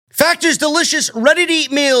Factor's delicious,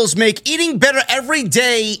 ready-to-eat meals make eating better every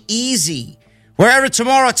day easy. Wherever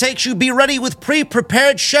tomorrow takes you, be ready with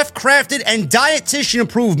pre-prepared, chef-crafted, and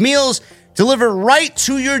dietitian-approved meals delivered right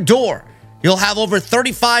to your door. You'll have over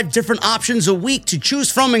 35 different options a week to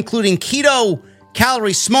choose from, including keto,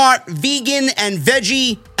 calorie smart, vegan, and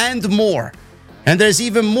veggie, and more. And there's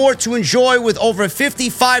even more to enjoy with over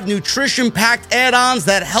 55 nutrition-packed add-ons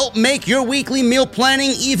that help make your weekly meal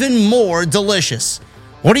planning even more delicious.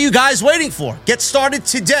 What are you guys waiting for? Get started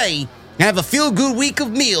today and have a feel-good week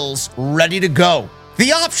of meals ready to go.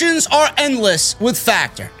 The options are endless with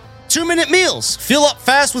Factor. 2-minute meals. Fill up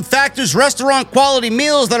fast with Factor's restaurant-quality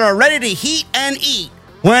meals that are ready to heat and eat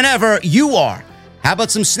whenever you are. How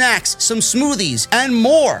about some snacks, some smoothies, and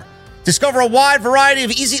more? Discover a wide variety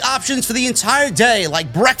of easy options for the entire day,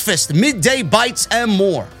 like breakfast, midday bites, and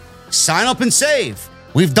more. Sign up and save.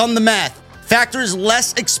 We've done the math. Factor is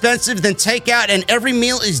less expensive than takeout, and every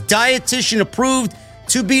meal is dietitian approved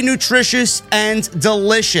to be nutritious and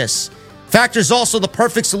delicious. Factor is also the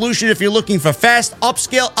perfect solution if you're looking for fast,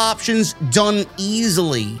 upscale options done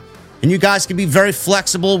easily. And you guys can be very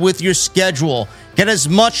flexible with your schedule. Get as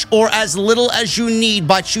much or as little as you need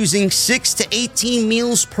by choosing 6 to 18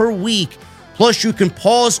 meals per week. Plus, you can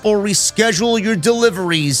pause or reschedule your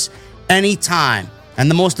deliveries anytime.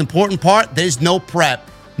 And the most important part, there's no prep.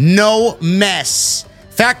 No mess.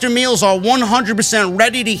 Factor meals are 100%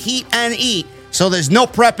 ready to heat and eat, so there's no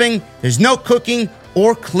prepping, there's no cooking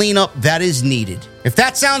or cleanup that is needed. If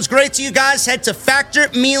that sounds great to you guys, head to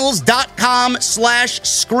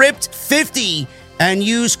factormeals.com/script50 and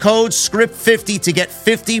use code script50 to get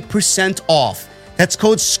 50% off. That's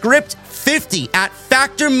code script50 at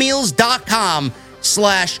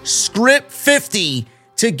factormeals.com/script50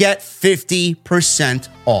 to get 50%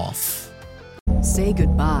 off. Say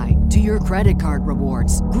goodbye to your credit card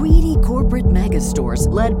rewards. Greedy corporate mega stores,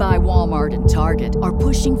 led by Walmart and Target, are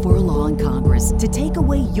pushing for a law in Congress to take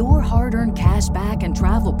away your hard-earned cash back and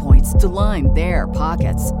travel points to line their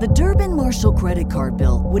pockets. The Durbin-Marshall credit card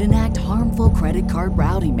bill would enact harmful credit card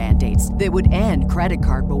routing mandates that would end credit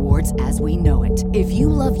card rewards as we know it. If you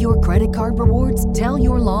love your credit card rewards, tell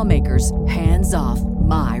your lawmakers, hands off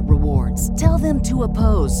my rewards. Tell them to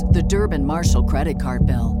oppose the Durbin-Marshall credit card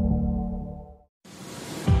bill.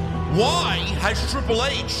 Why has Triple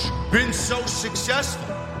H been so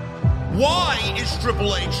successful? Why is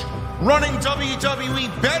Triple H running WWE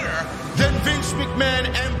better than Vince McMahon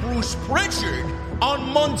and Bruce Pritchard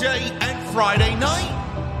on Monday and Friday night?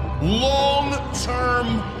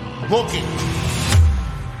 Long-term booking.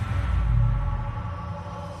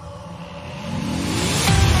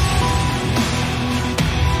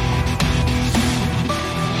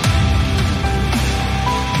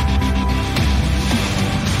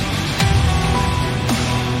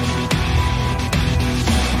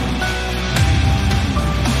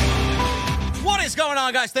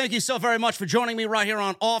 Guys, thank you so very much for joining me right here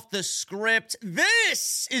on Off the Script.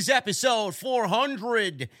 This is episode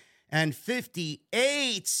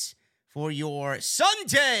 458 for your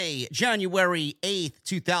Sunday, January 8th,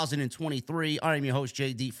 2023. I am your host,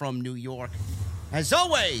 JD from New York. As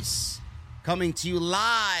always, coming to you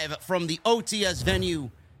live from the OTS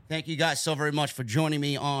venue. Thank you guys so very much for joining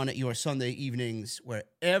me on your Sunday evenings,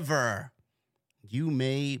 wherever you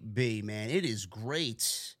may be, man. It is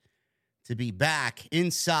great to be back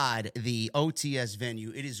inside the OTS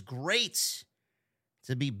venue. It is great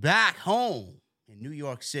to be back home in New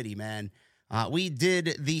York City, man. We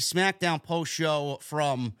did the SmackDown post show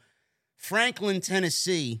from Franklin,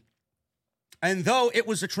 Tennessee. And though it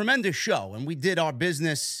was a tremendous show and we did our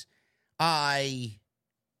business, I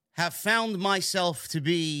have found myself to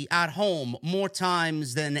be at home more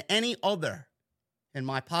times than any other in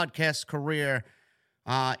my podcast career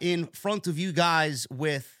in front of you guys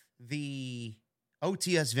with the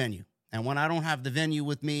OTS venue. And when I don't have the venue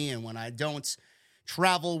with me and when I don't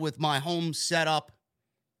travel with my home setup,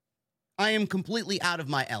 I am completely out of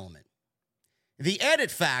my element. The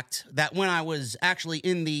added fact that when I was actually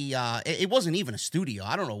in the, it wasn't even a studio.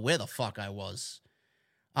 I don't know where the fuck I was.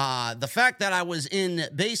 The fact that I was in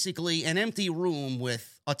basically an empty room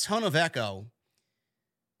with a ton of echo.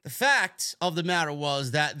 The fact of the matter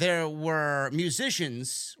was that there were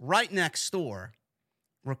musicians right next door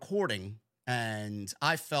recording, and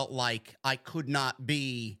I felt like I could not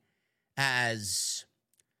be as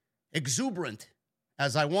exuberant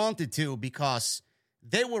as I wanted to because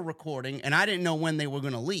they were recording and I didn't know when they were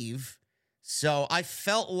going to leave. So I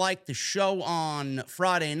felt like the show on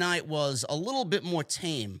Friday night was a little bit more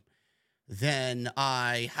tame than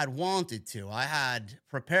I had wanted to. I had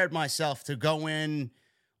prepared myself to go in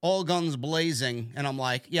all guns blazing, and I'm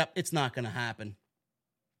like, yep, it's not going to happen.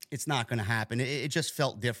 it's not going to happen. It just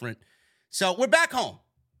felt different. So we're back home.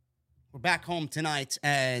 We're back home tonight,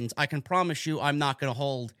 and I can promise you I'm not going to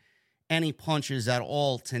hold any punches at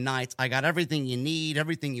all tonight. I got everything you need,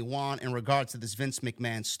 everything you want in regards to this Vince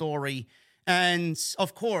McMahon story. And,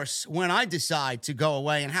 of course, when I decide to go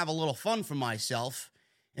away and have a little fun for myself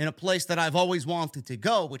in a place that I've always wanted to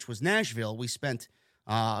go, which was Nashville, we spent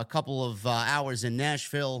a couple of hours in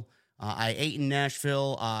Nashville. I ate in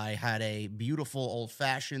Nashville. I had a beautiful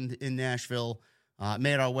old-fashioned in Nashville.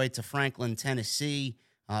 Made our way to Franklin, Tennessee.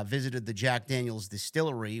 Visited the Jack Daniel's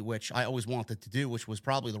distillery, which I always wanted to do, which was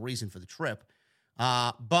probably the reason for the trip.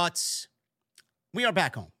 But we are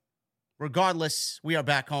back home. Regardless, we are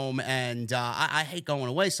back home, and I hate going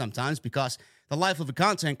away sometimes because the life of a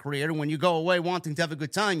content creator, when you go away wanting to have a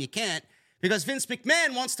good time, you can't because Vince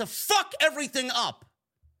McMahon wants to fuck everything up.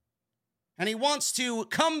 And he wants to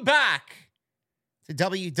come back to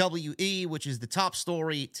WWE, which is the top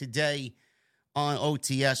story today on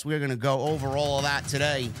OTS. We're going to go over all of that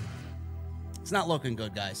today. It's not looking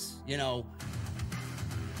good, guys. You know,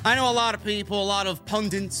 I know a lot of people, a lot of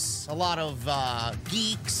pundits, a lot of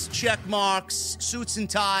geeks, check marks, suits and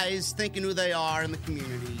ties, thinking who they are in the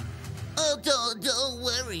community. Oh, don't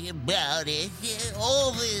worry about it.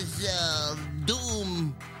 All this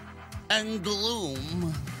doom and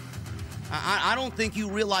gloom. I don't think you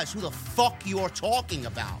realize who the fuck you're talking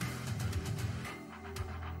about.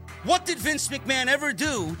 What did Vince McMahon ever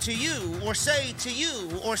do to you or say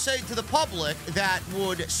to the public that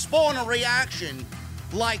would spawn a reaction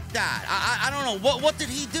like that? I don't know. What did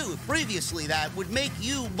he do previously that would make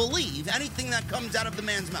you believe anything that comes out of the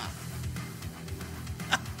man's mouth?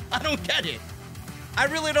 I don't get it. I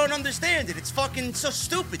really don't understand it. It's fucking so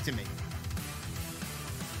stupid to me.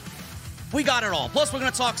 We got it all. Plus, we're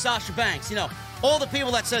going to talk Sasha Banks. You know, all the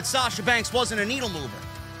people that said Sasha Banks wasn't a needle mover.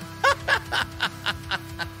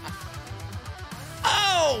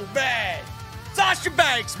 Oh, man. Sasha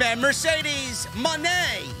Banks, man. Mercedes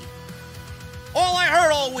Moné. All I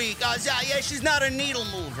heard all week, yeah, she's not a needle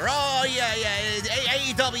mover. Oh, yeah.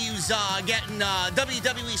 AEW's getting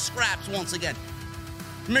WWE scraps once again.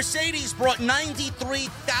 Mercedes brought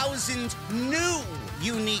 93,000 new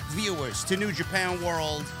unique viewers to New Japan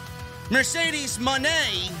World. Mercedes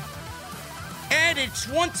Moné added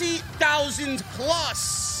 20,000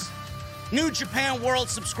 plus New Japan World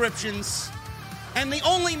subscriptions. And the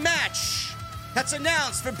only match that's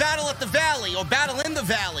announced for Battle at the Valley or Battle in the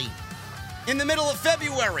Valley in the middle of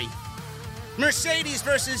February, Mercedes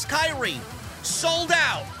versus Kyrie, sold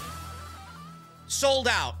out. Sold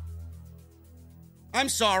out. I'm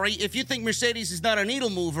sorry, if you think Mercedes is not a needle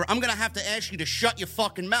mover, I'm going to have to ask you to shut your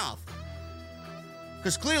fucking mouth.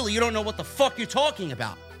 Because clearly you don't know what the fuck you're talking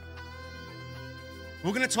about.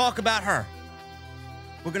 We're going to talk about her.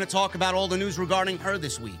 We're going to talk about all the news regarding her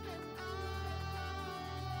this week.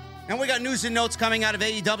 And we got news and notes coming out of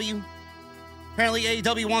AEW. Apparently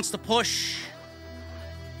AEW wants to push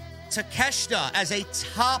Takeshita as a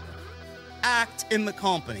top act in the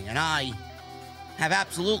company. And I have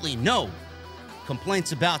absolutely no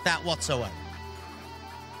complaints about that whatsoever.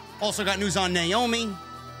 Also got news on Naomi.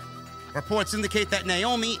 Reports indicate that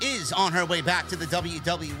Naomi is on her way back to the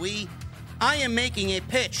WWE. I am making a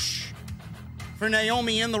pitch for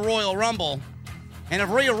Naomi in the Royal Rumble. And if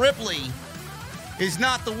Rhea Ripley is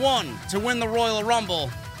not the one to win the Royal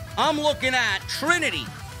Rumble, I'm looking at Trinity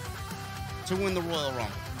to win the Royal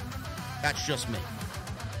Rumble. That's just me.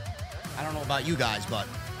 I don't know about you guys, but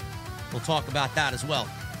we'll talk about that as well.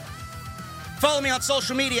 Follow me on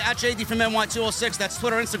social media at JDfromNY206. That's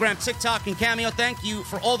Twitter, Instagram, TikTok, and Cameo. Thank you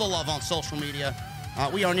for all the love on social media.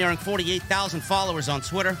 We are nearing 48,000 followers on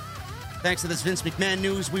Twitter. Thanks to this Vince McMahon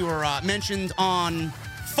news. We were mentioned on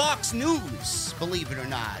Fox News, believe it or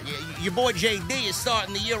not. Your boy JD is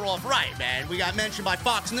starting the year off right, man. We got mentioned by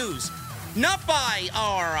Fox News. Not by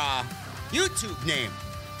our YouTube name.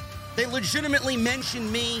 They legitimately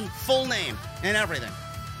mentioned me, full name, and everything.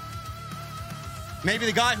 Maybe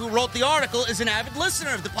the guy who wrote the article is an avid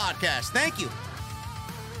listener of the podcast. Thank you.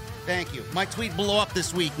 Thank you. My tweet blew up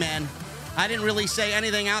this week, man. I didn't really say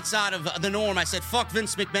anything outside of the norm. I said, fuck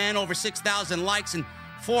Vince McMahon, over 6,000 likes and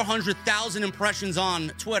 400,000 impressions on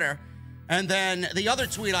Twitter. And then the other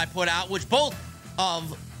tweet I put out, which both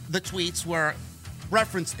of the tweets were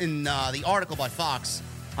referenced in the article by Fox,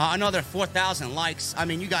 another 4,000 likes. I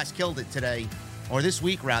mean, you guys killed it today, or this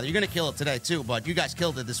week, rather. You're going to kill it today, too, but you guys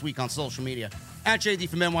killed it this week on social media. At JD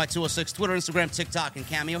from NY206, Twitter, Instagram, TikTok, and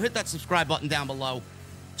Cameo. Hit that subscribe button down below.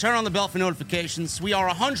 Turn on the bell for notifications. We are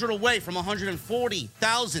 100 away from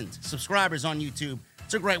 140,000 subscribers on YouTube.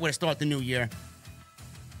 It's a great way to start the new year.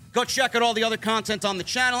 Go check out all the other content on the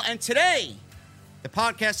channel. And today, The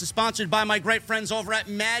podcast is sponsored by my great friends over at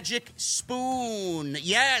Magic Spoon.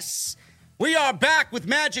 Yes, we are back with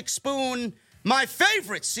Magic Spoon. My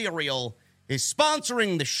favorite cereal is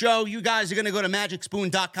sponsoring the show. You guys are going to go to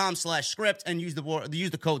magicspoon.com/script and use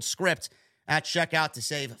the code SCRIPT at checkout to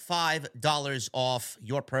save $5 off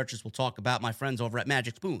your purchase. We'll talk about my friends over at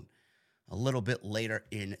Magic Spoon a little bit later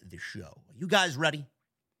in the show. Are you guys ready?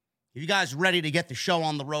 Are you guys ready to get the show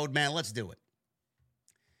on the road, man? Let's do it.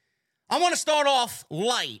 I want to start off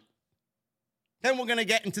light. Then we're going to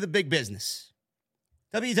get into the big business.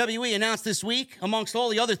 WWE announced this week, amongst all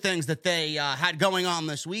the other things that they had going on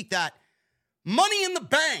this week, that Money in the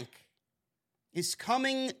Bank is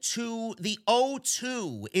coming to the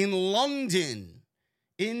O2 in London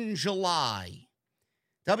in July.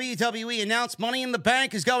 WWE announced Money in the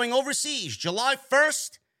Bank is going overseas July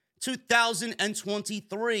 1st,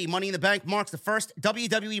 2023. Money in the Bank marks the first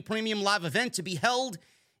WWE Premium Live event to be held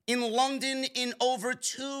in London in over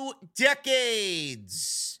 2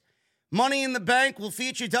 decades. Money in the Bank will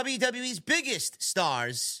feature WWE's biggest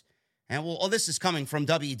stars. And this is coming from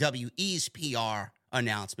WWE's PR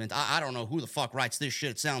announcement. I don't know who the fuck writes this shit.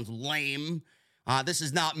 It sounds lame. This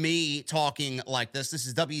is not me talking like this. This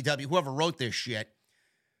is WWE, whoever wrote this shit.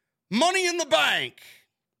 Money in the Bank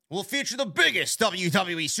will feature the biggest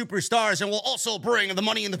WWE superstars and will also bring the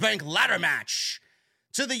Money in the Bank ladder match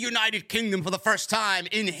to the United Kingdom for the first time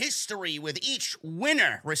in history, with each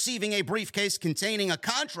winner receiving a briefcase containing a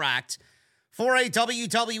contract for a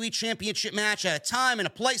WWE Championship match at a time and a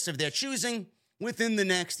place of their choosing within the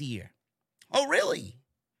next year. Oh, really?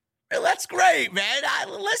 Well, that's great, man.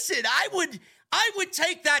 I would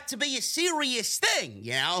take that to be a serious thing,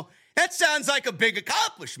 you know? That sounds like a big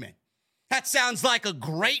accomplishment. That sounds like a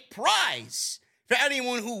great prize for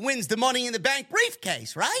anyone who wins the Money in the Bank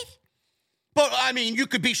briefcase, right? But, I mean, you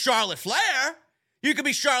could be Charlotte Flair. You could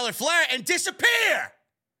be Charlotte Flair and disappear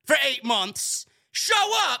for 8 months,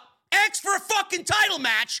 show up, ask for a fucking title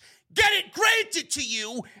match, get it granted to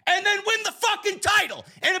you, and then win the fucking title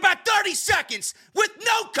in about 30 seconds with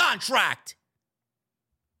no contract.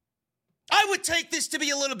 I would take this to be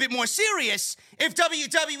a little bit more serious if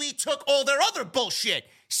WWE took all their other bullshit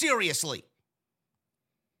seriously.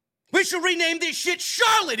 We should rename this shit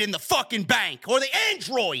Charlotte in the fucking Bank or the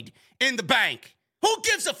Android in the Bank. Who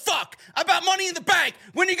gives a fuck about Money in the Bank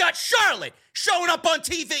when you got Charlotte showing up on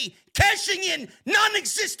TV, cashing in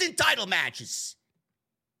non-existent title matches?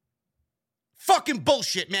 Fucking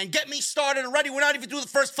bullshit, man. Get me started already. We're not even doing the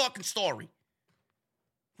first fucking story.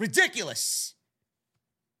 Ridiculous.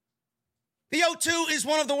 The O2 is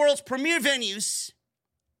one of the world's premier venues.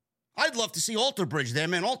 I'd love to see Alter Bridge there,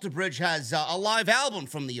 man. Alter Bridge has a live album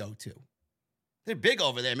from the O2. They're big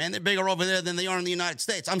over there, man. They're bigger over there than they are in the United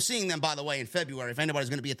States. I'm seeing them, by the way, in February. If anybody's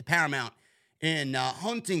going to be at the Paramount in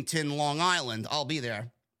Huntington, Long Island, I'll be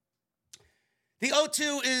there. The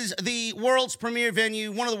O2 is the world's premier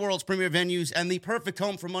venue, one of the world's premier venues, and the perfect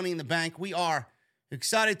home for Money in the Bank. We are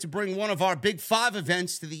excited to bring one of our Big Five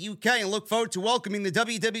events to the UK and look forward to welcoming the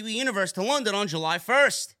WWE Universe to London on July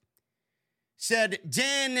 1st, said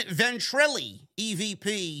Dan Ventrelli,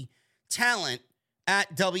 EVP Talent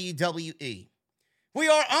at WWE. We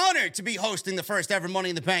are honored to be hosting the first ever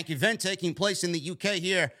Money in the Bank event taking place in the UK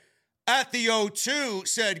here at the O2,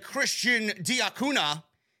 said Christian Diacuna,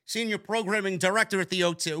 Senior Programming Director at the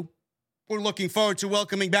O2. We're looking forward to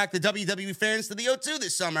welcoming back the WWE fans to the O2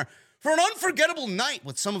 this summer for an unforgettable night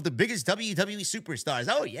with some of the biggest WWE superstars.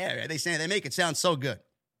 Oh, yeah, they make it sound so good.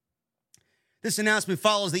 This announcement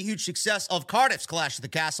follows the huge success of Cardiff's Clash of the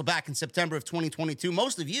Castle back in September of 2022.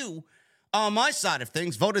 Most of you, on my side of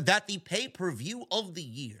things, voted that the pay-per-view of the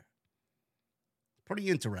year. Pretty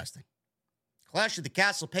interesting. Clash of the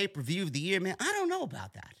Castle pay-per-view of the year, man, I don't know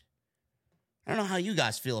about that. I don't know how you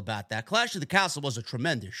guys feel about that. Clash of the Castle was a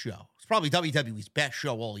tremendous show. It's probably WWE's best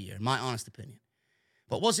show all year, in my honest opinion.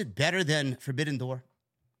 But was it better than Forbidden Door?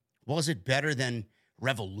 Was it better than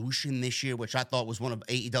Revolution this year, which I thought was one of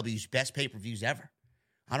AEW's best pay-per-views ever?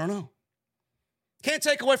 I don't know. Can't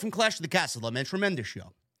take away from Clash of the Castle, though, man. Tremendous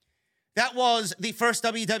show. That was the first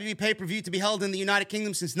WWE pay-per-view to be held in the United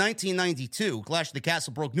Kingdom since 1992. Clash of the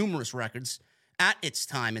Castle broke numerous records at its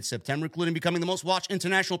time in September, including becoming the most-watched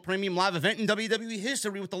international premium live event in WWE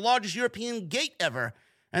history with the largest European gate ever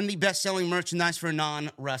and the best-selling merchandise for a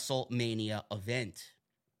non-WrestleMania event.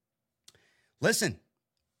 Listen,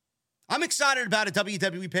 I'm excited about a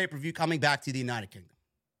WWE pay-per-view coming back to the United Kingdom.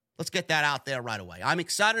 Let's get that out there right away. I'm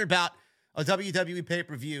excited about a WWE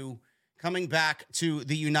pay-per-view coming back to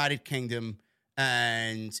the United Kingdom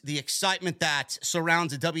and the excitement that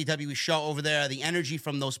surrounds a WWE show over there, the energy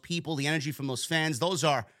from those people, the energy from those fans. Those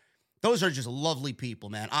are just lovely people,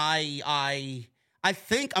 man. I I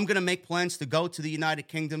think I'm going to make plans to go to the United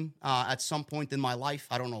Kingdom at some point in my life.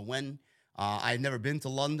 I don't know when. I've never been to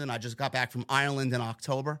London. I just got back from Ireland in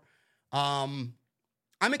October. I'm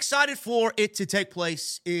excited for it to take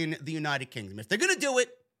place in the United Kingdom. If they're going to do it,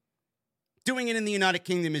 doing it in the United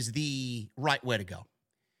Kingdom is the right way to go.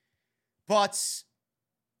 But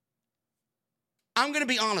I'm going to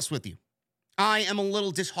be honest with you. I am a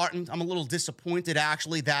little disheartened. I'm a little disappointed,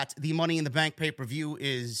 actually, that the Money in the Bank pay-per-view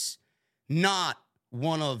is not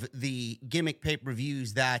one of the gimmick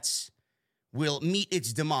pay-per-views that will meet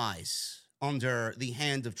its demise under the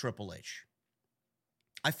hand of Triple H.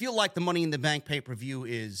 I feel like the Money in the Bank pay-per-view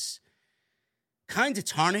is kind of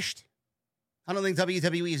tarnished. I don't think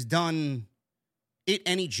WWE has done it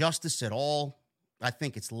any justice at all. I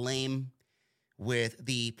think it's lame with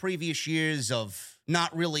the previous years of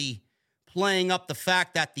not really playing up the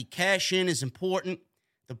fact that the cash-in is important,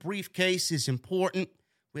 the briefcase is important.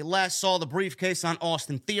 We last saw the briefcase on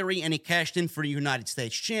Austin Theory, and he cashed in for the United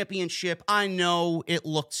States Championship. I know it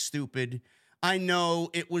looked stupid. I know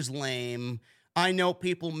it was lame. I know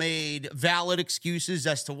people made valid excuses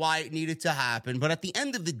as to why it needed to happen. But at the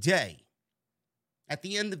end of the day,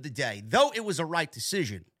 though it was a right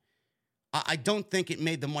decision, I don't think it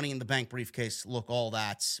made the Money in the Bank briefcase look all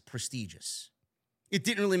that prestigious. It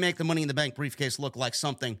didn't really make the Money in the Bank briefcase look like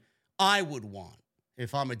something I would want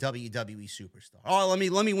if I'm a WWE superstar. Oh, let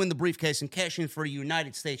me win the briefcase and cash in for a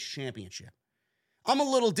United States Championship. I'm a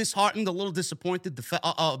little disheartened, a little disappointed,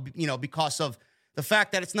 because of the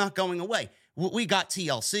fact that it's not going away. We got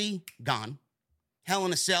TLC, gone. Hell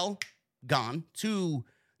in a Cell, gone. 2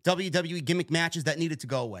 WWE gimmick matches that needed to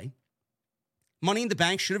go away. Money in the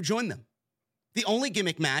Bank should have joined them. The only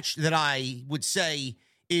gimmick match that I would say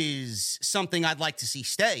is something I'd like to see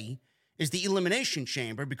stay is the Elimination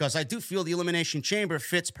Chamber, because I do feel the Elimination Chamber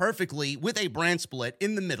fits perfectly with a brand split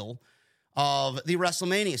in the middle of the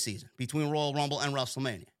WrestleMania season between Royal Rumble and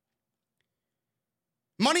WrestleMania.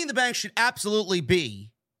 Money in the Bank should absolutely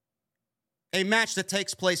be a match that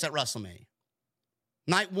takes place at WrestleMania.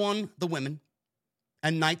 Night 1, the women,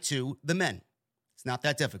 and night 2, the men. It's not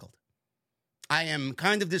that difficult. I am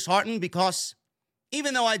kind of disheartened because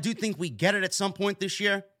even though I do think we get it at some point this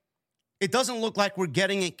year, it doesn't look like we're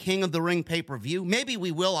getting a King of the Ring pay-per-view. Maybe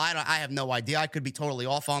we will. I have no idea. I could be totally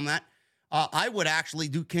off on that. I would actually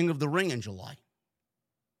do King of the Ring in July.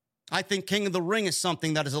 I think King of the Ring is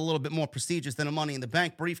something that is a little bit more prestigious than a Money in the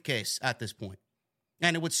Bank briefcase at this point.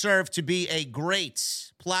 And it would serve to be a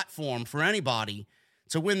great platform for anybody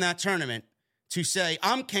to win that tournament, to say,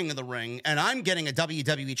 I'm King of the Ring, and I'm getting a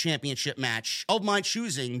WWE Championship match of my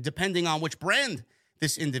choosing, depending on which brand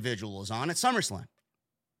this individual is on at SummerSlam.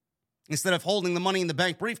 Instead of holding the Money in the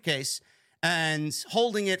Bank briefcase and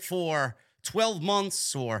holding it for 12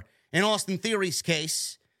 months, or in Austin Theory's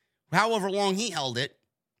case, however long he held it,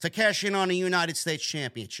 to cash in on a United States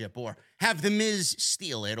Championship, or have The Miz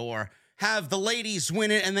steal it, or have the ladies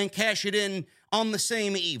win it and then cash it in on the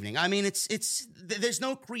same evening. I mean, there's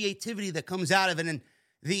no creativity that comes out of it, and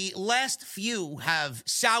the last few have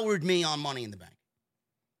soured me on Money in the Bank.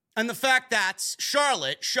 And the fact that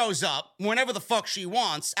Charlotte shows up whenever the fuck she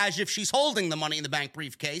wants, as if she's holding the Money in the Bank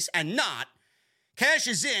briefcase and not,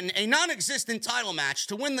 cashes in a non-existent title match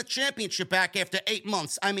to win the championship back after 8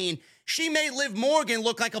 months. I mean, she made Liv Morgan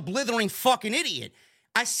look like a blithering fucking idiot.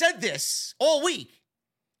 I said this all week.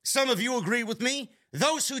 Some of you agree with me.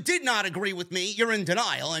 Those who did not agree with me, you're in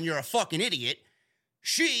denial and you're a fucking idiot.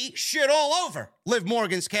 She shit all over Liv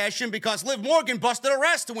Morgan's cash-in because Liv Morgan busted her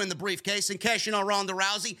ass to win the briefcase and cash in on Ronda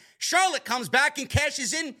Rousey. Charlotte comes back and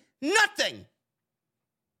cashes in nothing.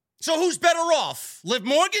 So who's better off? Liv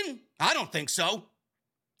Morgan? I don't think so.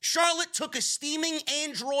 Charlotte took a steaming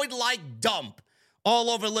android-like dump all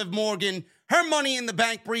over Liv Morgan, her Money in the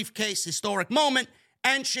Bank briefcase historic moment,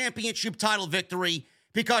 and championship title victory,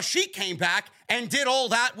 because she came back and did all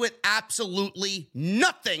that with absolutely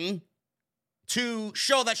nothing to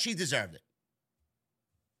show that she deserved it.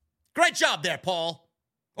 Great job there, Paul,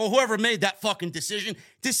 or whoever made that fucking decision.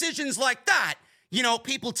 Decisions like that,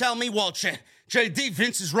 people tell me, well, JD,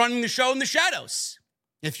 Vince is running the show in the shadows.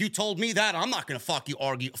 If you told me that, I'm not going to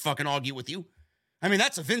fucking argue with you. I mean,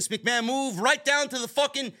 that's a Vince McMahon move right down to the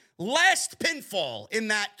fucking last pinfall in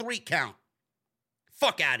that 3 count.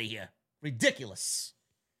 Fuck out of here. Ridiculous.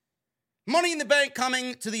 Money in the Bank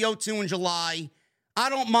coming to the O2 in July. I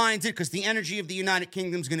don't mind it because the energy of the United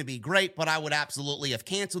Kingdom is going to be great, but I would absolutely have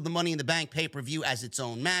canceled the Money in the Bank pay-per-view as its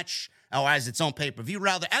own match, or as its own pay-per-view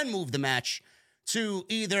rather, and moved the match to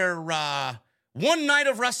either one night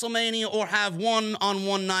of WrestleMania or have one on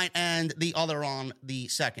one night and the other on the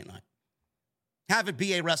second night. Have it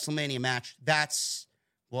be a WrestleMania match. That's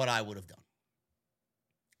what I would have done.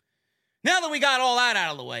 Now that we got all that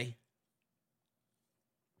out of the way,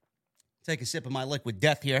 take a sip of my liquid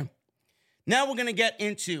death here. Now we're going to get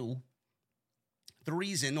into the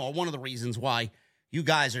reason, or one of the reasons why you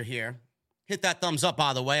guys are here. Hit that thumbs up,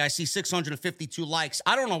 by the way. I see 652 likes.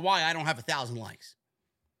 I don't know why I don't have 1,000 likes.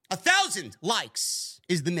 1,000 likes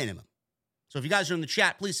is the minimum. So if you guys are in the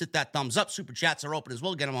chat, please hit that thumbs up. Super chats are open as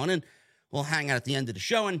well. Get them on in. We'll hang out at the end of the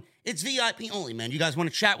show. And it's VIP only, man. You guys want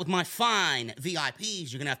to chat with my fine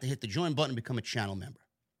VIPs, you're going to have to hit the join button and become a channel member.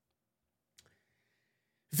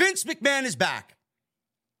 Vince McMahon is back.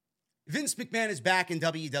 Vince McMahon is back in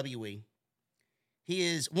WWE. He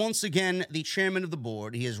is once again the chairman of the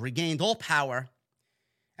board. He has regained all power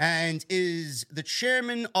and is the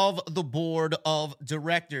chairman of the board of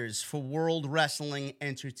directors for World Wrestling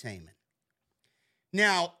Entertainment.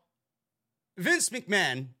 Now, Vince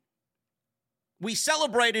McMahon, we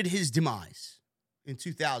celebrated his demise in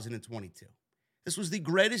 2022. This was the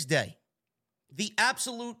greatest day, the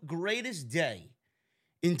absolute greatest day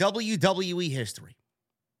in WWE history.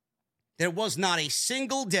 There was not a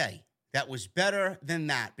single day that was better than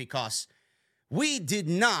that, because we did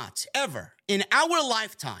not ever in our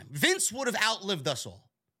lifetime, Vince would have outlived us all.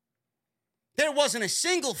 There wasn't a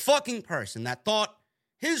single fucking person that thought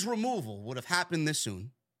his removal would have happened this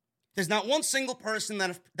soon. There's not one single person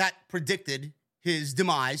that predicted his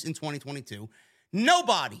demise in 2022.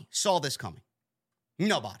 Nobody saw this coming.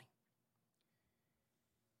 Nobody.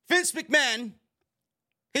 Vince McMahon,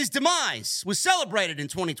 his demise was celebrated in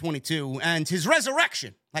 2022, and his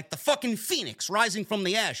resurrection, like the fucking phoenix rising from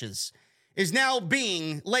the ashes, is now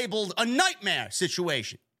being labeled a nightmare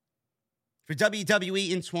situation for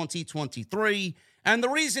WWE in 2023. And the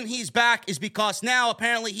reason he's back is because now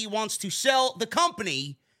apparently he wants to sell the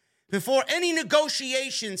company before any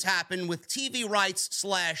negotiations happen with TV rights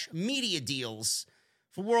 / media deals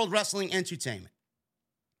for World Wrestling Entertainment.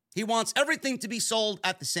 He wants everything to be sold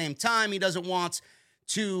at the same time. He doesn't want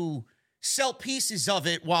to sell pieces of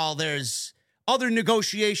it while there's other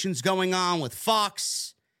negotiations going on with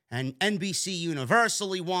Fox and NBC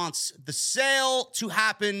Universal. He wants the sale to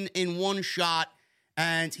happen in one shot,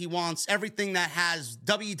 and he wants everything that has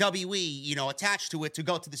WWE, attached to it to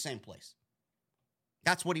go to the same place.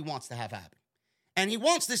 That's what he wants to have happen. And he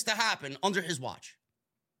wants this to happen under his watch.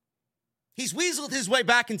 He's weaseled his way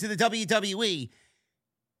back into the WWE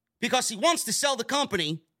because he wants to sell the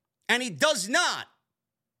company, and he does not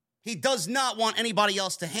want anybody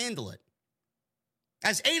else to handle it.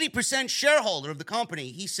 As 80% shareholder of the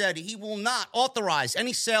company, he said he will not authorize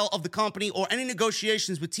any sale of the company or any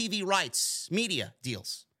negotiations with TV rights, media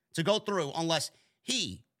deals to go through unless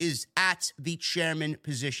he is at the chairman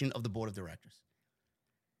position of the board of directors.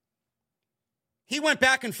 He went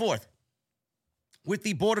back and forth with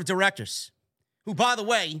the board of directors, who, by the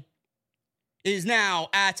way, is now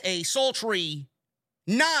at a sultry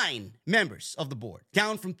 9 members of the board,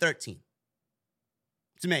 down from 13.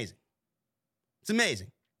 It's amazing. It's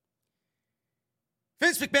amazing.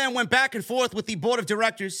 Vince McMahon went back and forth with the board of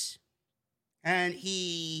directors, and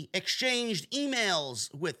he exchanged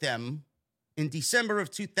emails with them in December of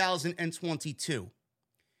 2022.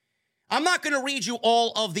 I'm not going to read you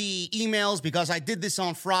all of the emails because I did this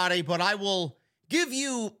on Friday, but I will give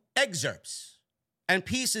you excerpts and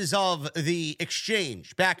pieces of the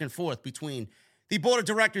exchange back and forth between the board of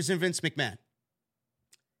directors and Vince McMahon.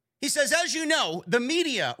 He says, as you know, the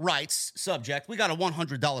media rights subject, we got a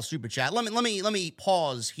 $100 super chat. Let me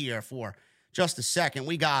pause here for just a second.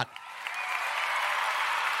 We got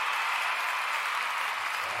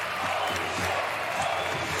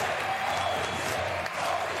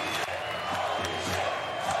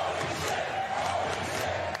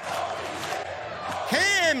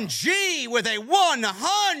G with a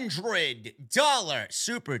 $100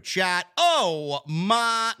 super chat. Oh,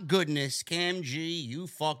 my goodness. Cam G, you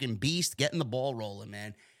fucking beast, getting the ball rolling,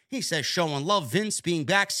 man. He says, showing love. Vince being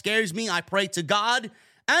back scares me. I pray to God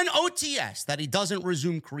and OTS that he doesn't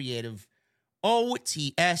resume creative.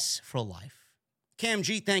 OTS for life. Cam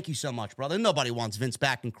G, thank you so much, brother. Nobody wants Vince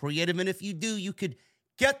back in creative, and if you do, you could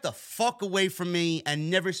get the fuck away from me and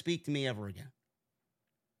never speak to me ever again.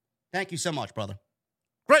 Thank you so much, brother.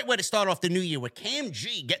 Great way to start off the new year with Cam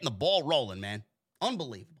G getting the ball rolling, man.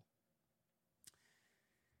 Unbelievable.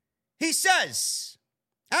 He says,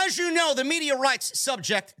 as you know, the media rights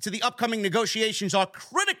subject to the upcoming negotiations are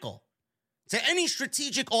critical to any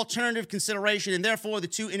strategic alternative consideration, and therefore the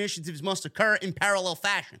two initiatives must occur in parallel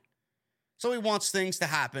fashion. So he wants things to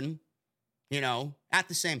happen, at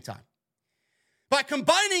the same time. By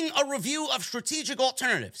combining a review of strategic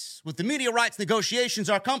alternatives with the media rights negotiations,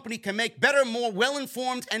 our company can make better, more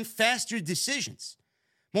well-informed, and faster decisions.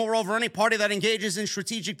 Moreover, any party that engages in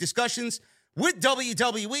strategic discussions with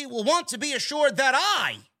WWE will want to be assured that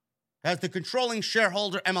I, as the controlling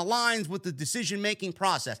shareholder, am aligned with the decision-making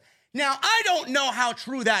process. Now, I don't know how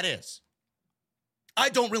true that is. I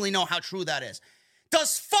don't really know how true that is.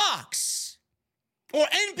 Does Fox or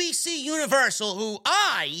NBC Universal, who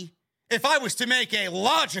if I was to make a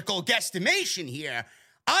logical guesstimation here,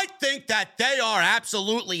 I think that they are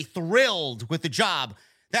absolutely thrilled with the job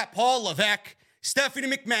that Paul Levesque, Stephanie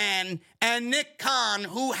McMahon, and Nick Khan,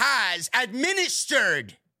 who has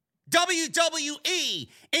administered WWE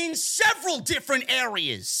in several different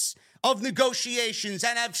areas of negotiations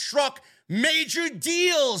and have struck major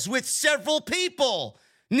deals with several people,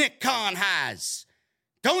 Nick Khan has.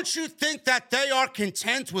 Don't you think that they are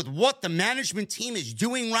content with what the management team is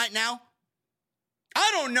doing right now? I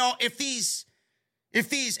don't know if these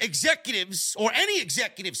executives, or any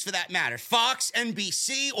executives for that matter, Fox,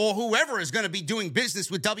 NBC, or whoever is going to be doing business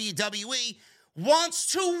with WWE,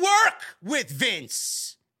 wants to work with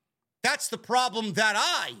Vince. That's the problem that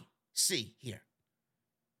I see here.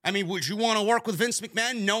 I mean, would you want to work with Vince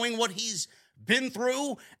McMahon knowing what he's been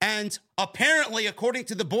through? And apparently, according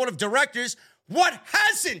to the board of directors, what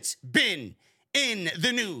hasn't been in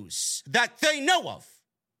the news that they know of?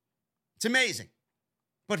 It's amazing.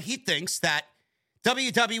 But he thinks that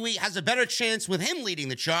WWE has a better chance with him leading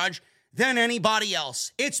the charge than anybody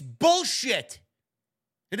else. It's bullshit.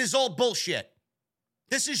 It is all bullshit.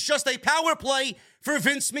 This is just a power play for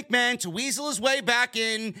Vince McMahon to weasel his way back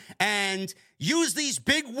in and use these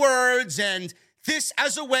big words and this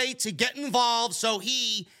as a way to get involved so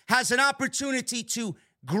he has an opportunity to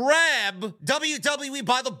grab WWE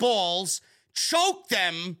by the balls, choke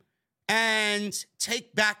them, and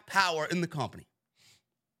take back power in the company.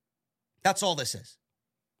 That's all this is.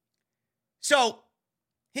 So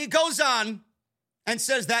he goes on and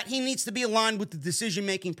says that he needs to be aligned with the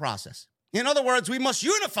decision-making process. In other words, we must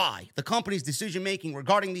unify the company's decision-making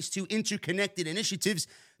regarding these two interconnected initiatives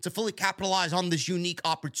to fully capitalize on this unique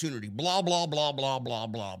opportunity. Blah, blah, blah, blah, blah,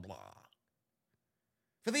 blah, blah.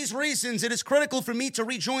 For these reasons, it is critical for me to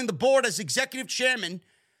rejoin the board as executive chairman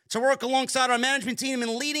to work alongside our management team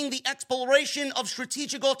in leading the exploration of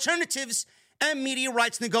strategic alternatives and media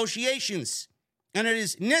rights negotiations. And it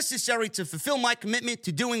is necessary to fulfill my commitment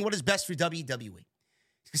to doing what is best for WWE.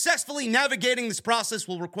 Successfully navigating this process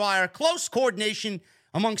will require close coordination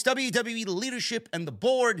amongst WWE leadership and the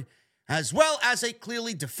board, as well as a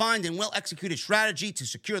clearly defined and well-executed strategy to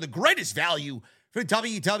secure the greatest value for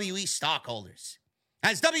WWE stockholders.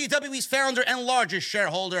 As WWE's founder and largest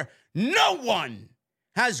shareholder, no one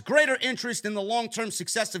has greater interest in the long-term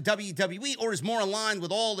success of WWE or is more aligned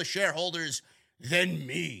with all the shareholders than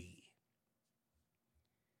me.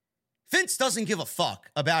 Vince doesn't give a fuck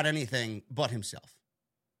about anything but himself.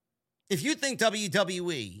 If you think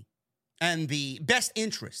WWE and the best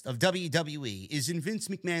interest of WWE is in Vince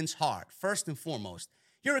McMahon's heart, first and foremost,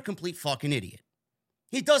 you're a complete fucking idiot.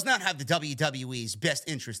 He does not have the WWE's best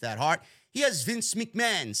interest at heart. He has Vince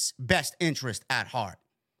McMahon's best interest at heart.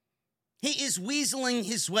 He is weaseling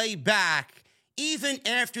his way back even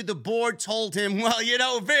after the board told him, well, you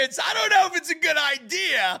know, Vince, I don't know if it's a good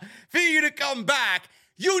idea for you to come back.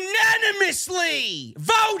 Unanimously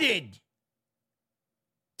voted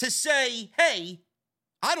to say, hey,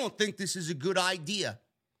 I don't think this is a good idea.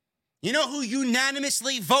 You know who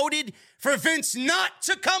unanimously voted for Vince not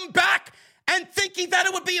to come back and thinking that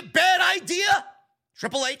it would be a bad idea?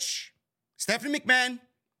 Triple H, Stephanie McMahon,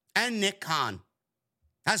 and Nick Khan,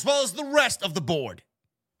 as well as the rest of the board.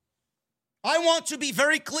 I want to be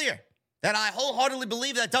very clear that I wholeheartedly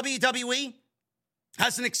believe that WWE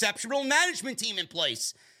has an exceptional management team in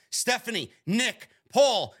place. Stephanie, Nick,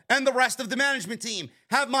 Paul, and the rest of the management team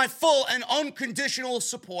have my full and unconditional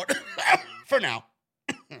support for now.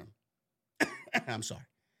 I'm sorry.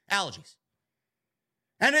 Allergies.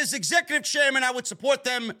 And as executive chairman, I would support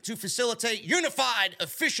them to facilitate unified,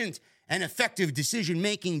 efficient, and effective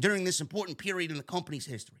decision-making during this important period in the company's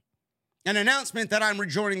history. An announcement that I'm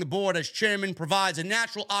rejoining the board as chairman provides a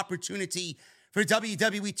natural opportunity for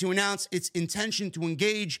WWE to announce its intention to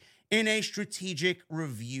engage in a strategic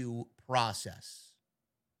review process.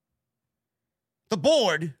 The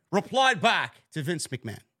board replied back to Vince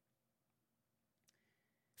McMahon.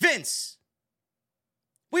 Vince,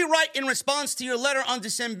 we write in response to your letter on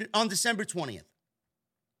December 20th.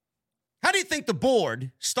 How do you think the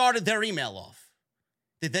board started their email off?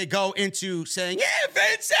 Did they go into saying, yeah,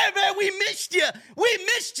 Vince, hey, man, we missed you. We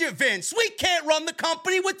missed you, Vince. We can't run the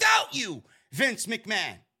company without you, Vince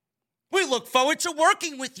McMahon. We look forward to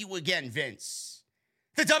working with you again, Vince.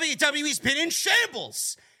 The WWE's been in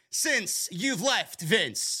shambles since you've left,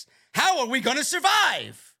 Vince. How are we going to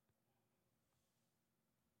survive?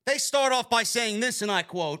 They start off by saying this, and I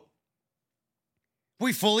quote,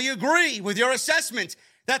 "We fully agree with your assessment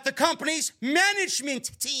that the company's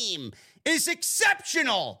management team is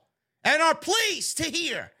exceptional and are pleased to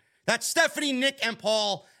hear that Stephanie, Nick, and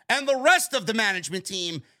Paul and the rest of the management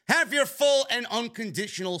team have your full and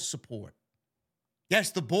unconditional support."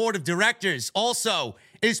 Yes, the board of directors also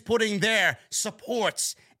is putting their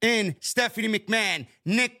supports in Stephanie McMahon,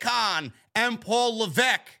 Nick Khan, and Paul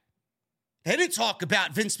Levesque. They didn't talk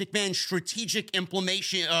about Vince McMahon's strategic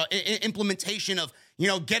implementation of,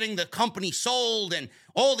 getting the company sold and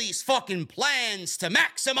all these fucking plans to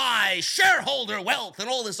maximize shareholder wealth and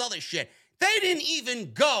all this other shit. They didn't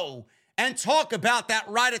even go and talk about that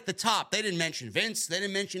right at the top. They didn't mention Vince. They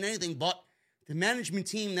didn't mention anything but the management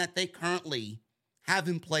team that they currently have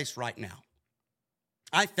in place right now.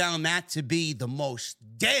 I found that to be the most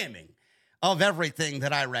damning of everything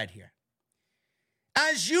that I read here.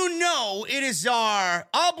 As you know, it is our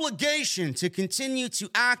obligation to continue to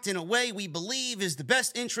act in a way we believe is the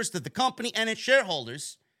best interest of the company and its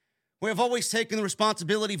shareholders. We have always taken the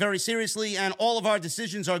responsibility very seriously, and all of our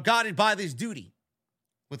decisions are guided by this duty.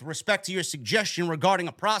 With respect to your suggestion regarding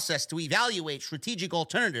a process to evaluate strategic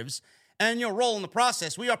alternatives and your role in the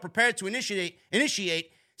process, we are prepared to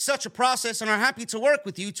initiate such a process and are happy to work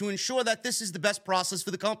with you to ensure that this is the best process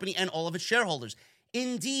for the company and all of its shareholders.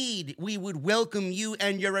 Indeed, we would welcome you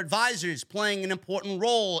and your advisors playing an important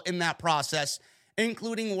role in that process,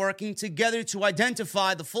 including working together to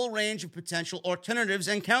identify the full range of potential alternatives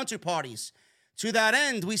and counterparties. To that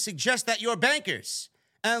end, we suggest that your bankers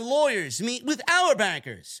and lawyers meet with our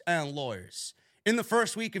bankers and lawyers in the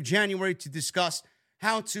first week of January to discuss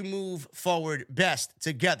how to move forward best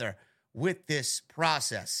together with this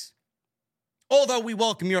process. Although we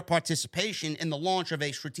welcome your participation in the launch of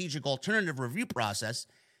a strategic alternative review process,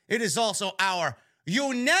 it is also our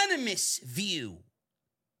unanimous view.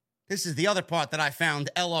 This is the other part that I found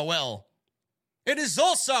LOL. It is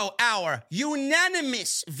also our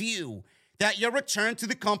unanimous view that your return to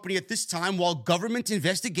the company at this time, while government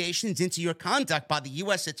investigations into your conduct by the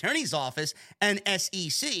U.S. Attorney's Office and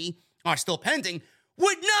SEC are still pending,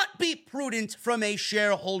 would not be prudent from a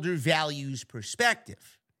shareholder values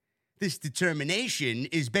perspective. This determination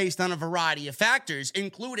is based on a variety of factors,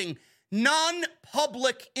 including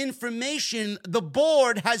non-public information the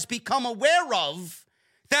board has become aware of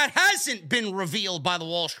that hasn't been revealed by the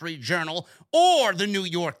Wall Street Journal or the New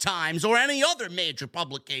York Times or any other major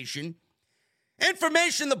publication.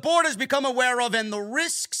 Information the board has become aware of and the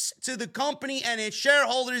risks to the company and its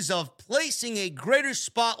shareholders of placing a greater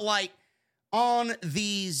spotlight on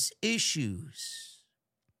these issues.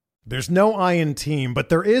 There's no I in team, but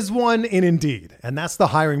there is one in Indeed, and that's the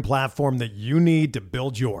hiring platform that you need to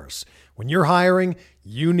build yours. When you're hiring,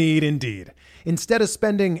 you need Indeed. Instead of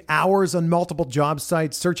spending hours on multiple job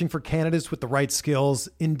sites searching for candidates with the right skills,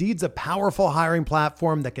 Indeed's a powerful hiring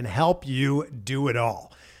platform that can help you do it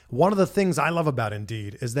all. One of the things I love about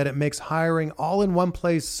Indeed is that it makes hiring all in one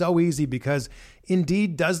place so easy because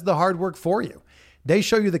Indeed does the hard work for you. They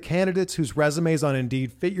show you the candidates whose resumes on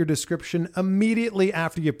Indeed fit your description immediately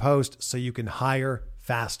after you post so you can hire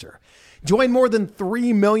faster. Join more than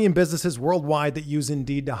 3 million businesses worldwide that use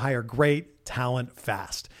Indeed to hire great talent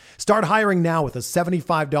fast. Start hiring now with a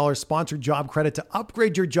 $75 sponsored job credit to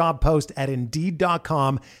upgrade your job post at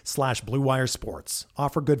Indeed.com/Blue Wire Sports.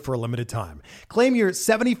 Offer good for a limited time. Claim your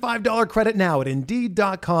 $75 credit now at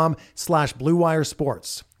Indeed.com/Blue Wire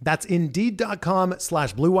Sports. That's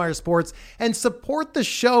Indeed.com/Blue Wire Sports, and support the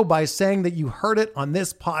show by saying that you heard it on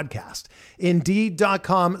this podcast.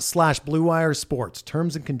 Indeed.com/Blue Wire Sports.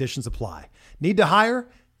 Terms and conditions apply. Need to hire?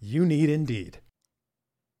 You need Indeed.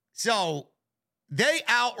 So they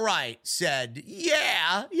outright said,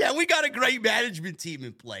 yeah, we got a great management team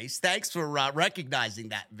in place. Thanks for recognizing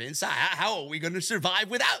that, Vince. How are we going to survive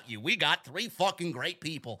without you? We got 3 fucking great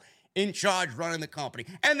people in charge running the company.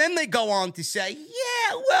 And then they go on to say,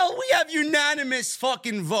 yeah, well, we have unanimous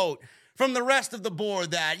fucking vote from the rest of the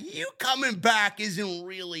board that you coming back isn't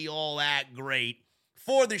really all that great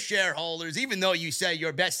for the shareholders, even though you say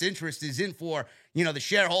your best interest is in for, the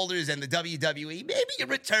shareholders and the WWE. Maybe your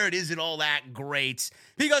return isn't all that great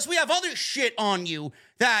because we have other shit on you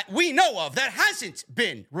that we know of that hasn't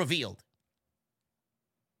been revealed.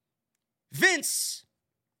 Vince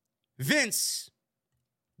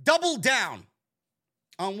doubled down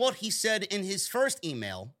on what he said in his first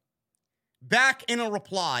email back in a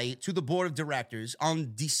reply to the board of directors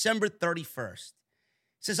on December 31st.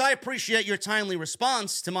 He says, I appreciate your timely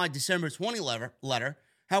response to my December 20 letter.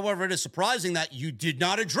 However, it is surprising that you did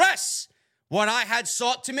not address what I had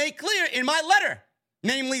sought to make clear in my letter.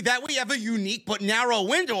 Namely, that we have a unique but narrow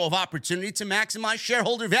window of opportunity to maximize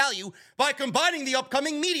shareholder value by combining the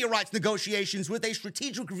upcoming media rights negotiations with a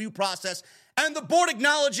strategic review process, and the board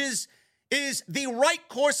acknowledges is the right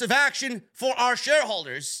course of action for our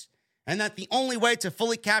shareholders, and that the only way to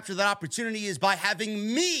fully capture that opportunity is by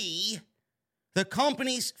having me, the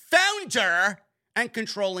company's founder and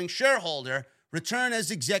controlling shareholder, return as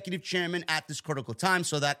executive chairman at this critical time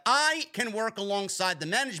so that I can work alongside the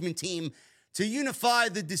management team to unify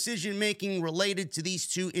the decision-making related to these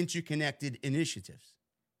two interconnected initiatives.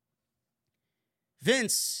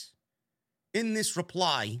 Vince, in this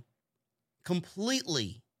reply,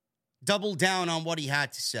 completely doubled down on what he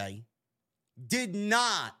had to say, did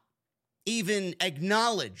not even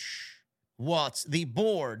acknowledge what the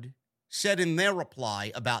board said in their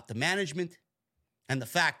reply about the management and the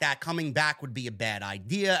fact that coming back would be a bad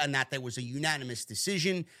idea and that there was a unanimous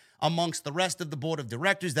decision amongst the rest of the board of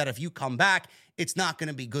directors that if you come back, it's not going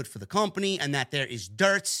to be good for the company, and that there is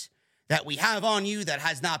dirt that we have on you that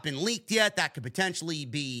has not been leaked yet that could potentially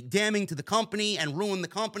be damning to the company and ruin the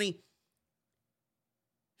company.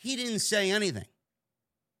 He didn't say anything.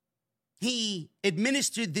 He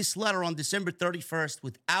administered this letter on December 31st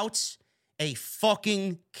without a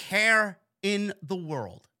fucking care in the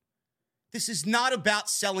world. This is not about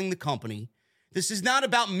selling the company. This is not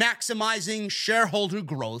about maximizing shareholder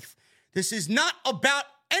growth. This is not about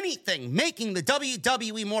anything making the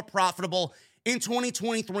WWE more profitable in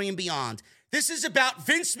 2023 and beyond. This is about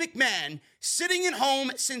Vince McMahon sitting at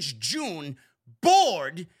home since June,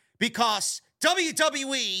 bored because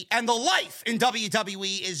WWE and the life in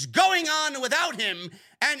WWE is going on without him,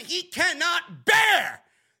 and he cannot bear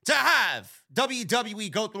to have WWE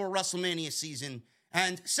go through a WrestleMania season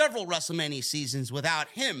and several WrestleMania seasons without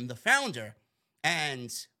him, the founder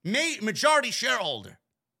and majority shareholder,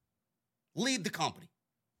 lead the company.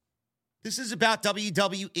 This is about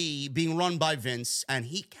WWE being run by Vince, and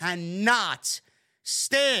he cannot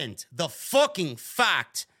stand the fucking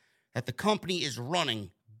fact that the company is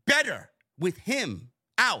running better with him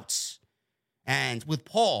out and with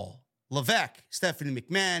Paul Levesque, Stephanie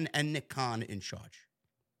McMahon, and Nick Khan in charge.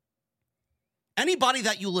 Anybody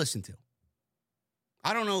that you listen to,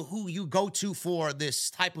 I don't know who you go to for this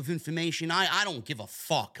type of information. I don't give a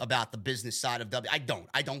fuck about the business side of WWE.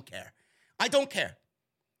 I don't care. I don't care.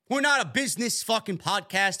 We're not a business fucking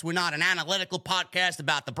podcast. We're not an analytical podcast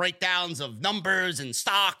about the breakdowns of numbers and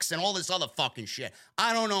stocks and all this other fucking shit.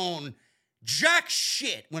 I don't own jack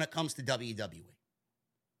shit when it comes to WWE.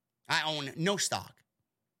 I own no stock.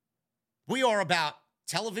 We are about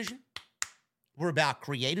television. We're about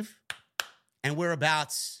creative. And we're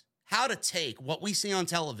about how to take what we see on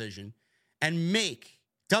television and make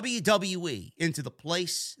WWE into the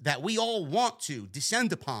place that we all want to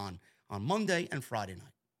descend upon on Monday and Friday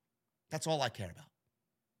night. That's all I care about.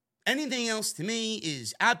 Anything else to me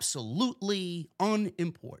is absolutely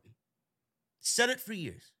unimportant. Said it for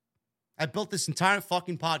years. I built this entire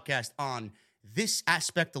fucking podcast on this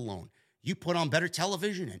aspect alone. You put on better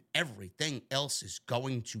television and everything else is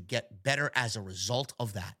going to get better as a result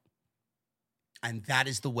of that. And that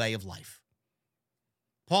is the way of life.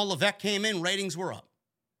 Paul Levesque came in, ratings were up.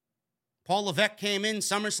 Paul Levesque came in,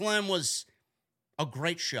 SummerSlam was a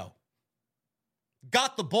great show.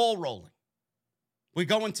 Got the ball rolling. We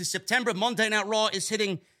go into September, Monday Night Raw is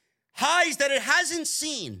hitting highs that it hasn't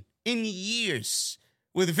seen in years.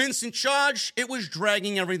 With Vince in charge, it was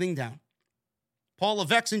dragging everything down. Paul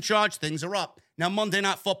Levesque's in charge, things are up. Now, Monday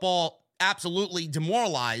Night Football absolutely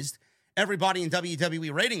demoralized everybody in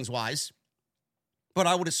WWE ratings-wise. But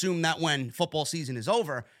I would assume that when football season is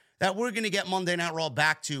over, that we're going to get Monday Night Raw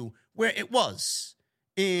back to where it was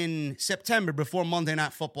in September before Monday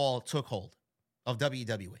Night Football took hold of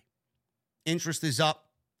WWE. Interest is up.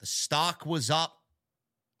 The stock was up.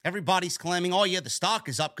 Everybody's claiming, oh, yeah, the stock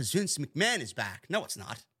is up because Vince McMahon is back. No, it's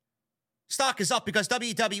not. Stock is up because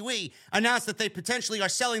WWE announced that they potentially are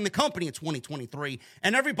selling the company in 2023,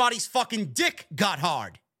 and everybody's fucking dick got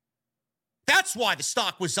hard. That's why the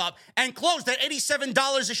stock was up and closed at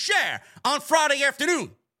 $87 a share on Friday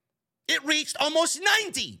afternoon. It reached almost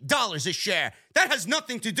 $90 a share. That has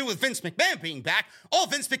nothing to do with Vince McMahon being back. All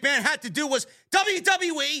Vince McMahon had to do was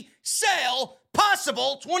WWE sale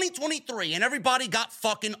possible 2023, and everybody got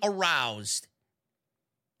fucking aroused.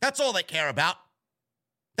 That's all they care about.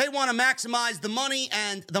 They want to maximize the money,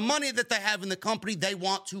 and the money that they have in the company, they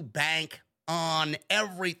want to bank on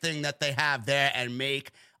everything that they have there and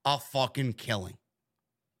make a fucking killing.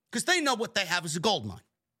 Because they know what they have is a gold mine.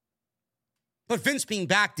 But Vince being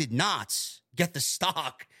back did not get the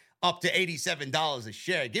stock up to $87 a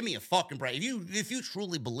share. Give me a fucking break. If you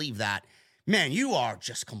truly believe that, man, you are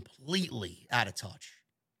just completely out of touch.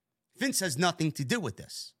 Vince has nothing to do with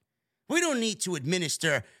this. We don't need to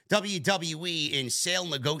administer WWE in sale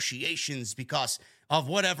negotiations because of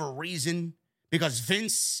whatever reason, because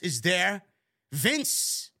Vince is there.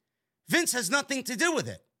 Vince has nothing to do with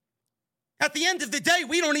it. At the end of the day,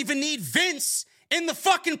 we don't even need Vince in the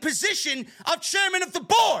fucking position of chairman of the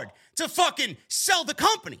board to fucking sell the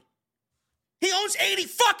company. He owns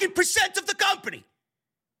 80% of the company.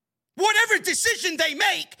 Whatever decision they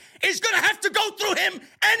make is going to have to go through him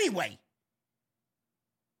anyway.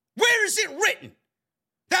 Where is it written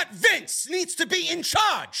that Vince needs to be in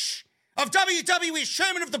charge of WWE's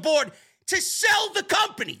chairman of the board to sell the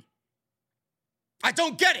company? I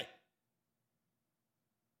don't get it.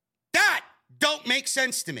 That don't make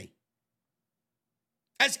sense to me.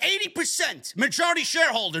 As 80% majority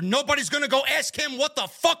shareholder, nobody's going to go ask him what the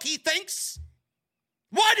fuck he thinks?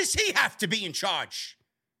 Why does he have to be in charge?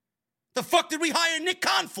 The fuck did we hire Nick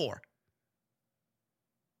Khan for?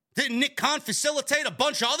 Didn't Nick Khan facilitate a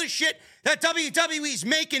bunch of other shit that WWE's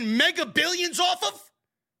making mega billions off of?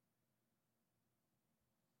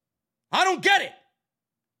 I don't get it.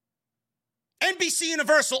 NBC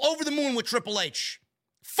Universal over the moon with Triple H.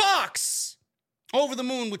 Fox over the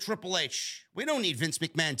moon with Triple H. We don't need Vince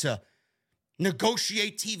McMahon to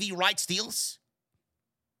negotiate TV rights deals.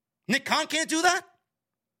 Nick Khan can't do that?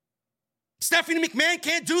 Stephanie McMahon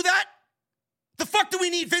can't do that? The fuck do we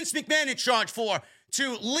need Vince McMahon in charge for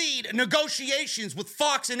to lead negotiations with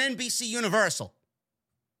Fox and NBC Universal?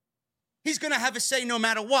 He's going to have a say no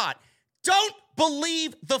matter what. Don't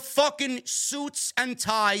believe the fucking suits and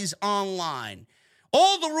ties online.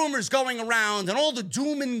 All the rumors going around and all the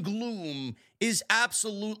doom and gloom is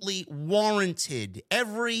absolutely warranted.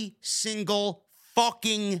 Every single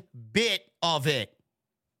fucking bit of it.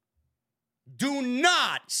 Do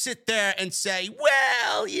not sit there and say,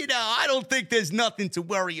 well, I don't think there's nothing to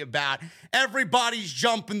worry about. Everybody's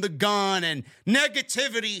jumping the gun and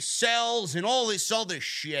negativity sells and all this other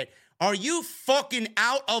shit. Are you fucking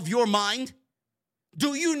out of your mind?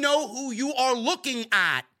 Do you know who you are looking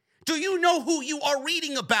at? Do you know who you are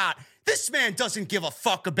reading about? This man doesn't give a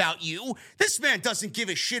fuck about you. This man doesn't give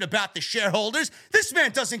a shit about the shareholders. This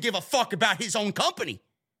man doesn't give a fuck about his own company.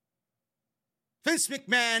 Vince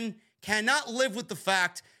McMahon cannot live with the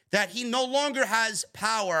fact that he no longer has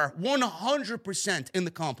power 100% in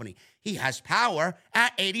the company. He has power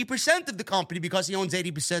at 80% of the company because he owns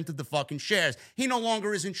 80% of the fucking shares. He no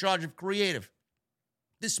longer is in charge of creative.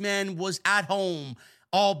 This man was at home,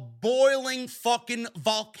 a boiling fucking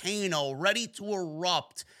volcano ready to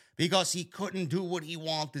erupt because he couldn't do what he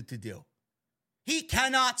wanted to do. He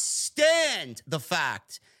cannot stand the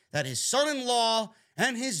fact that his son-in-law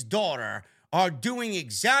and his daughter are doing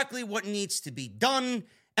exactly what needs to be done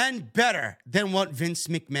and better than what Vince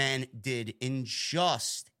McMahon did in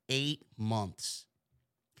just 8 months.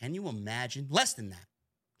 Can you imagine? Less than that.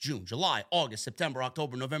 June, July, August, September,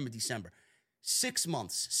 October, November, December. 6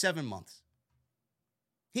 months, 7 months.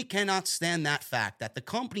 He cannot stand that fact that the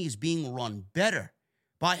company is being run better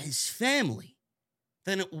by his family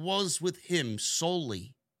than it was with him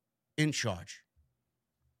solely in charge.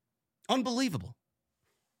 Unbelievable.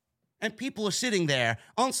 And people are sitting there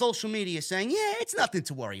on social media saying, yeah, it's nothing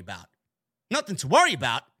to worry about. Nothing to worry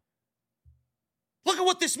about. Look at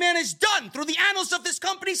what this man has done through the annals of this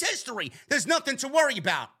company's history. There's nothing to worry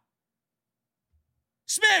about.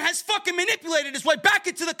 This man has fucking manipulated his way back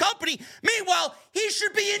into the company. Meanwhile, he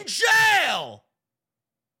should be in jail.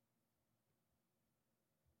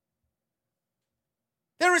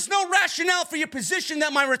 There is no rationale for your position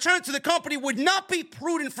that my return to the company would not be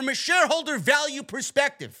prudent from a shareholder value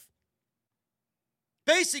perspective.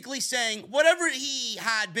 Basically saying whatever he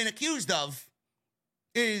had been accused of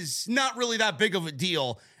is not really that big of a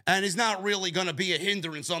deal and is not really going to be a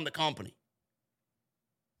hindrance on the company.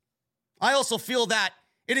 I also feel that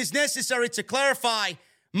it is necessary to clarify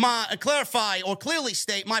or clearly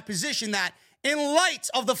state my position that in light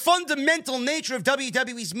of the fundamental nature of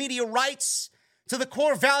WWE's media rights to the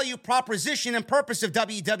core value proposition and purpose of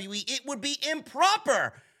WWE, it would be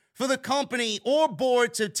improper for the company or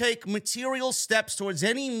board to take material steps towards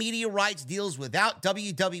any media rights deals without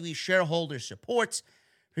WWE shareholder support,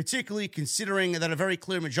 particularly considering that a very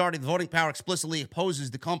clear majority of the voting power explicitly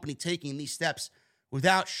opposes the company taking these steps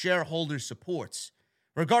without shareholder support.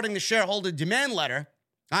 Regarding the shareholder demand letter,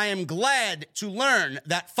 I am glad to learn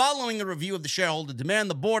that following a review of the shareholder demand,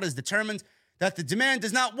 the board has determined that the demand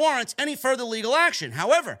does not warrant any further legal action.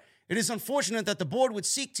 However, it is unfortunate that the board would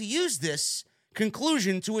seek to use this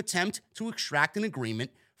conclusion to attempt to extract an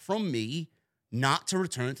agreement from me not to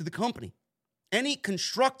return to the company. Any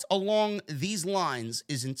construct along these lines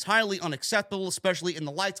is entirely unacceptable, especially in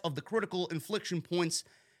the light of the critical inflection points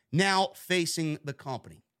now facing the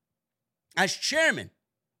company. As chairman,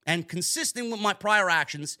 and consistent with my prior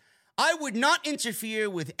actions, I would not interfere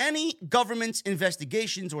with any government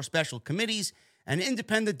investigations or special committees and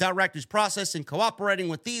independent directors' process in cooperating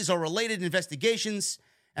with these or related investigations,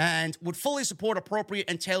 and would fully support appropriate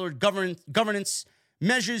and tailored governance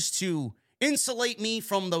measures to insulate me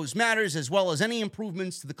from those matters, as well as any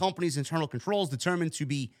improvements to the company's internal controls determined to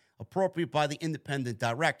be appropriate by the independent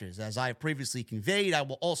directors. As I have previously conveyed, I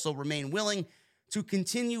will also remain willing to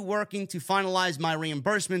continue working to finalize my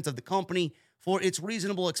reimbursement of the company for its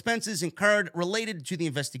reasonable expenses incurred related to the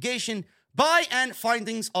investigation by and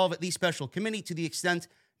findings of the special committee to the extent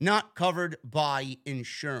not covered by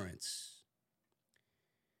insurance.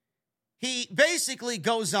 He basically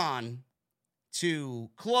goes on to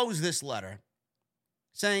close this letter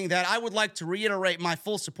saying that I would like to reiterate my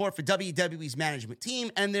full support for WWE's management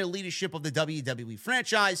team and their leadership of the WWE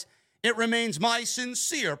franchise. It remains my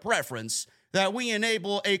sincere preference that we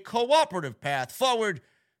enable a cooperative path forward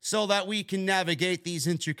so that we can navigate these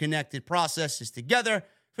interconnected processes together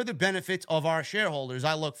for the benefit of our shareholders.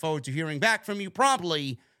 I look forward to hearing back from you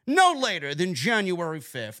promptly, no later than January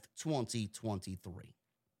 5th, 2023.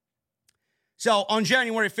 So on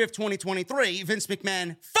January 5th, 2023, Vince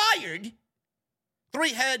McMahon fired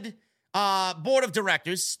three-head board of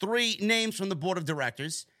directors, three names from the board of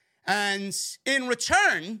directors. And in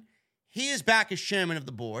return, he is back as chairman of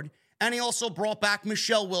the board. And he also brought back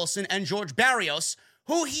Michelle Wilson and George Barrios,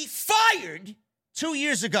 who he fired 2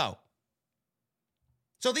 years ago.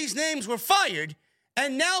 So these names were fired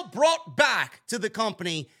and now brought back to the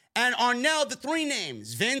company and are now the three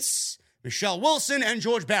names, Vince, Michelle Wilson, and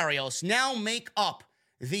George Barrios, now make up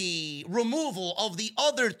the removal of the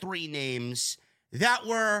other three names that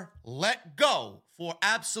were let go for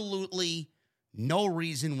absolutely no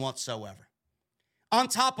reason whatsoever. On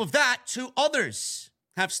top of that, two others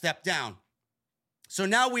have stepped down. So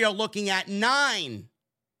now we are looking at 9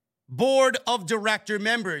 board of director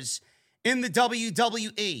members in the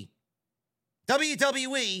WWE.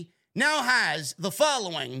 WWE now has the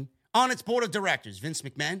following on its board of directors: Vince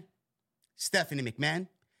McMahon, Stephanie McMahon,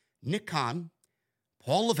 Nick Khan,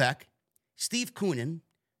 Paul Levesque, Steve Koonin,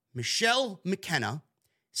 Michelle McKenna,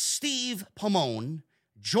 Steve Pomone,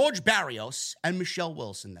 George Barrios, and Michelle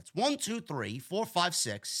Wilson. That's 1, 2, 3, 4, 5,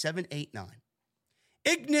 6, 7, 8, 9.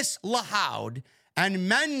 Ignis Lahoud and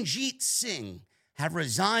Manjeet Singh have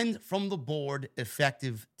resigned from the board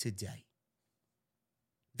effective today.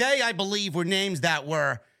 They, I believe, were names that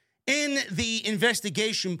were in the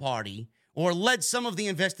investigation party or led some of the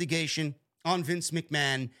investigation on Vince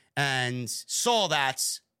McMahon and saw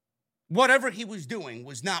that whatever he was doing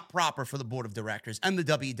was not proper for the board of directors and the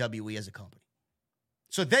WWE as a company.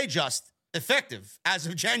 So they just, effective as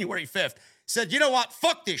of January 5th, said, you know what,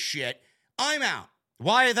 fuck this shit, I'm out.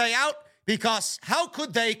 Why are they out? Because how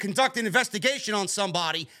could they conduct an investigation on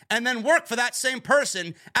somebody and then work for that same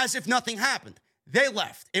person as if nothing happened? They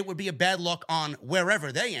left. It would be a bad look on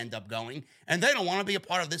wherever they end up going, and they don't want to be a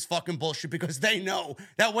part of this fucking bullshit because they know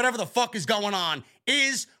that whatever the fuck is going on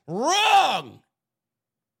is wrong.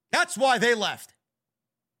 That's why they left.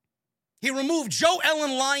 He removed Joe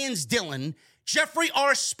Ellen Lyons Dillon, Jeffrey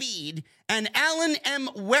R. Speed, and Alan M.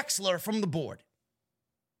 Wexler from the board.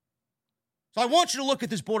 So I want you to look at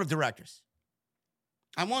this board of directors.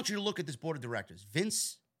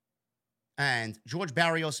 Vince and George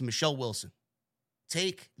Barrios and Michelle Wilson.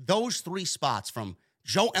 Take those 3 spots from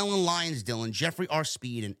Joe Ellen Lyons Dillon, Jeffrey R.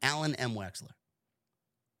 Speed, and Alan M. Wexler.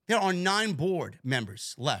 There are 9 board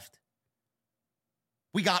members left.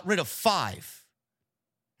 We got rid of 5.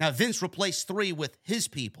 Now, Vince replaced 3 with his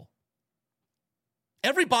people.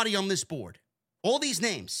 Everybody on this board, all these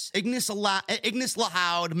names, Ignis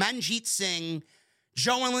Lahoud, Manjeet Singh,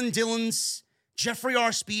 Joe Ellen Dillons, Jeffrey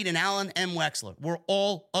R. Speed, and Alan M. Wexler, were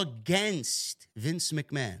all against Vince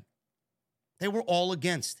McMahon. They were all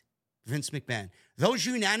against Vince McMahon. Those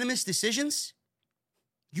unanimous decisions,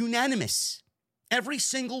 unanimous. Every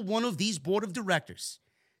single one of these board of directors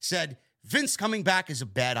said Vince coming back is a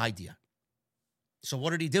bad idea. So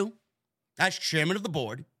what did he do? As chairman of the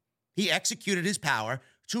board, he executed his power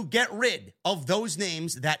to get rid of those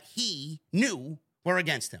names that he knew were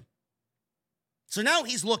against him. So now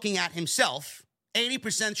he's looking at himself,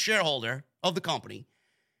 80% shareholder of the company.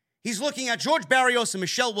 He's looking at George Barrios and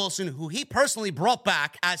Michelle Wilson, who he personally brought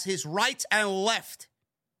back as his right and left,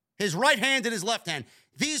 his right hand and his left hand.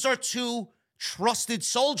 These are 2 trusted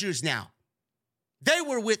soldiers now. They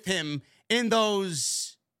were with him in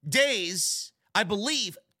those days, I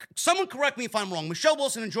believe, someone correct me if I'm wrong. Michelle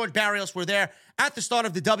Wilson and George Barrios were there at the start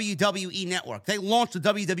of the WWE Network. They launched the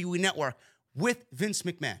WWE Network with Vince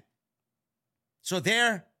McMahon. So they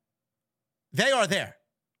are there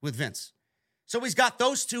with Vince. So he's got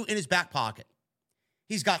those two in his back pocket.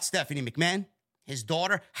 He's got Stephanie McMahon, his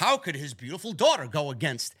daughter. How could his beautiful daughter go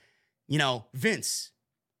against, Vince?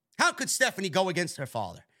 How could Stephanie go against her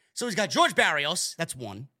father? So he's got George Barrios, that's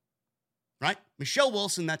one, right? Michelle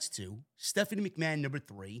Wilson, that's two. Stephanie McMahon, number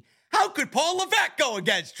three. How could Paul Levesque go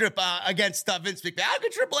against Vince McMahon? How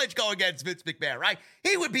could Triple H go against Vince McMahon, right?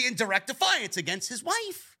 He would be in direct defiance against his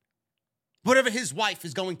wife. Whatever his wife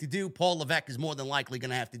is going to do, Paul Levesque is more than likely going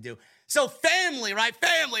to have to do. So family, right?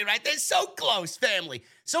 Family, right? They're so close, family.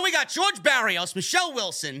 So we got George Barrios, Michelle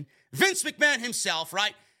Wilson, Vince McMahon himself,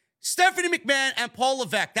 right? Stephanie McMahon and Paul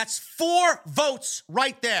Levesque. That's 4 votes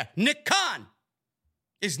right there. Nick Khan.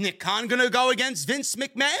 Is Nick Khan going to go against Vince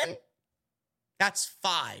McMahon? That's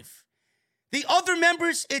 5. The other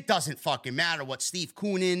members, it doesn't fucking matter what Steve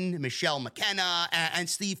Koonin, Michelle McKenna, and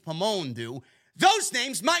Steve Pamone do. Those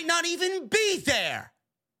names might not even be there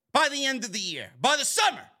by the end of the year, by the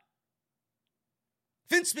summer.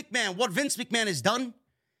 Vince McMahon, what Vince McMahon has done,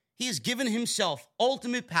 he has given himself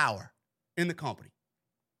ultimate power in the company.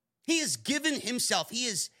 He has given himself,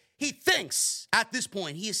 he thinks at this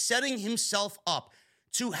point, he is setting himself up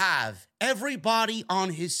to have everybody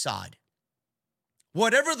on his side.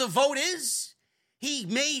 Whatever the vote is, he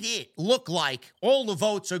made it look like all the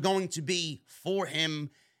votes are going to be for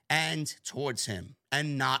him and towards him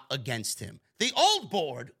and not against him. The old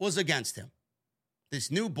board was against him.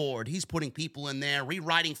 This new board, he's putting people in there,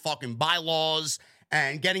 rewriting fucking bylaws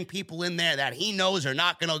and getting people in there that he knows are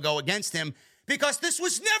not going to go against him because this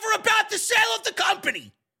was never about the sale of the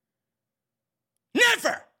company.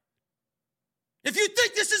 Never. If you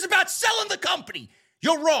think this is about selling the company,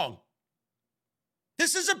 you're wrong.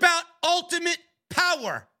 This is about ultimate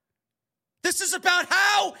power. This is about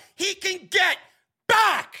how he can get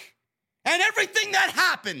back and everything that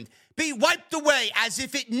happened be wiped away as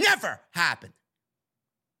if it never happened.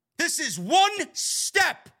 This is one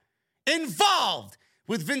step involved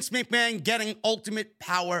with Vince McMahon getting ultimate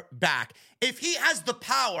power back. If he has the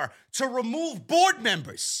power to remove board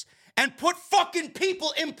members and put fucking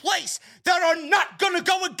people in place that are not gonna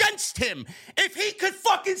go against him, if he could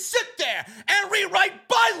fucking sit there and rewrite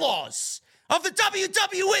bylaws of the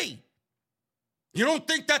WWE, you don't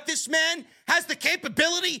think that this man has the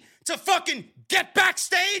capability to fucking get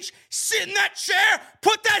backstage, sit in that chair,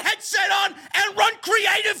 put that headset on, and run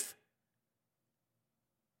creative?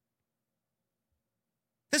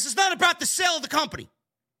 This is not about the sale of the company.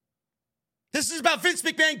 This is about Vince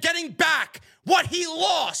McMahon getting back what he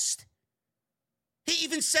lost. He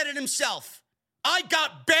even said it himself. I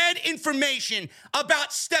got bad information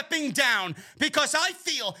about stepping down because I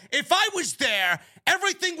feel if I was there,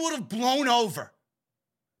 everything would have blown over.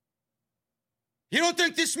 You don't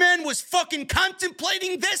think this man was fucking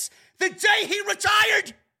contemplating this the day he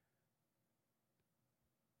retired?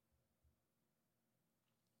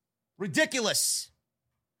 Ridiculous.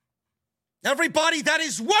 Everybody that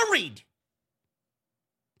is worried,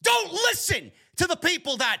 don't listen to the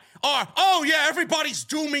people that are, oh yeah, everybody's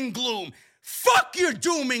doom and gloom. Fuck your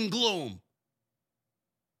doom and gloom.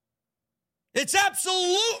 It's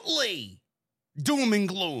absolutely doom and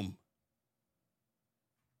gloom.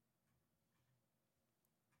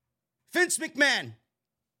 Vince McMahon,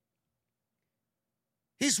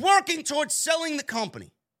 he's working towards selling the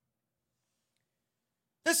company.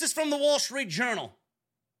 This is from the Wall Street Journal.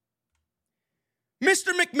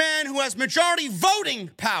 Mr. McMahon, who has majority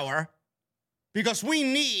voting power, because we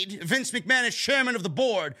need Vince McMahon as chairman of the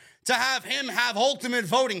board to have him have ultimate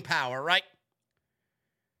voting power, right?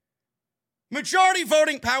 Majority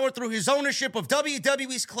voting power through his ownership of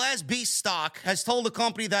WWE's Class B stock has told the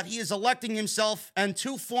company that he is electing himself and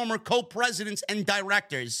 2 former co-presidents and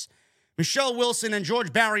directors, Michelle Wilson and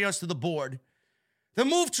George Barrios, to the board. The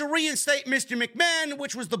move to reinstate Mr. McMahon,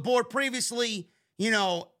 which was the board previously,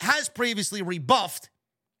 has previously rebuffed,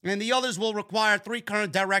 and the others will require 3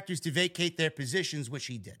 current directors to vacate their positions, which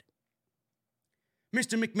he did.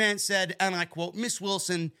 Mr. McMahon said, and I quote, Miss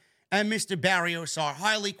Wilson and Mr. Barrios are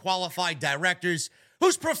highly qualified directors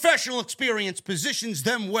whose professional experience positions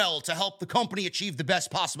them well to help the company achieve the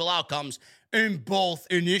best possible outcomes in both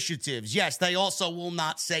initiatives. Yes, they also will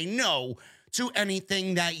not say no to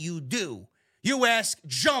anything that you do. You ask,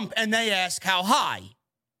 jump, and they ask, how high?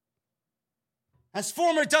 As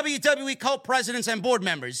former WWE co-presidents and board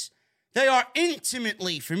members, they are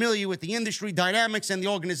intimately familiar with the industry dynamics and the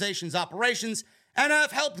organization's operations and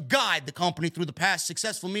have helped guide the company through the past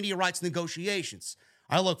successful media rights negotiations.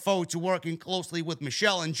 I look forward to working closely with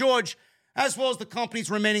Michelle and George, as well as the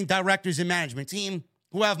company's remaining directors and management team,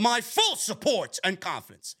 who have my full support and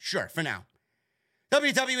confidence. Sure, for now.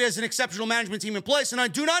 WWE has an exceptional management team in place, and I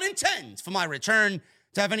do not intend for my return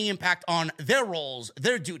to have any impact on their roles,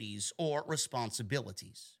 their duties, or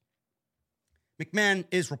responsibilities. McMahon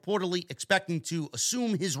is reportedly expecting to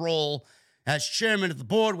assume his role as chairman of the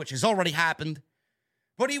board, which has already happened,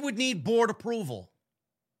 but he would need board approval.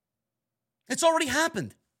 It's already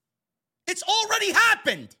happened. It's already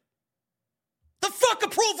happened. The fuck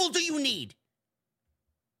approval do you need?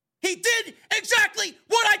 He did exactly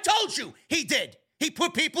what I told you he did. He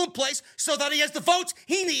put people in place so that he has the votes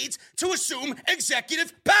he needs to assume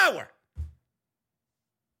executive power.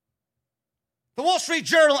 The Wall Street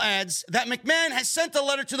Journal adds that McMahon has sent a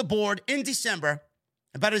letter to the board in December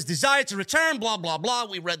about his desire to return, blah, blah, blah.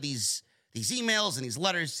 We read these emails and these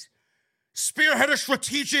letters. Spearhead a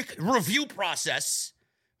strategic review process.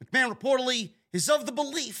 McMahon reportedly is of the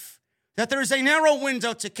belief that there is a narrow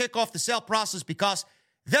window to kick off the sale process because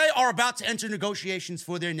they are about to enter negotiations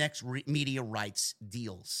for their next media rights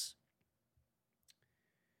deals.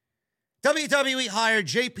 WWE hired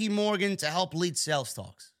JP Morgan to help lead sales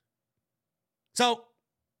talks. So,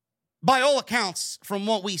 by all accounts, from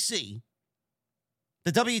what we see,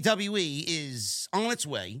 the WWE is on its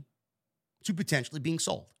way to potentially being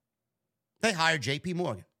sold. They hired JP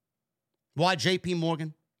Morgan. Why JP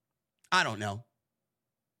Morgan? I don't know.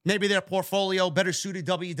 Maybe their portfolio better suited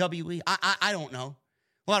WWE. I don't know.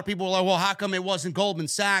 A lot of people are like, well, how come it wasn't Goldman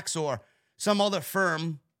Sachs or some other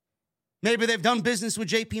firm? Maybe they've done business with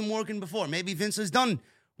JP Morgan before. Maybe Vince has done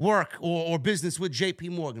work or business with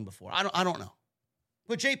JP Morgan before. I don't know.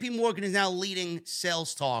 But JP Morgan is now leading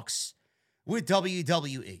sales talks with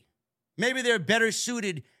WWE. Maybe they're better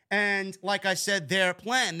suited, and like I said, their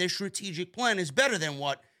strategic plan is better than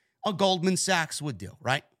what a Goldman Sachs would do,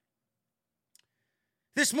 right?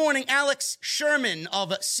 This morning, Alex Sherman of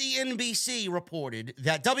CNBC reported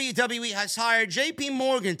that WWE has hired JP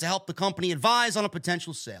Morgan to help the company advise on a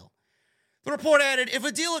potential sale. The report added, if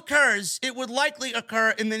a deal occurs, it would likely occur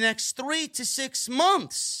in the next 3 to 6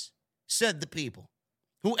 months, said the people,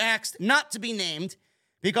 who asked not to be named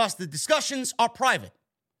because the discussions are private.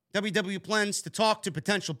 WWE plans to talk to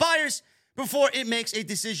potential buyers before it makes a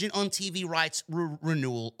decision on TV rights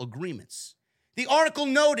renewal agreements. The article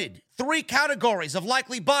noted 3 categories of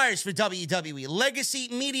likely buyers for WWE: legacy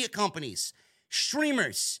media companies,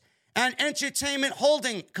 streamers, and entertainment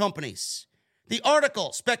holding companies. The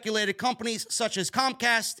article speculated companies such as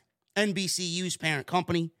Comcast, NBCU's parent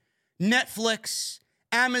company, Netflix,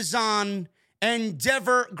 Amazon,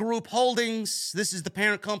 Endeavor Group Holdings, this is the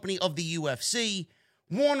parent company of the UFC,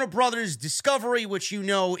 Warner Brothers Discovery, which you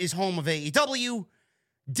know is home of AEW,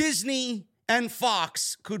 Disney, and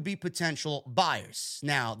Fox could be potential buyers.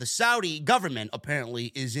 Now, the Saudi government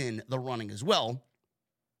apparently is in the running as well,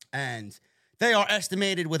 and they are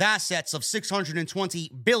estimated with assets of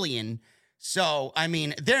 $620 billion. So, I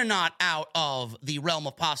mean, they're not out of the realm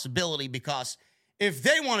of possibility, because if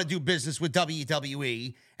they want to do business with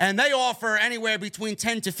WWE and they offer anywhere between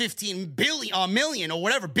 10 to 15 million or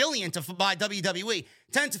whatever billion to buy WWE,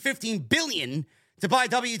 10 to 15 billion to buy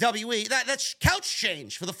WWE, that's couch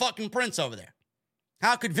change for the fucking prince over there.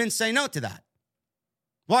 How could Vince say no to that?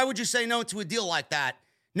 Why would you say no to a deal like that,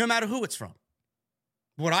 no matter who it's from?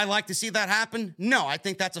 Would I like to see that happen? No, I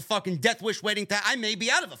think that's a fucking death wish waiting to... I may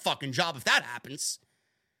be out of a fucking job if that happens.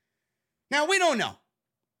 Now, we don't know.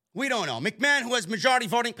 We don't know. McMahon, who has majority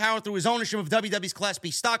voting power through his ownership of WWE's Class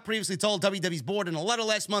B stock, previously told WWE's board in a letter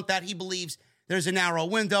last month that he believes there's a narrow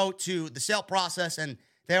window to the sale process, and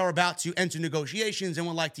they are about to enter negotiations and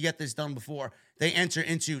would like to get this done before they enter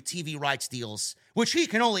into TV rights deals, which he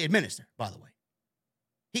can only administer, by the way.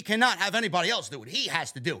 He cannot have anybody else do it. He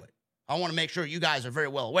has to do it. I want to make sure you guys are very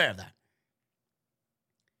well aware of that.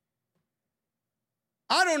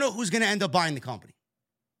 I don't know who's going to end up buying the company.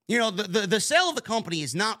 You know, the sale of the company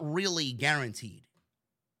is not really guaranteed.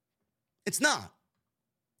 It's not.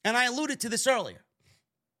 And I alluded to this earlier.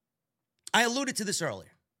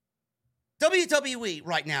 WWE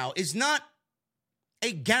right now is not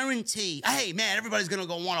a guarantee. Hey, man, everybody's going to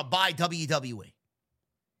go want to buy WWE.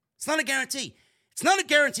 It's not a guarantee. It's not a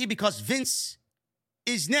guarantee because Vince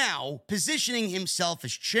is now positioning himself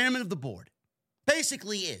as chairman of the board.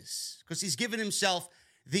 Basically is, because he's given himself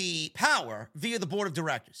the power via the board of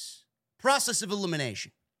directors. Process of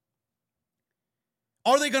elimination.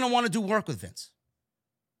 Are they going to want to do work with Vince?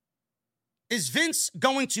 Is Vince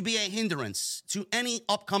going to be a hindrance to any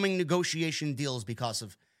upcoming negotiation deals because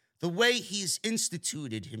of the way he's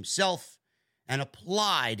instituted himself and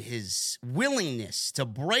applied his willingness to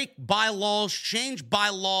break bylaws, change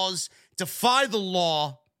bylaws, defy the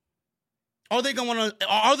law, are they going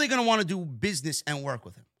to want to do business and work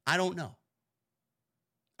with him? I don't know.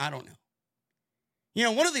 You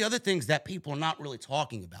know, one of the other things that people are not really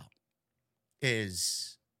talking about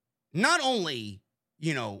is not only,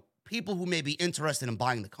 you know, people who may be interested in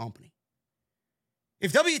buying the company.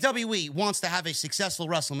 If WWE wants to have a successful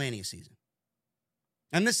WrestleMania season,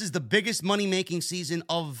 and this is the biggest money-making season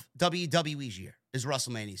of WWE's year, is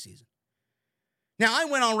WrestleMania season. Now, I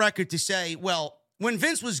went on record to say, well, when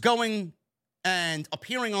Vince was going and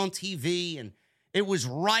appearing on TV, and it was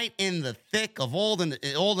right in the thick of all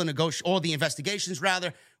the investigations,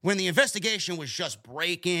 rather, when the investigation was just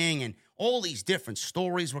breaking and all these different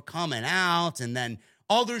stories were coming out, and then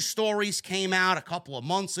other stories came out a couple of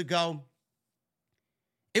months ago.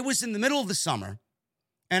 It was in the middle of the summer,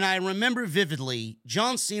 and I remember vividly,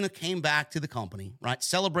 John Cena came back to the company, right?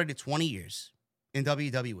 Celebrated 20 years in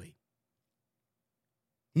WWE.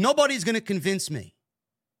 Nobody's going to convince me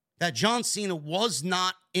that John Cena was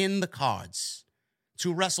not in the cards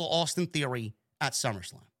to wrestle Austin Theory at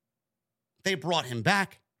SummerSlam. They brought him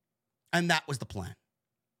back, and that was the plan.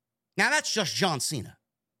 Now, that's just John Cena.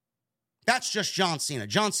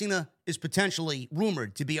 John Cena is potentially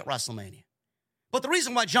rumored to be at WrestleMania. But the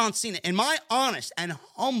reason why John Cena, in my honest and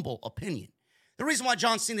humble opinion, the reason why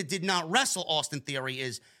John Cena did not wrestle Austin Theory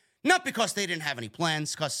is not because they didn't have any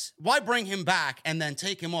plans, because why bring him back and then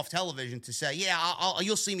take him off television to say, yeah,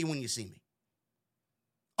 you'll see me when you see me.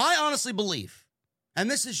 I honestly believe,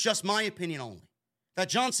 and this is just my opinion only, that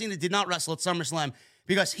John Cena did not wrestle at SummerSlam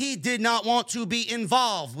because he did not want to be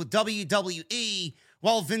involved with WWE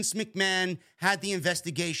while Vince McMahon had the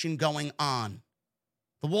investigation going on.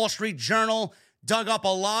 The Wall Street Journal dug up a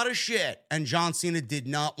lot of shit, and John Cena did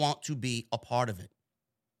not want to be a part of it.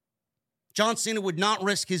 John Cena would not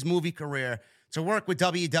risk his movie career to work with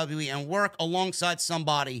WWE and work alongside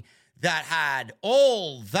somebody that had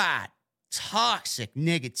all that toxic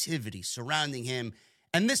negativity surrounding him.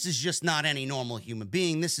 And this is just not any normal human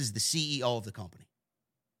being. This is the CEO of the company.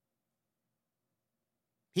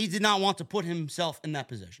 He did not want to put himself in that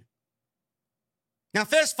position. Now,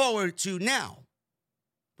 fast forward to now,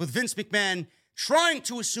 with Vince McMahon trying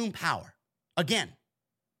to assume power again,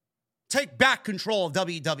 take back control of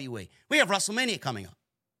WWE. We have WrestleMania coming up.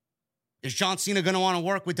 Is John Cena going to want to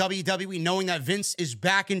work with WWE knowing that Vince is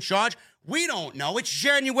back in charge? We don't know. It's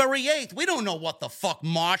January 8th. We don't know what the fuck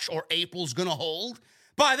March or April's going to hold.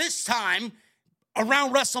 By this time,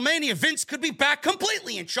 around WrestleMania, Vince could be back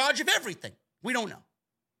completely in charge of everything. We don't know.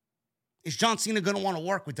 Is John Cena going to want to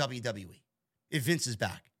work with WWE if Vince is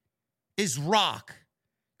back? Is Rock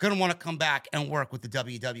going to want to come back and work with the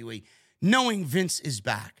WWE knowing Vince is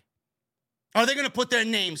back? Are they going to put their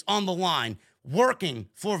names on the line working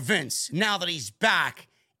for Vince now that he's back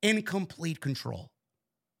in complete control?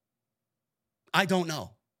 I don't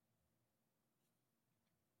know.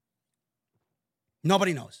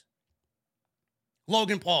 Nobody knows.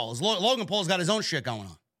 Logan Paul's got his own shit going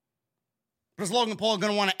on. But is Logan Paul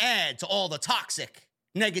going to want to add to all the toxic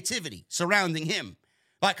negativity surrounding him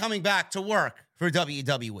by coming back to work for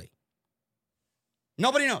WWE?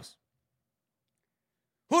 Nobody knows.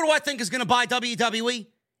 Who do I think is going to buy WWE?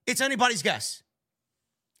 It's anybody's guess.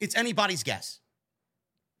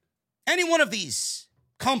 Any one of these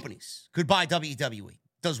companies could buy WWE.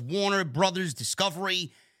 Does Warner Brothers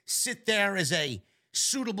Discovery sit there as a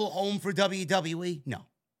suitable home for WWE? No.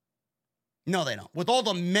 No, they don't. With all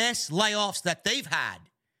the mass layoffs that they've had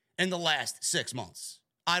in the last 6 months,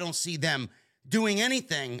 I don't see them doing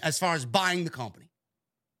anything as far as buying the company.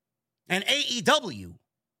 And AEW,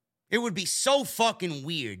 it would be so fucking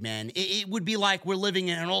weird, man. It would be like we're living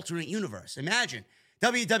in an alternate universe. Imagine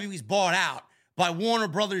WWE's bought out by Warner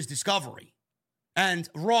Brothers Discovery, and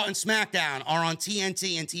Raw and SmackDown are on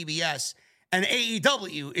TNT and TBS, and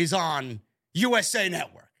AEW is on USA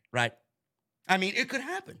Network, right? I mean, it could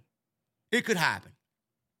happen. It could happen.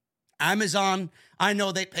 Amazon, I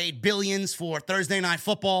know they paid billions for Thursday Night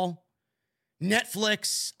Football.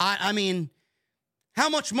 Netflix, I mean, how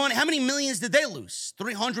much money, how many millions did they lose?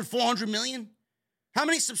 300, 400 million? How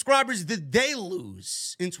many subscribers did they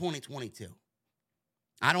lose in 2022?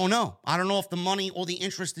 I don't know. I don't know if the money or the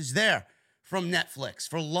interest is there from Netflix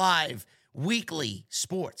for live weekly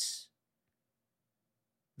sports.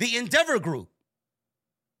 The Endeavor Group.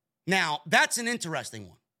 Now, that's an interesting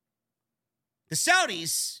one. The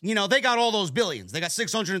Saudis, you know, they got all those billions. They got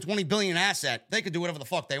 $620 billion asset. They could do whatever the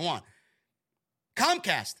fuck they want.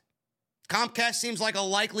 Comcast seems like a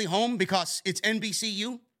likely home because it's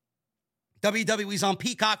NBCU. WWE's on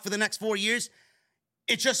Peacock for the next 4 years.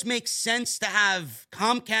 it just makes sense to have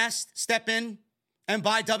Comcast step in and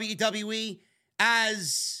buy WWE,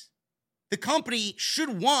 as the company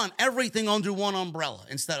should want everything under one umbrella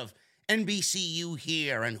instead of NBCU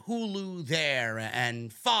here and Hulu there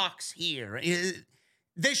and Fox here.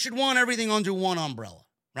 They should want everything under one umbrella,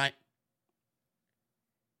 right?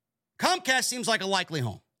 Comcast seems like a likely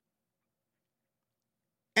home.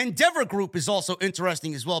 Endeavor Group is also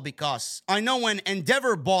interesting as well, because I know when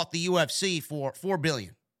Endeavor bought the UFC for $4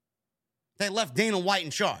 billion, they left Dana White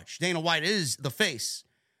in charge. Dana White is the face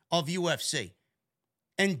of UFC.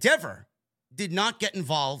 Endeavor did not get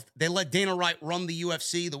involved. They let Dana White run the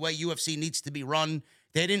UFC the way UFC needs to be run.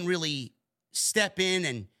 They didn't really step in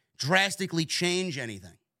and drastically change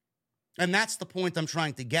anything. And that's the point I'm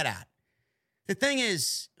trying to get at. The thing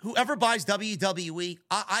is, whoever buys WWE,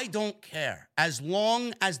 I don't care, as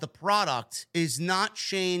long as the product is not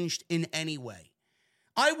changed in any way.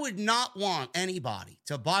 I would not want anybody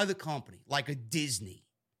to buy the company like a Disney,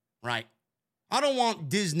 right? I don't want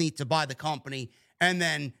Disney to buy the company and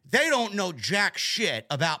then they don't know jack shit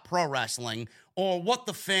about pro wrestling or what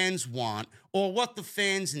the fans want or what the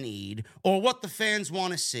fans need or what the fans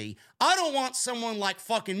want to see. I don't want someone like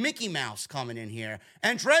fucking Mickey Mouse coming in here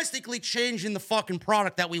and drastically changing the fucking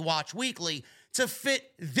product that we watch weekly to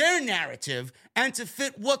fit their narrative and to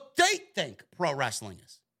fit what they think pro wrestling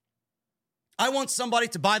is. I want somebody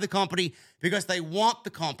to buy the company because they want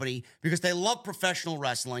the company, because they love professional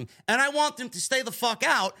wrestling, and I want them to stay the fuck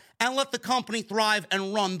out and let the company thrive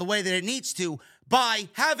and run the way that it needs to by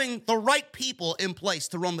having the right people in place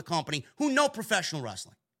to run the company who know professional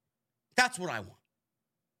wrestling. That's what I want.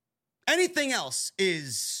 Anything else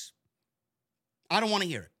is, I don't want to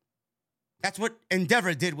hear it. That's what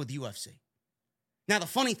Endeavor did with UFC. Now, the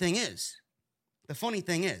funny thing is,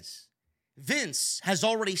 Vince has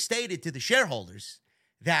already stated to the shareholders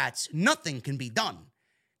that nothing can be done.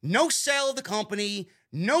 No sale of the company,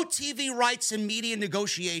 no TV rights and media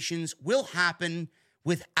negotiations will happen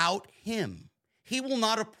without him. He will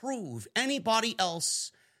not approve anybody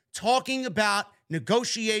else talking about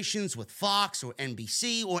negotiations with Fox or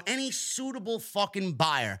NBC or any suitable fucking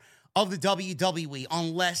buyer of the WWE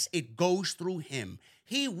unless it goes through him.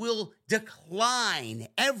 He will decline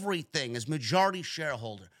everything as majority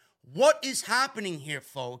shareholder. What is happening here,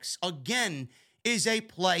 folks, again, is a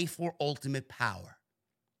play for ultimate power.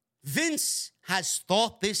 Vince has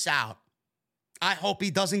thought this out. I hope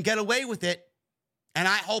he doesn't get away with it, and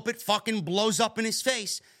I hope it fucking blows up in his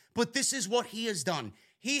face. But this is what he has done.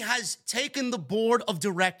 He has taken the board of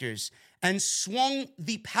directors and swung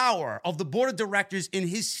the power of the board of directors in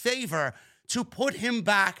his favor to put him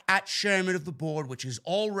back at chairman of the board, which has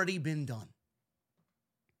already been done.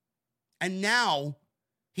 And now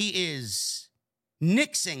he is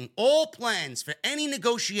nixing all plans for any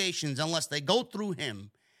negotiations unless they go through him.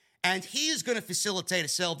 And he is going to facilitate a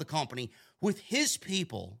sale of the company with his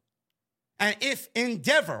people. And if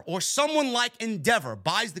Endeavor or someone like Endeavor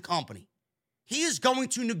buys the company, he is going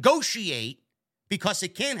to negotiate, because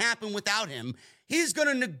it can't happen without him, he's going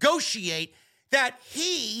to negotiate that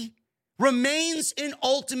he remains in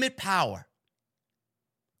ultimate power.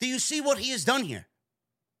 Do you see what he has done here?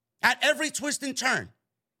 At every twist and turn,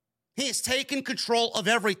 he has taken control of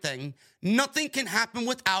everything. Nothing can happen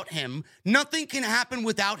without him. Nothing can happen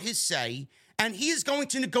without his say. And he is going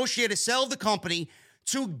to negotiate a sale of the company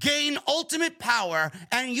to gain ultimate power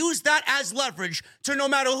and use that as leverage to, no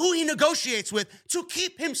matter who he negotiates with, to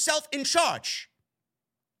keep himself in charge.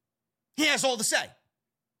 He has all the say.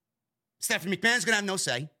 Stephanie McMahon is going to have no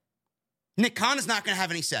say. Nick Khan is not going to have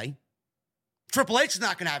any say. Triple H is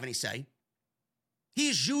not going to have any say.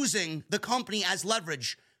 He's using the company as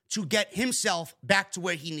leverage to get himself back to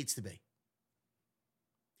where he needs to be.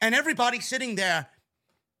 And everybody sitting there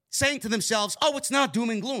saying to themselves, oh, it's not doom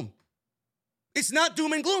and gloom. It's not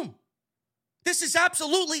doom and gloom. This is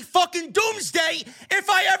absolutely fucking doomsday if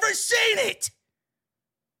I ever seen it.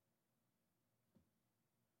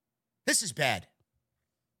 This is bad.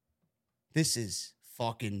 This is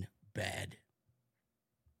fucking bad.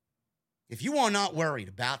 If you are not worried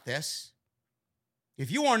about this,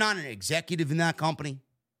 if you are not an executive in that company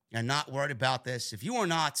and not worried about this, if you are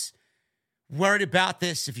not worried about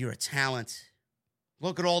this, if you're a talent,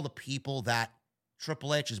 look at all the people that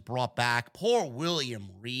Triple H has brought back. Poor William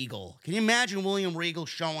Regal. Can you imagine William Regal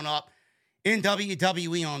showing up in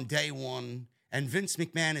WWE on day one and Vince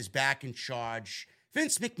McMahon is back in charge?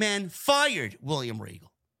 Vince McMahon fired William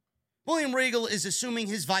Regal. William Regal is assuming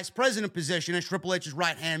his vice president position as Triple H's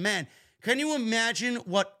right-hand man. Can you imagine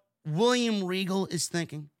what William Regal is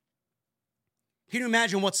thinking? Can you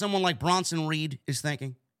imagine what someone like Bronson Reed is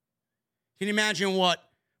thinking? Can you imagine what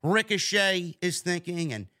Ricochet is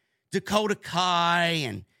thinking, and Dakota Kai,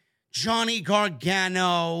 and Johnny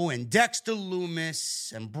Gargano, and Dexter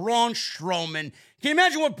Lumis, and Braun Strowman. Can you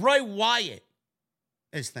imagine what Bray Wyatt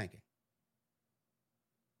is thinking?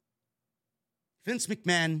 Vince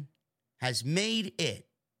McMahon has made it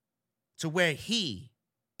to where he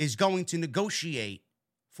is going to negotiate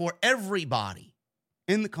for everybody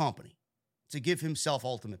in the company to give himself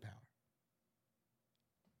ultimate power.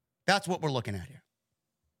 That's what we're looking at here.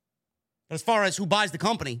 But as far as who buys the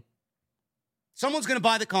company, someone's going to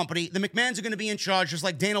buy the company. The McMahons are going to be in charge, just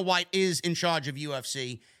like Dana White is in charge of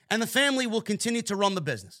UFC, and the family will continue to run the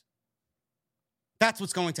business. That's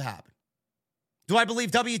what's going to happen. Do I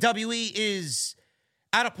believe WWE is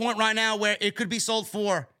at a point right now where it could be sold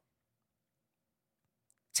for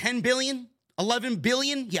 $10 billion, $11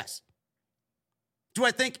 billion? Yes. Do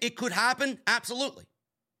I think it could happen? Absolutely.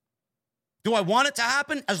 Do I want it to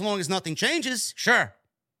happen as long as nothing changes? Sure.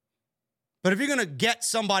 But if you're going to get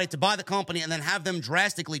somebody to buy the company and then have them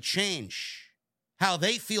drastically change how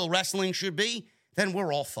they feel wrestling should be, then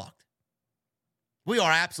we're all fucked. We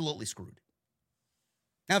are absolutely screwed.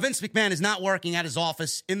 Now, Vince McMahon is not working at his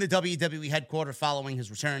office in the WWE headquarters following his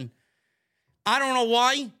return. I don't know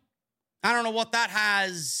why. I don't know what that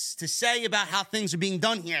has to say about how things are being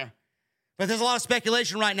done here. But there's a lot of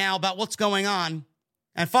speculation right now about what's going on.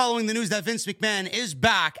 And following the news that Vince McMahon is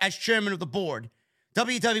back as chairman of the board,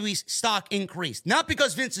 WWE's stock increased. Not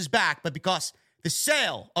because Vince is back, but because the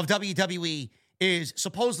sale of WWE is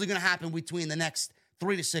supposedly going to happen between the next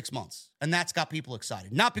 3 to 6 months. And that's got people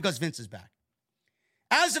excited. Not because Vince is back.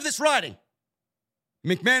 As of this writing,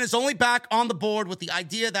 McMahon is only back on the board with the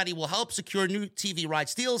idea that he will help secure new TV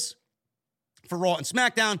rights deals for Raw and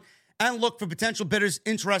SmackDown and look for potential bidders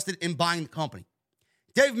interested in buying the company.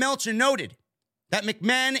 Dave Meltzer noted that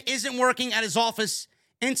McMahon isn't working at his office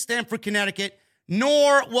in Stamford, Connecticut,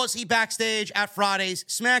 nor was he backstage at Friday's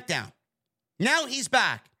SmackDown. Now he's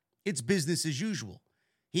back. It's business as usual.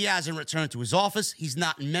 He hasn't returned to his office. He's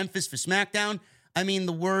not in Memphis for SmackDown. I mean,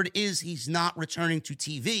 the word is he's not returning to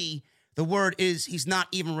TV. The word is he's not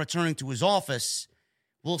even returning to his office.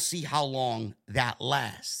 We'll see how long that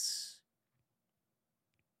lasts.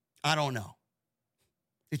 I don't know.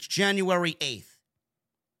 It's January 8th.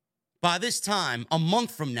 By this time, a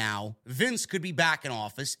month from now, Vince could be back in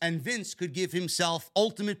office, and Vince could give himself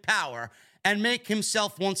ultimate power and make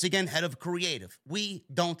himself once again head of creative. We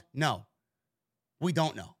don't know. We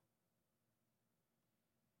don't know.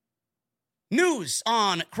 News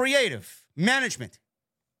on creative management.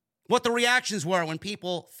 What the reactions were when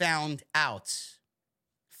people found out.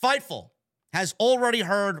 Fightful has already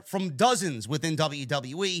heard from dozens within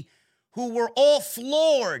WWE who were all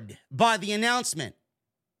floored by the announcement.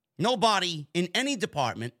 Nobody in any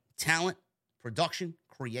department, talent, production,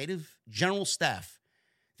 creative, general staff,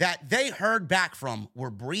 that they heard back from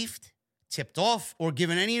were briefed, tipped off, or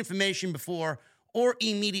given any information before or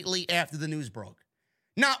immediately after the news broke.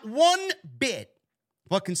 Not one bit,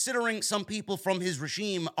 but considering some people from his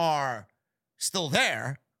regime are still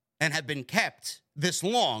there and have been kept this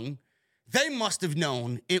long, they must have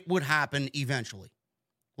known it would happen eventually.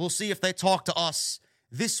 We'll see if they talk to us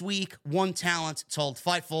this week. One talent told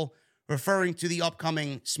Fightful, referring to the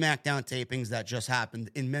upcoming SmackDown tapings that just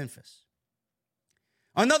happened in Memphis.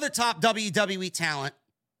 Another top WWE talent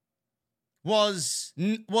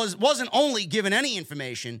wasn't only given any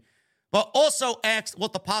information, but also asked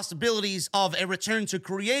what the possibilities of a return to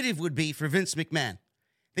creative would be for Vince McMahon.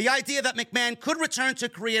 The idea that McMahon could return to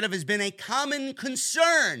creative has been a common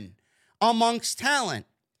concern amongst talent.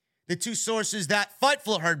 The two sources that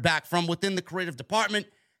Fightful heard back from within the creative department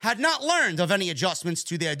had not learned of any adjustments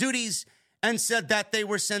to their duties and said that they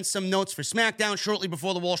were sent some notes for SmackDown shortly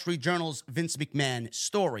before the Wall Street Journal's Vince McMahon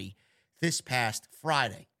story this past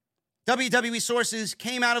Friday. WWE sources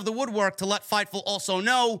came out of the woodwork to let Fightful also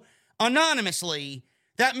know anonymously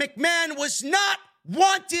that McMahon was not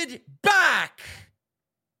wanted back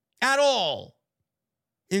at all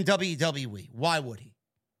in WWE. Why would he?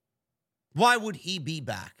 Why would he be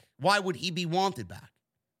back? Why would he be wanted back?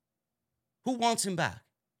 Who wants him back?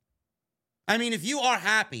 I mean, if you are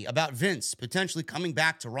happy about Vince potentially coming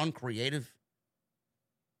back to run creative,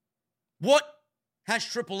 what has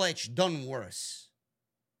Triple H done worse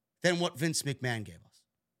than what Vince McMahon gave us?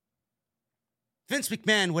 Vince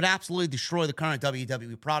McMahon would absolutely destroy the current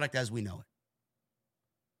WWE product as we know it.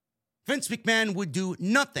 Vince McMahon would do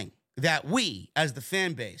nothing that we, as the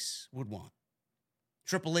fan base, would want.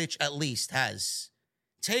 Triple H, at least, has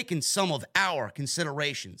taken some of our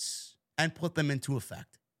considerations and put them into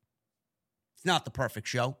effect. It's not the perfect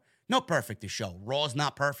show. No perfect show. Raw's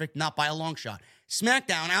not perfect, not by a long shot.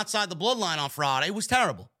 SmackDown outside the Bloodline on Friday was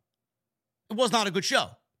terrible. It was not a good show.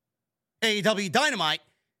 AEW Dynamite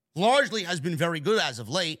largely has been very good as of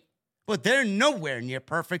late, but they're nowhere near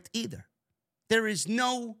perfect either. There is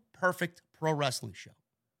no perfect pro wrestling show.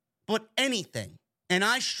 But anything, and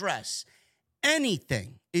I stress,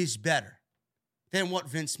 anything is better than what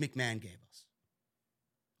Vince McMahon gave us.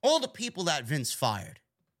 All the people that Vince fired,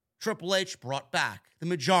 Triple H brought back, the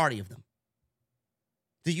majority of them.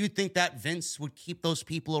 Do you think that Vince would keep those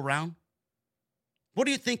people around? What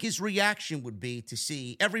do you think his reaction would be to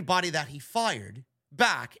see everybody that he fired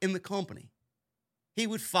back in the company? He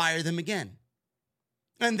would fire them again.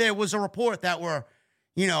 And there was a report that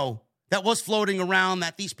was floating around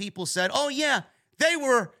that these people said, oh yeah, they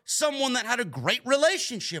were someone that had a great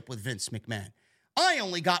relationship with Vince McMahon. I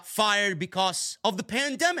only got fired because of the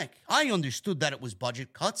pandemic. I understood that it was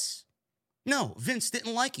budget cuts. No, Vince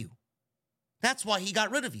didn't like you. That's why he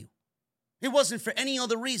got rid of you. It wasn't for any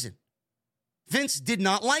other reason. Vince did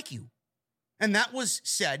not like you. And that was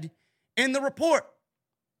said in the report.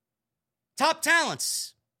 Top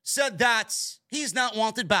talents said that he's not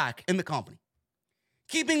wanted back in the company.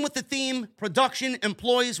 Keeping with the theme, production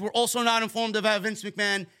employees were also not informed about Vince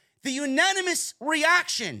McMahon. The unanimous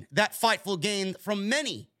reaction that Fightful gained from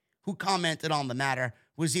many who commented on the matter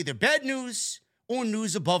was either bad news or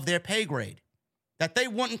news above their pay grade that they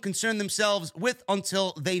wouldn't concern themselves with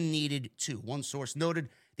until they needed to. One source noted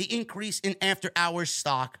the increase in after-hours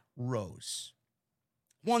stock rose.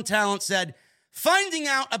 One talent said, finding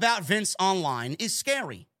out about Vince online is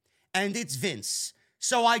scary, and it's Vince,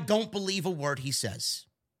 so I don't believe a word he says.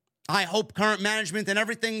 I hope current management and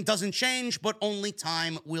everything doesn't change, but only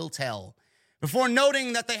time will tell. Before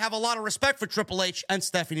noting that they have a lot of respect for Triple H and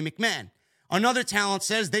Stephanie McMahon. Another talent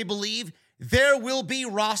says they believe there will be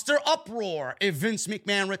roster uproar if Vince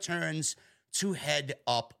McMahon returns to head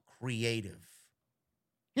up creative.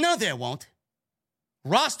 No, there won't.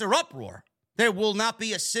 Roster uproar. There will not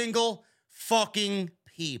be a single fucking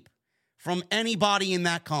peep from anybody in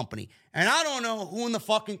that company. And I don't know who in the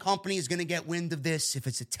fucking company is going to get wind of this, if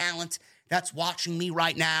it's a talent that's watching me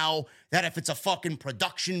right now, that if it's a fucking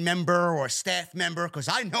production member or a staff member, because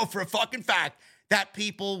I know for a fucking fact that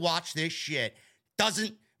people watch this shit.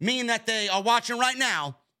 Doesn't mean that they are watching right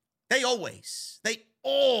now. They always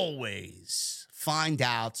find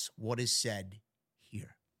out what is said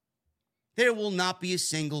here. There will not be a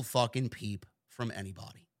single fucking peep from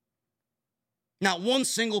anybody. Not one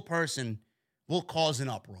single person will cause an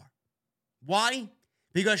uproar. Why?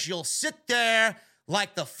 Because you'll sit there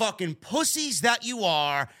like the fucking pussies that you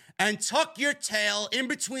are and tuck your tail in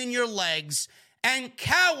between your legs and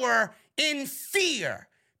cower in fear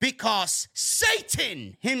because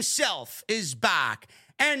Satan himself is back.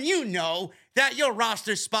 And you know that your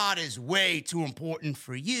roster spot is way too important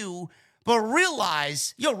for you, but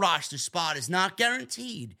realize your roster spot is not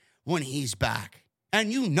guaranteed when he's back.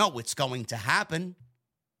 And you know it's going to happen.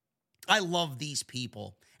 I love these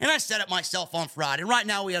people. And I said it myself on Friday. Right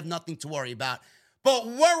now, we have nothing to worry about. But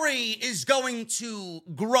worry is going to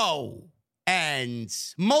grow and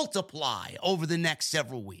multiply over the next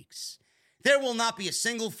several weeks. There will not be a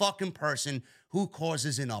single fucking person who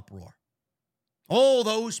causes an uproar. All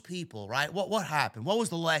those people, right? What happened? What was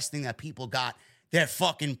the last thing that people got their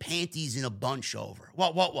fucking panties in a bunch over?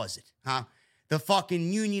 What was it, huh? The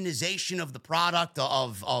fucking unionization of the product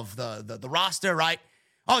of the roster, right?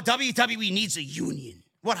 Oh, WWE needs a union.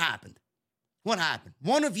 What happened? What happened?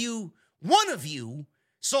 One of you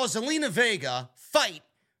saw Zelina Vega fight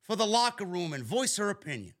for the locker room and voice her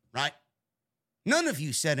opinion, right? None of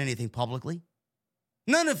you said anything publicly.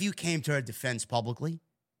 None of you came to her defense publicly.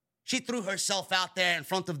 She threw herself out there in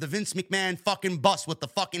front of the Vince McMahon fucking bus with the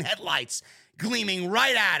fucking headlights gleaming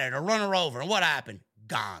right at her to run her over. And what happened?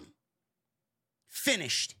 Gone.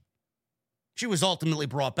 Finished. She was ultimately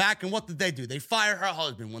brought back, and what did they do? They fired her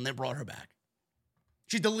husband when they brought her back.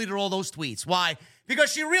 She deleted all those tweets. Why?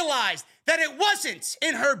 Because she realized that it wasn't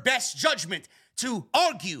in her best judgment to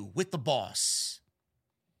argue with the boss.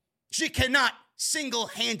 She cannot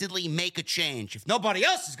single-handedly make a change. If nobody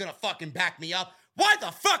else is going to fucking back me up, why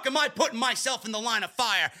the fuck am I putting myself in the line of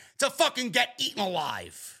fire to fucking get eaten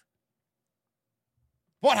alive?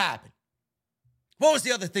 What happened? What was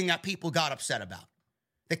the other thing that people got upset about?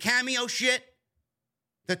 The Cameo shit?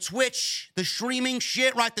 The Twitch? The streaming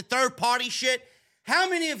shit, right? The third-party shit? How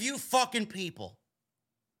many of you fucking people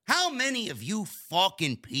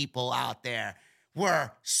out there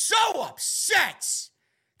were so upset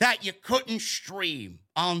that you couldn't stream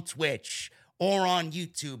on Twitch or on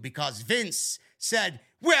YouTube because Vince said,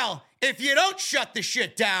 well, if you don't shut the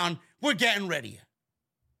shit down, we're getting rid of you?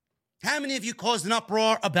 How many of you caused an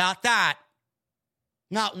uproar about that?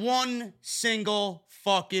 Not one single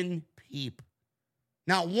fucking peep.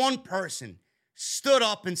 Not one person stood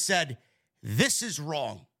up and said, this is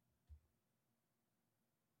wrong.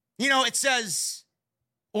 You know, it says,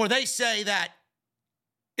 or they say that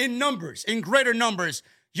in numbers, in greater numbers,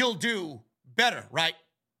 you'll do better, right?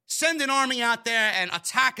 Send an army out there and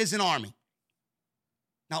attack as an army.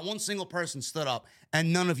 Not one single person stood up,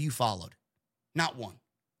 and none of you followed. Not one.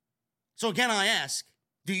 So again, I ask,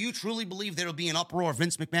 do you truly believe there will be an uproar if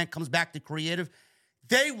Vince McMahon comes back to creative?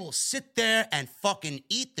 They will sit there and fucking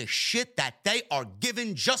eat the shit that they are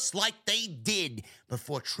given just like they did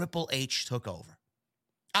before Triple H took over.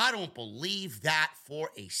 I don't believe that for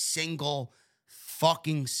a single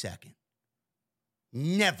fucking second.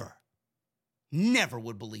 Never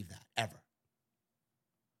would believe that, ever.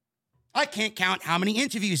 I can't count how many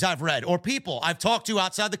interviews I've read or people I've talked to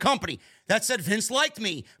outside the company that said Vince liked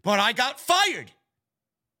me, but I got fired.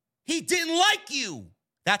 He didn't like you.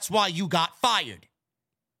 That's why you got fired.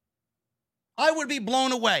 I would be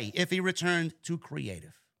blown away if he returned to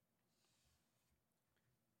creative.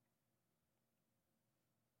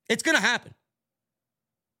 It's going to happen.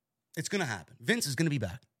 It's going to happen. Vince is going to be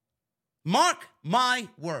back. Mark my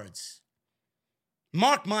words.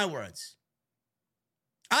 Mark my words.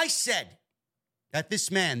 I said that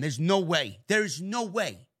this man, there's no way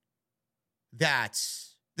that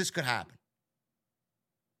this could happen.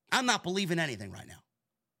 I'm not believing anything right now.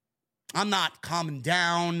 I'm not calming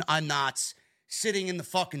down. I'm not sitting in the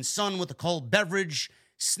fucking sun with a cold beverage,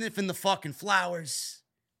 sniffing the fucking flowers.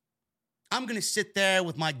 I'm going to sit there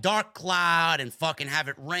with my dark cloud and fucking have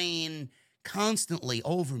it rain constantly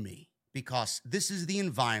over me because this is the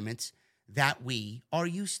environment that we are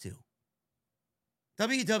used to.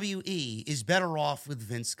 WWE is better off with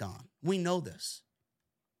Vince gone. We know this.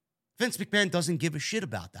 Vince McMahon doesn't give a shit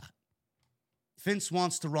about that. Vince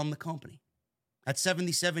wants to run the company. At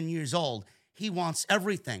 77 years old, he wants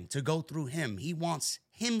everything to go through him. He wants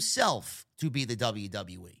himself to be the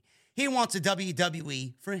WWE. He wants a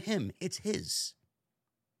WWE for him. It's his.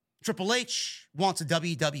 Triple H wants a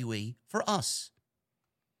WWE for us.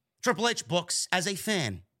 Triple H books as a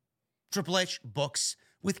fan. Triple H books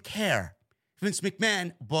with care. Vince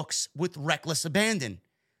McMahon books with reckless abandon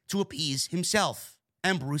to appease himself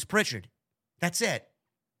and Bruce Pritchard. That's it.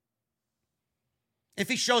 If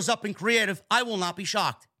he shows up in creative, I will not be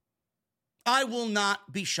shocked. I will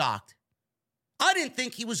not be shocked. I didn't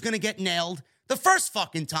think he was going to get nailed the first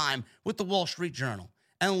fucking time with the Wall Street Journal.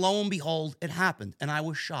 And lo and behold, it happened. And I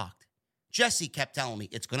was shocked. Jesse kept telling me,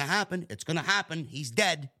 it's going to happen. It's going to happen. He's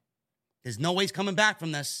dead. There's no way he's coming back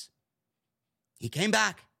from this. He came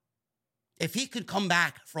back. If he could come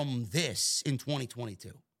back from this in 2022,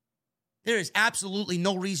 there is absolutely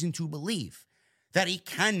no reason to believe that he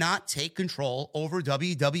cannot take control over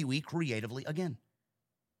WWE creatively again.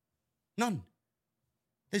 None.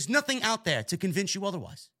 There's nothing out there to convince you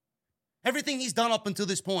otherwise. Everything he's done up until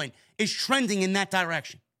this point is trending in that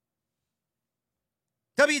direction.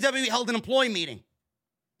 WWE held an employee meeting.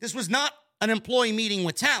 This was not an employee meeting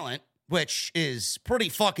with talent, which is pretty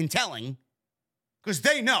fucking telling, because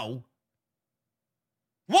they know.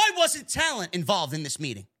 Why wasn't talent involved in this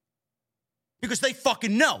meeting? Because they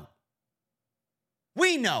fucking know.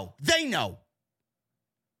 We know. They know.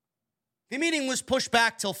 The meeting was pushed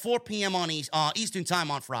back till 4 p.m. on Eastern time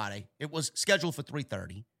on Friday. It was scheduled for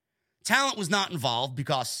 3:30. Talent was not involved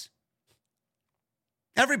because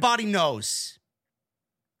everybody knows.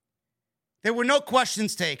 There were no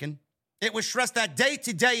questions taken. It was stressed that day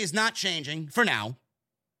to day is not changing for now.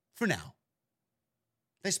 For now.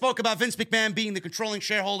 They spoke about Vince McMahon being the controlling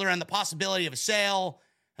shareholder and the possibility of a sale,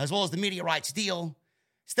 as well as the media rights deal.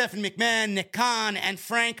 Stephanie McMahon, Nick Khan, and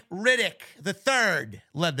Frank Riddick III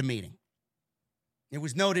led the meeting. It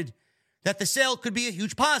was noted that the sale could be a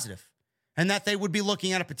huge positive and that they would be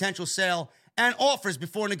looking at a potential sale and offers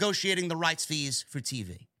before negotiating the rights fees for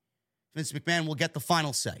TV. Vince McMahon will get the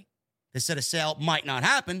final say. They said a sale might not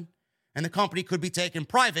happen and the company could be taken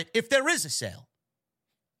private if there is a sale.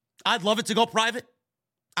 I'd love it to go private.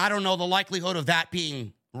 I don't know the likelihood of that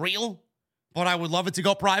being real, but I would love it to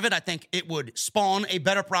go private. I think it would spawn a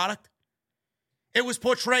better product. It was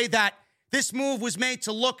portrayed that this move was made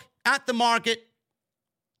to look at the market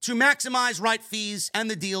to maximize right fees and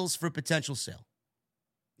the deals for potential sale.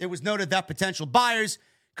 It was noted that potential buyers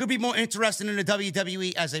could be more interested in the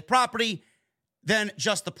WWE as a property than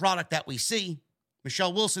just the product that we see.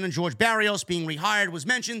 Michelle Wilson and George Barrios being rehired was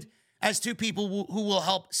mentioned as two people who will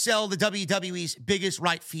help sell the WWE's biggest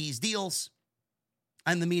right fees deals.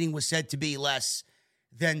 And the meeting was said to be less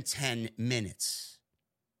than 10 minutes.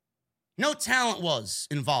 No talent was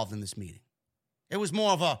involved in this meeting. It was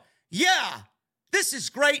more of a, yeah, This is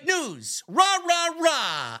great news. Rah, rah,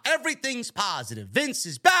 rah. Everything's positive. Vince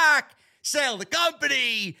is back. Sell the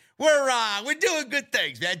company. We're doing good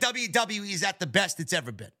things, man. WWE is at the best it's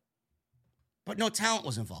ever been. But no talent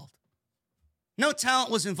was involved. No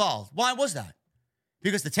talent was involved. Why was that?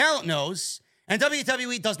 Because the talent knows, and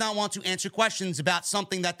WWE does not want to answer questions about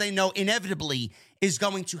something that they know inevitably is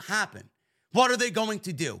going to happen. What are they going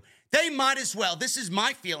to do? They might as well, this is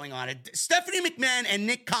my feeling on it, Stephanie McMahon and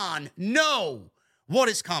Nick Khan know what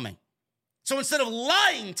is coming. So instead of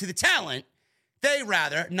lying to the talent, they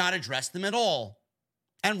rather not address them at all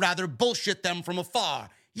and rather bullshit them from afar.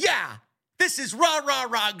 Yeah, this is rah, rah,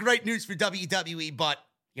 rah, great news for WWE, but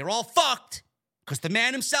you're all fucked because the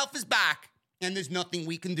man himself is back and there's nothing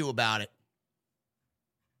we can do about it.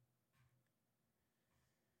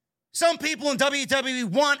 Some people in WWE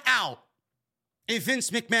want out if Vince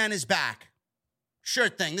McMahon is back. Sure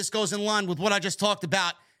thing. This goes in line with what I just talked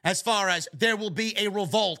about as far as there will be a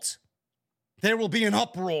revolt. There will be an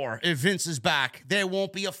uproar if Vince is back. There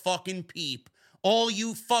won't be a fucking peep. All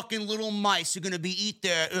you fucking little mice are going to be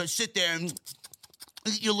sit there and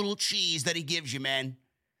eat your little cheese that he gives you, man.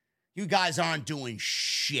 You guys aren't doing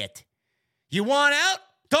shit. You want out?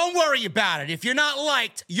 Don't worry about it. If you're not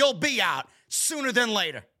liked, you'll be out sooner than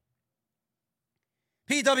later.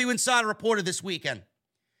 PW Insider reported this weekend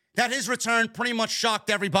that his return pretty much shocked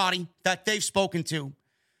everybody that they've spoken to.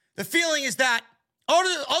 The feeling is that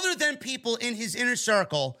other than people in his inner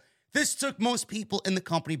circle, this took most people in the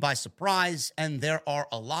company by surprise, and there are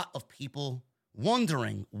a lot of people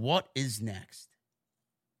wondering what is next.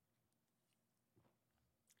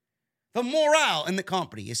 The morale in the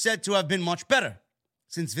company is said to have been much better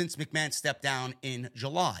since Vince McMahon stepped down in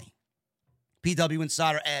July. PW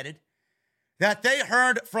Insider added that they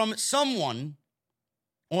heard from someone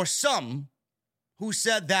or some who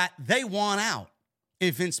said that they want out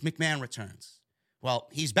if Vince McMahon returns. Well,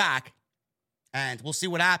 he's back, and we'll see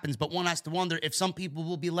what happens, but one has to wonder if some people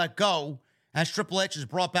will be let go, as Triple H has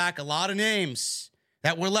brought back a lot of names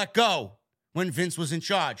that were let go when Vince was in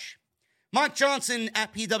charge. Mike Johnson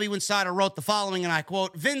at PW Insider wrote the following, and I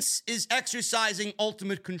quote, "Vince is exercising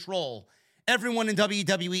ultimate control. Everyone in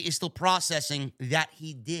WWE is still processing that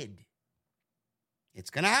he did. It's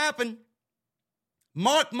going to happen.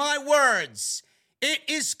 Mark my words. It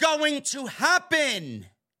is going to happen."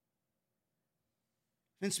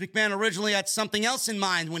 Vince McMahon originally had something else in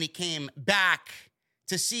mind when he came back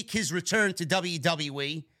to seek his return to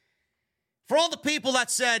WWE. For all the people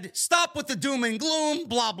that said, stop with the doom and gloom,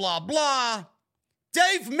 blah, blah, blah,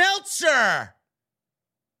 Dave Meltzer.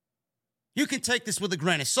 You can take this with a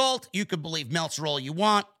grain of salt. You can believe Meltzer all you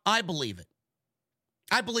want. I believe it.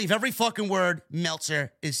 I believe every fucking word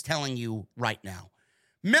Meltzer is telling you right now.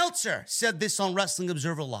 Meltzer said this on Wrestling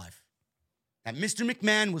Observer Live, that Mr.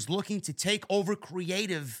 McMahon was looking to take over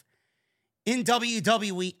creative in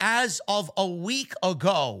WWE as of a week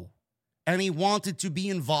ago, and he wanted to be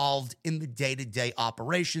involved in the day-to-day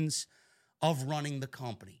operations of running the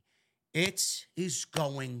company. It is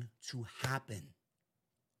going to happen.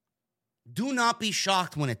 Do not be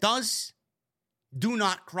shocked when it does. Do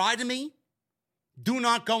not cry to me. Do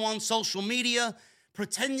not go on social media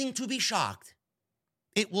pretending to be shocked.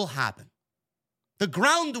 It will happen. The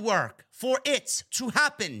groundwork for it to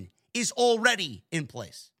happen is already in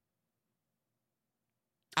place.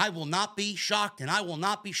 I will not be shocked, and I will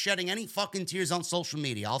not be shedding any fucking tears on social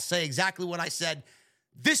media. I'll say exactly what I said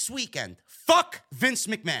this weekend. Fuck Vince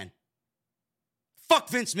McMahon. Fuck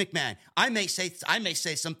Vince McMahon. I may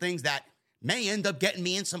say some things that may end up getting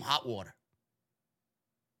me in some hot water.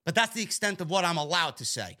 But that's the extent of what I'm allowed to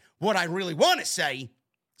say. What I really want to say,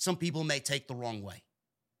 some people may take the wrong way.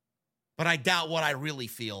 But I doubt what I really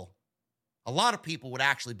feel. A lot of people would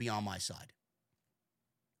actually be on my side.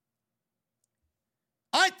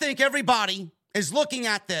 I think everybody is looking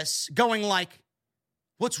at this going like,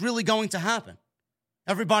 what's really going to happen?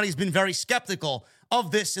 Everybody's been very skeptical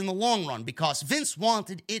of this in the long run because Vince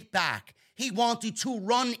wanted it back. He wanted to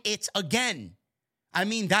run it again. I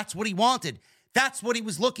mean, that's what he wanted. That's what he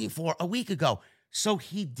was looking for a week ago. So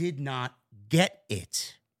he did not get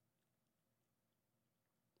it.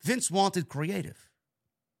 Vince wanted creative.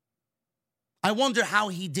 I wonder how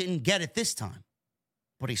he didn't get it this time.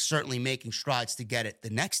 But he's certainly making strides to get it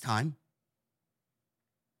the next time.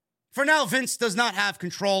 For now, Vince does not have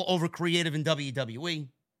control over creative in WWE.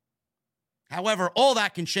 However, all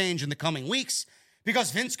that can change in the coming weeks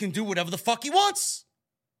because Vince can do whatever the fuck he wants.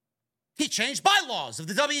 He changed bylaws of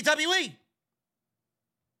the WWE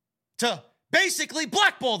to basically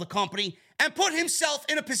blackball the company and put himself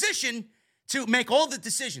in a position to make all the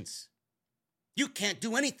decisions. You can't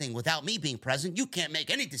do anything without me being present. You can't make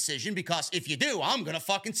any decision because if you do, I'm going to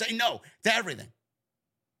fucking say no to everything.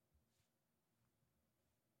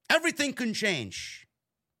 Everything can change.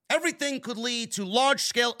 Everything could lead to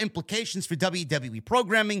large-scale implications for WWE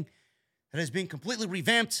programming that has been completely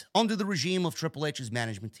revamped under the regime of Triple H's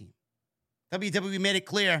management team. WWE made it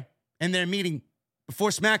clear in their meeting before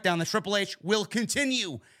SmackDown that Triple H will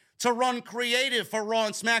continue to run creative for Raw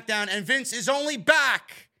and SmackDown, and Vince is only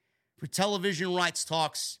back for television rights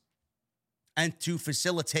talks and to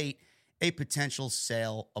facilitate a potential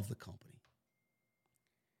sale of the company.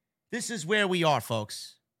 This is where we are,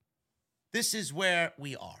 folks. This is where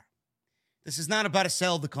we are. This is not about a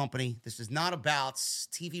sale of the company. This is not about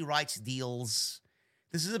TV rights deals.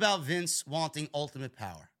 This is about Vince wanting ultimate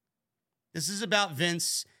power. This is about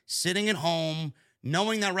Vince sitting at home,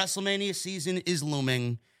 knowing that WrestleMania season is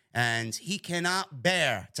looming, and he cannot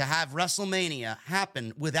bear to have WrestleMania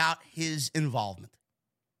happen without his involvement.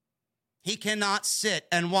 He cannot sit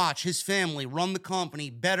and watch his family run the company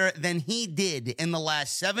better than he did in the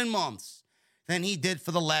last 7 months than he did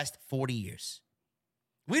for the last 40 years.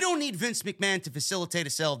 We don't need Vince McMahon to facilitate a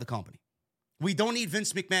sale of the company. We don't need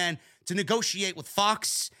Vince McMahon to negotiate with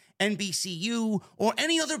Fox, NBCU, or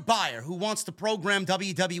any other buyer who wants to program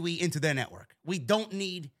WWE into their network. We don't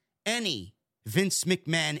need any Vince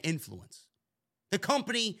McMahon influence. The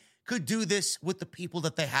company could do this with the people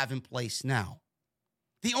that they have in place now.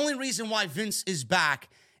 The only reason why Vince is back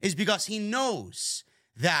is because he knows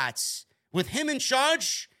that with him in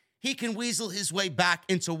charge, he can weasel his way back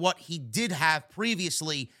into what he did have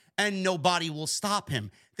previously, and nobody will stop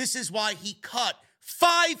him. This is why he cut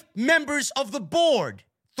 5 members of the board.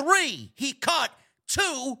 3 he cut,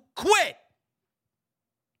 2 quit.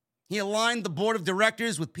 He aligned the board of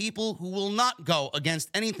directors with people who will not go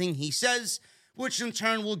against anything he says, which in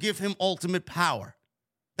turn will give him ultimate power.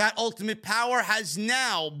 That ultimate power has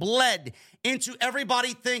now bled into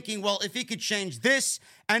everybody thinking, well, if he could change this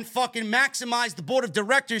and fucking maximize the board of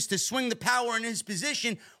directors to swing the power in his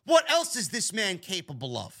position, what else is this man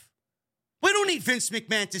capable of? We don't need Vince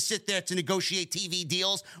McMahon to sit there to negotiate TV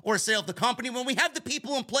deals or sale of the company when we have the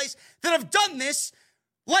people in place that have done this,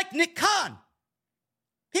 like Nick Khan.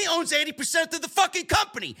 He owns 80% of the fucking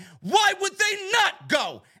company. Why would they not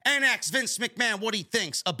go and ask Vince McMahon what he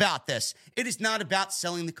thinks about this? It is not about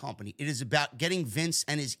selling the company. It is about getting Vince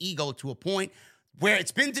and his ego to a point where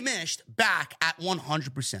it's been diminished back at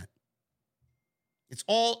 100%. It's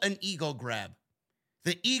all an ego grab.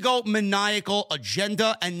 The egomaniacal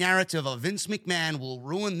agenda and narrative of Vince McMahon will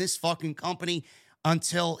ruin this fucking company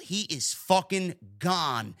until he is fucking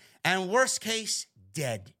gone. And worst case,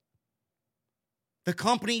 dead. The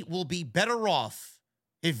company will be better off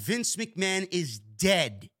if Vince McMahon is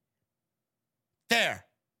dead. There.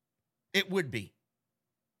 It would be.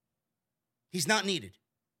 He's not needed.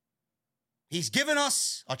 He's given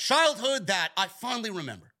us a childhood that I fondly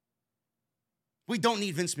remember. We don't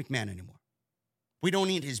need Vince McMahon anymore. We don't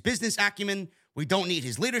need his business acumen. We don't need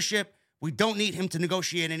his leadership. We don't need him to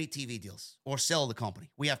negotiate any TV deals or sell the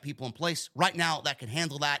company. We have people in place right now that can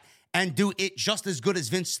handle that and do it just as good as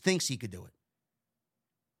Vince thinks he could do it.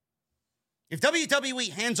 If WWE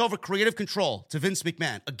hands over creative control to Vince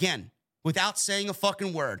McMahon, again, without saying a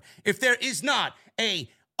fucking word, if there is not a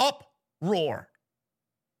uproar,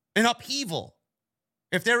 an upheaval,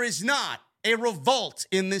 if there is not a revolt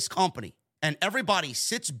in this company, and everybody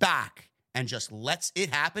sits back and just lets it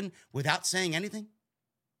happen without saying anything,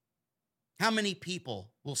 how many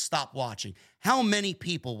people will stop watching? How many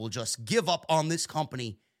people will just give up on this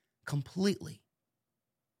company completely?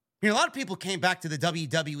 You know, a lot of people came back to the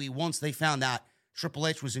WWE once they found out Triple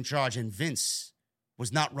H was in charge and Vince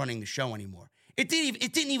was not running the show anymore. It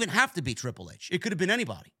didn't even have to be Triple H. It could have been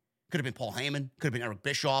anybody. Could have been Paul Heyman. Could have been Eric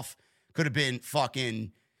Bischoff. Could have been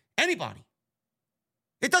fucking anybody.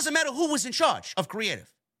 It doesn't matter who was in charge of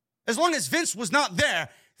creative. As long as Vince was not there,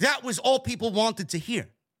 that was all people wanted to hear.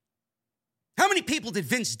 How many people did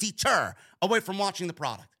Vince deter away from watching the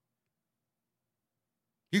product?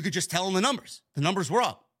 You could just tell in the numbers. The numbers were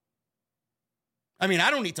up. I mean,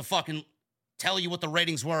 I don't need to fucking tell you what the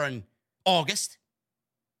ratings were in August.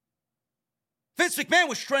 Vince McMahon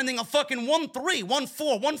was trending a fucking 1-3,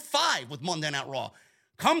 1-4, 1-5 with Monday Night Raw.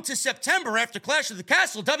 Come to September after Clash of the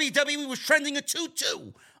Castle, WWE was trending a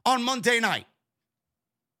 2-2 on Monday night.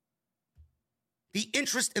 The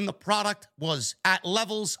interest in the product was at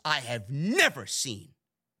levels I have never seen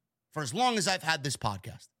for as long as I've had this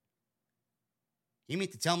podcast. You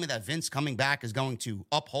mean to tell me that Vince coming back is going to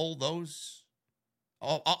uphold those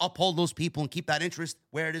people and keep that interest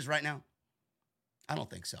where it is right now? I don't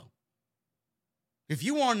think so. If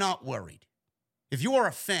you are not worried, If you are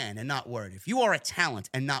a fan and not worried, if you are a talent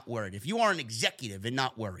and not worried, if you are an executive and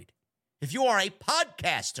not worried, if you are a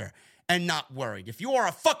podcaster and not worried, if you are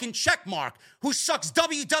a fucking checkmark who sucks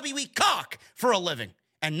WWE cock for a living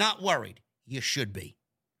and not worried, you should be.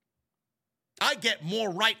 I get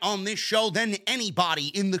more right on this show than anybody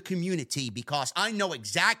in the community because I know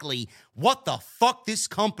exactly what the fuck this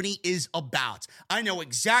company is about. I know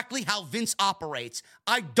exactly how Vince operates.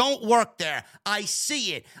 I don't work there. I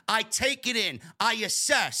see it. I take it in. I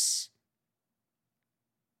assess.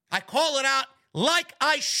 I call it out like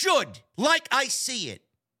I should, like I see it.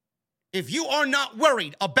 If you are not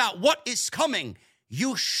worried about what is coming,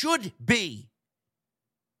 you should be.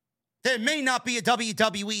 There may not be a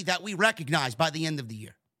WWE that we recognize by the end of the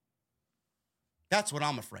year. That's what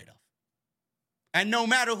I'm afraid of. And no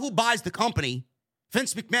matter who buys the company,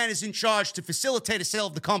 Vince McMahon is in charge to facilitate a sale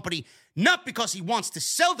of the company, not because he wants to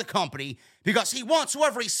sell the company, because he wants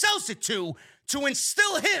whoever he sells it to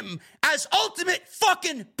instill him as ultimate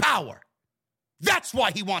fucking power. That's why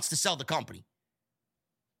he wants to sell the company.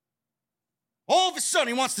 All of a sudden,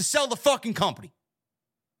 he wants to sell the fucking company.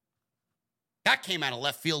 That came out of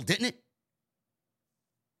left field, didn't it?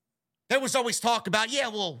 There was always talk about, yeah,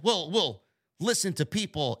 we'll listen to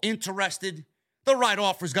people interested. The right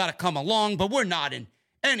offer's got to come along, but we're not in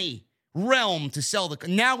any realm to sell the.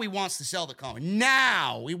 Now he wants to sell the company.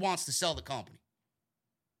 Now he wants to sell the company.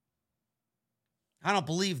 I don't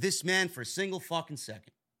believe this man for a single fucking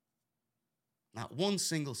second. Not one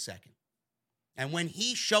single second. And when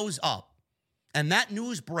he shows up and that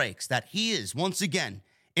news breaks that he is once again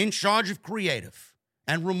in charge of creative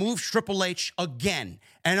and removes Triple H again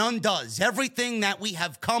and undoes everything that we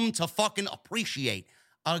have come to fucking appreciate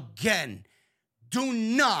again, do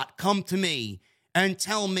not come to me and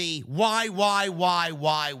tell me why.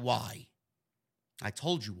 I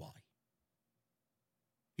told you why.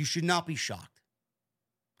 You should not be shocked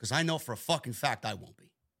because I know for a fucking fact I won't be.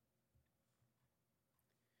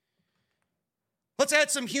 Let's add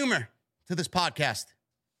some humor to this podcast.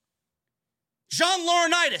 John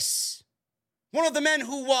Laurinaitis, one of the men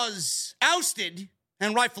who was ousted,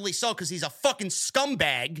 and rightfully so because he's a fucking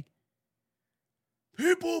scumbag.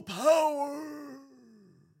 People power.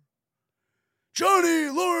 Johnny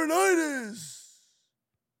Laurinaitis.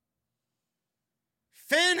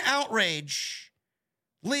 Fan outrage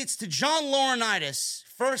leads to John Laurinaitis'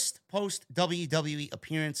 first post-WWE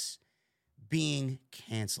appearance being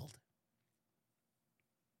canceled.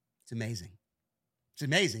 It's amazing. It's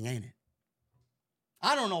amazing, ain't it?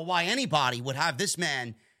 I don't know why anybody would have this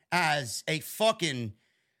man as a fucking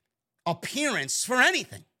appearance for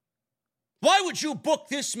anything. Why would you book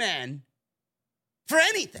this man for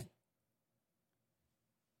anything?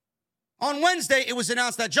 On Wednesday, it was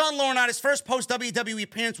announced that John Laurinaitis' first post-WWE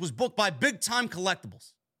appearance was booked by Big Time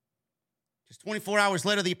Collectibles. Just 24 hours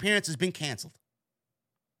later, the appearance has been canceled.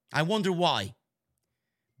 I wonder why.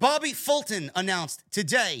 Bobby Fulton announced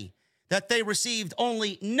today that they received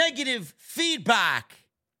only negative feedback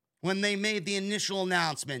when they made the initial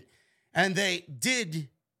announcement, and they did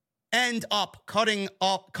end up cutting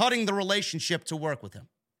the relationship to work with him.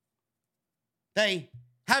 They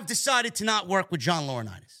have decided to not work with John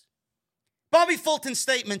Laurinaitis. Bobby Fulton's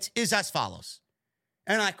statement is as follows,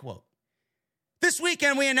 and I quote, "This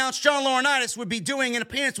weekend we announced John Laurinaitis would be doing an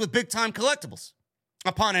appearance with Big Time Collectibles.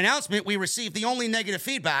 Upon announcement, we received the only negative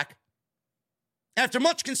feedback. After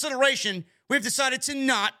much consideration, we've decided to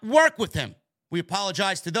not work with him. We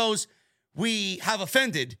apologize to those we have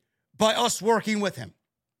offended by us working with him."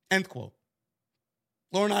 End quote.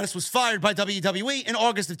 Laurinaitis was fired by WWE in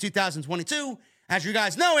August of 2022. As you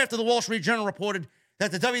guys know, after the Wall Street Journal reported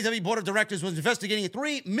that the WWE Board of Directors was investigating a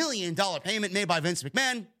 $3 million payment made by Vince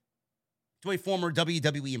McMahon to a former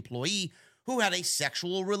WWE employee who had a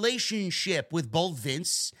sexual relationship with both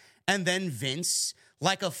Vince, and then Vince,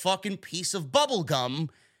 like a fucking piece of bubble gum,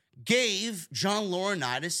 gave John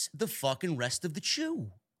Laurinaitis the fucking rest of the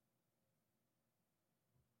chew.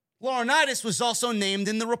 Laurinaitis was also named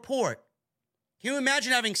in the report. Can you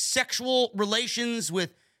imagine having sexual relations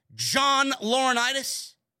with John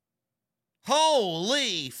Laurinaitis?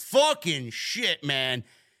 Holy fucking shit, man.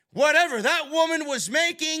 Whatever that woman was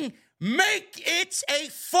making, make it a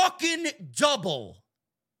fucking double,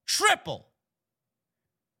 triple.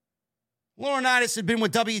 Laurinaitis had been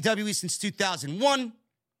with WWE since 2001.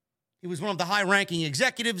 He was one of the high-ranking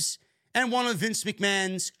executives and one of Vince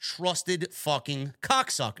McMahon's trusted fucking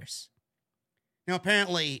cocksuckers. Now,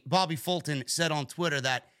 apparently, Bobby Fulton said on Twitter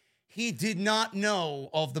that he did not know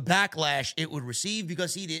of the backlash it would receive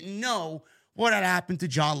because he didn't know what had happened to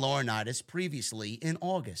John Laurinaitis previously in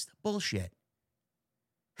August. Bullshit.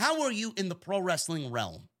 How are you in the pro wrestling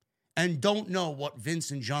realm and don't know what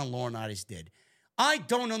Vince and John Laurinaitis did. I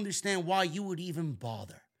don't understand why you would even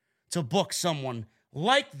bother to book someone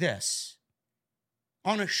like this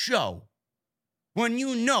on a show when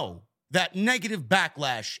you know that negative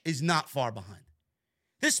backlash is not far behind.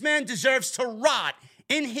 This man deserves to rot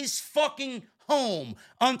in his fucking home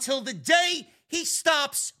until the day he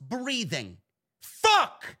stops breathing.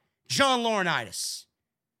 Fuck John Laurinaitis.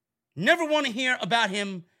 Never want to hear about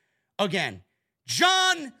him again.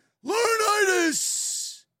 John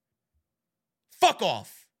Laurinaitis. Fuck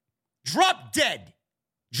off. Drop dead,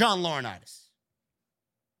 John Laurinaitis.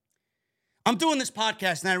 I'm doing this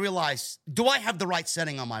podcast and I realize, do I have the right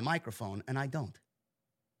setting on my microphone? And I don't.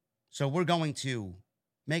 So we're going to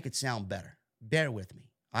make it sound better. Bear with me.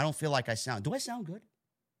 I don't feel like I sound. Do I sound good?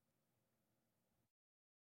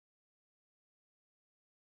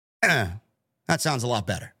 That sounds a lot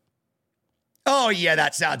better. Oh, yeah,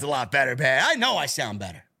 that sounds a lot better, man. I know I sound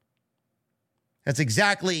better. That's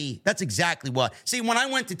exactly what. See, when I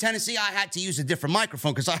went to Tennessee, I had to use a different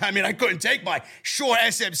microphone because I couldn't take my Shure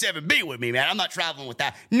SM7B with me, man. I'm not traveling with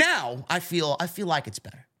that. Now I feel like it's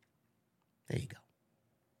better. There you go.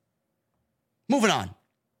 Moving on.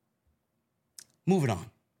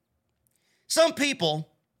 Some people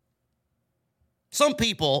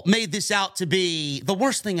made this out to be the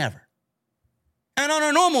worst thing ever. And on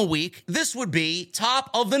a normal week, this would be top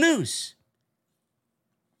of the news.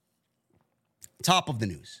 Top of the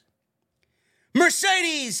news.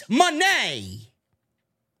 Mercedes Moné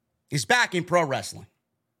is back in pro wrestling.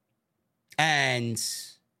 And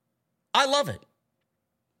I love it.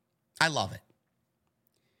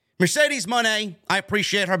 Mercedes Moné, I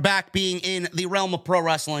appreciate her back being in the realm of pro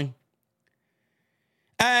wrestling.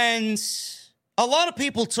 And a lot of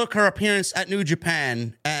people took her appearance at New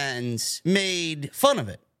Japan and made fun of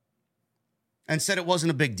it and said it wasn't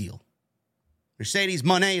a big deal. Mercedes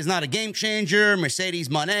Moné is not a game changer. Mercedes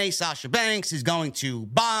Moné, Sasha Banks, is going to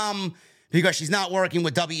bomb because she's not working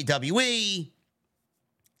with WWE.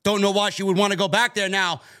 Don't know why she would want to go back there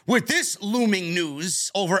now with this looming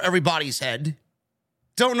news over everybody's head.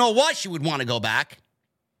 Don't know why she would want to go back.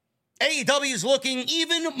 AEW is looking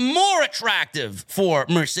even more attractive for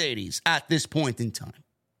Mercedes at this point in time.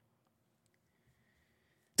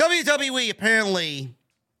 WWE apparently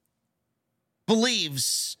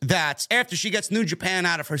believes that after she gets New Japan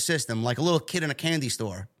out of her system, like a little kid in a candy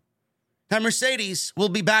store, that Mercedes will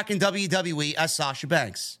be back in WWE as Sasha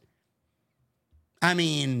Banks. I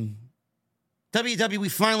mean, WWE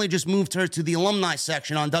finally just moved her to the alumni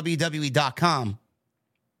section on WWE.com.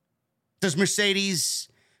 Does Mercedes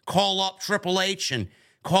call up Triple H and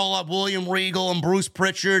call up William Regal and Bruce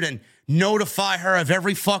Pritchard and notify her of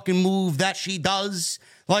every fucking move that she does?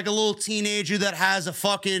 Like a little teenager that has a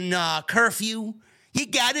fucking curfew. You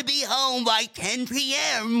gotta be home by 10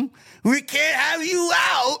 p.m. We can't have you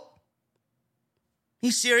out.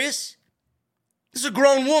 You serious? This is a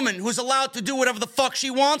grown woman who's allowed to do whatever the fuck she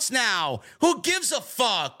wants now. Who gives a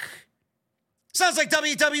fuck? Sounds like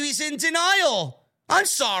WWE's in denial. I'm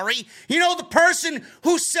sorry. You know, the person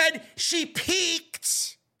who said she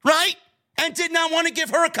peaked, right? And did not want to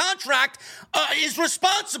give her a contract is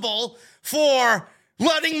responsible for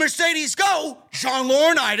letting Mercedes go. John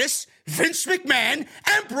Laurinaitis, Vince McMahon,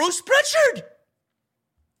 and Bruce Pritchard.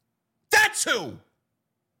 That's who.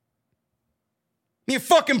 Give me a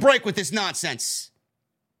fucking break with this nonsense.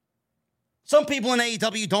 Some people in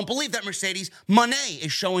AEW don't believe that Mercedes Moné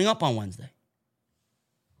is showing up on Wednesday.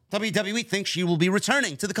 WWE thinks she will be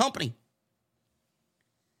returning to the company.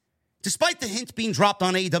 Despite the hint being dropped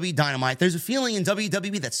on AEW Dynamite, there's a feeling in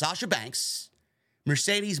WWE that Sasha Banks,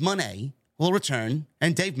 Mercedes Moné, will return,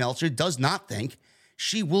 and Dave Meltzer does not think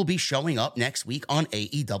she will be showing up next week on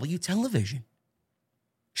AEW television.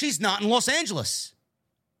 She's not in Los Angeles.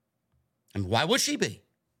 And why would she be?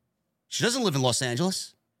 She doesn't live in Los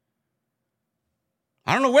Angeles.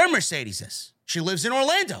 I don't know where Mercedes is. She lives in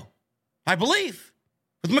Orlando, I believe,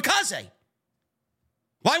 with Mikaze.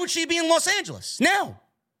 Why would she be in Los Angeles now?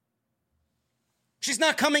 She's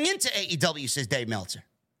not coming into AEW, says Dave Meltzer.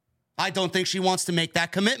 I don't think she wants to make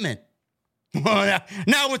that commitment.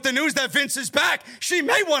 Now with the news that Vince is back, she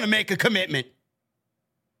may want to make a commitment.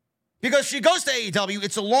 Because she goes to AEW,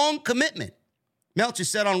 it's a long commitment. Meltzer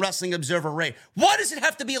said on Wrestling Observer Radio. Why does it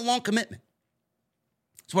have to be a long commitment?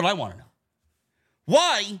 That's what I want to know.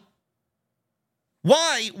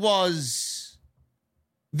 Why was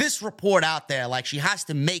this report out there like she has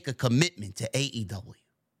to make a commitment to AEW?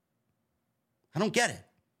 I don't get it.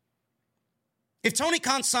 If Tony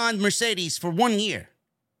Khan signed Mercedes for 1 year,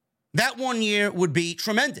 that 1 year would be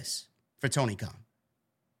tremendous for Tony Khan.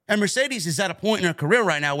 And Mercedes is at a point in her career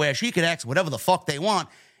right now where she could ask whatever the fuck they want.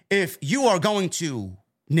 if you are going to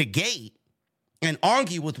negate and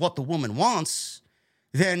argue with what the woman wants,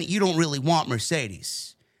 then you don't really want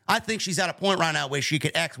Mercedes. I think she's at a point right now where she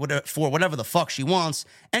could act for whatever the fuck she wants,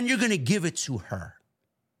 and you're going to give it to her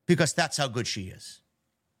because that's how good she is.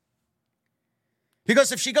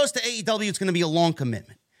 Because if she goes to AEW, it's going to be a long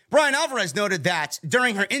commitment. Brian Alvarez noted that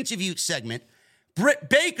during her interview segment, Britt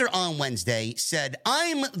Baker on Wednesday said,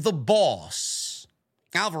 "I'm the boss."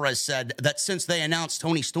 Alvarez said that since they announced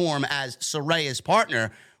Toni Storm as Saraya's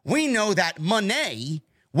partner, we know that Monet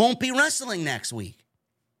won't be wrestling next week.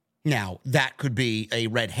 Now, that could be a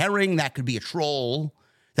red herring. That could be a troll.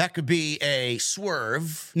 That could be a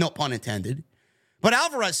swerve, no pun intended. But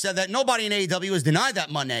Alvarez said that nobody in AEW has denied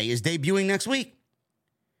that Monet is debuting next week.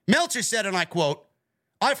 Meltzer said, and I quote,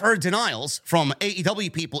 "I've heard denials from AEW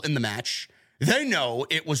people in the match. They know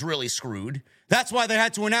it was really screwed. That's why they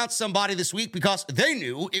had to announce somebody this week, because they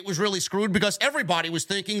knew it was really screwed because everybody was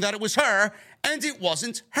thinking that it was her, and it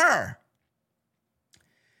wasn't her."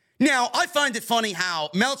 Now, I find it funny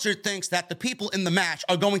how Meltzer thinks that the people in the match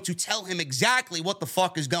are going to tell him exactly what the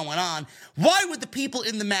fuck is going on. Why would the people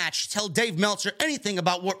in the match tell Dave Meltzer anything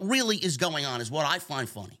about what really is going on is what I find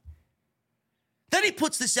funny. Then he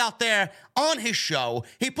puts this out there on his show.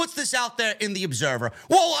 He puts this out there in The Observer.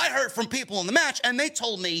 Well, I heard from people in the match, and they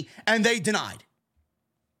told me, and they denied.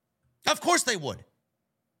 Of course they would.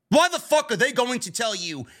 Why the fuck are they going to tell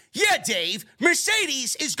you, yeah, Dave,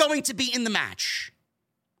 Mercedes is going to be in the match?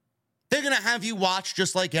 They're going to have you watch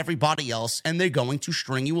just like everybody else, and they're going to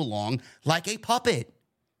string you along like a puppet.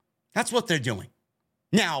 That's what they're doing.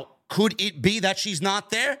 Now, could it be that she's not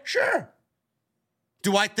there? Sure.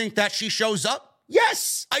 Do I think that she shows up?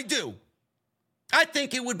 Yes, I do. I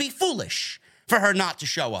think it would be foolish for her not to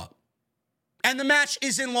show up. And the match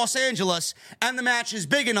is in Los Angeles, and the match is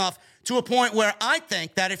big enough to a point where I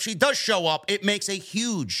think that if she does show up, it makes a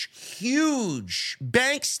huge, huge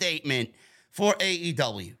bank statement for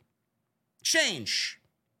AEW. Change.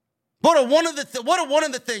 What are one of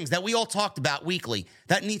the things that we all talked about weekly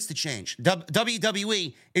that needs to change?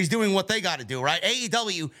 WWE is doing what they got to do, right?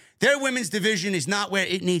 AEW, their women's division is not where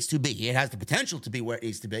it needs to be. It has the potential to be where it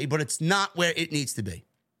needs to be, but it's not where it needs to be.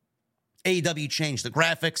 AEW changed the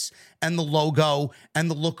graphics and the logo and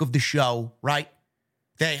the look of the show, right?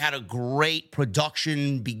 They had a great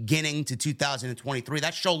production beginning to 2023.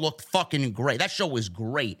 That show looked fucking great. That show was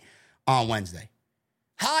great on Wednesday.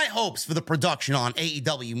 High hopes for the production on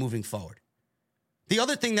AEW moving forward. The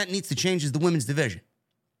other thing that needs to change is the women's division.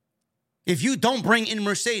 If you don't bring in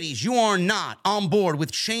Mercedes, you are not on board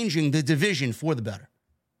with changing the division for the better.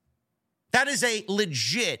 That is a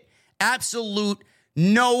legit, absolute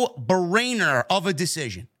no-brainer of a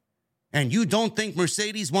decision. And you don't think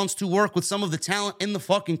Mercedes wants to work with some of the talent in the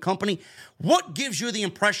fucking company? What gives you the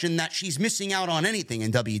impression that she's missing out on anything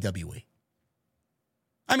in WWE?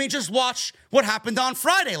 I mean, just watch what happened on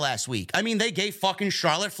Friday last week. I mean, they gave fucking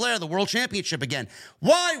Charlotte Flair the world championship again.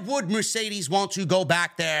 Why would Mercedes want to go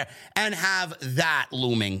back there and have that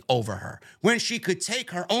looming over her when she could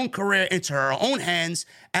take her own career into her own hands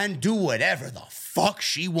and do whatever the fuck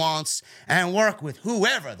she wants and work with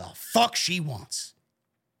whoever the fuck she wants?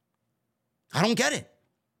 I don't get it.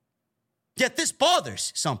 Yet this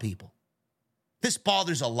bothers some people. This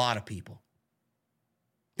bothers a lot of people.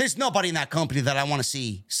 There's nobody in that company that I want to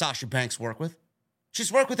see Sasha Banks work with.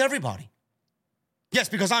 She's worked with everybody. Yes,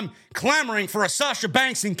 because I'm clamoring for a Sasha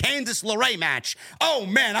Banks and Candice LeRae match. Oh,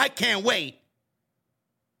 man, I can't wait.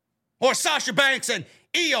 Or Sasha Banks and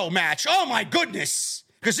Io match. Oh, my goodness.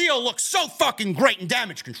 Because Io looks so fucking great in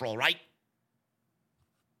Damage Control, right?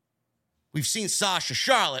 We've seen Sasha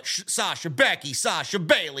Charlotte, Sasha Becky, Sasha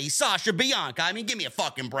Bayley, Sasha Bianca. I mean, give me a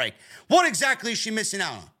fucking break. What exactly is she missing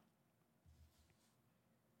out on?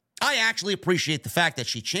 I actually appreciate the fact that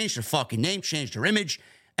she changed her fucking name, changed her image,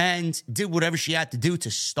 and did whatever she had to do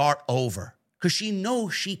to start over. Because she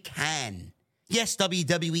knows she can. Yes,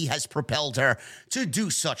 WWE has propelled her to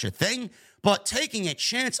do such a thing, but taking a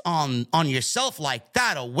chance on yourself like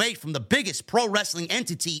that away from the biggest pro wrestling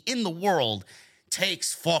entity in the world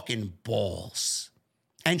takes fucking balls.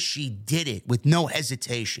 And she did it with no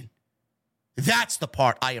hesitation. That's the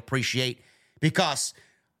part I appreciate, because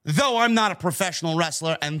though I'm not a professional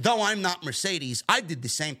wrestler and though I'm not Mercedes, I did the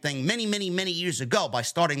same thing many, many, many years ago by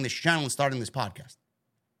starting this channel and starting this podcast.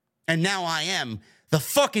 And now I am the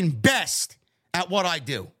fucking best at what I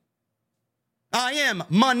do. I am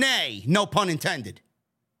Monet, no pun intended.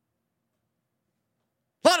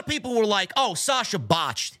 A lot of people were like, oh, Sasha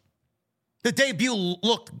botched. The debut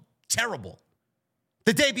looked terrible.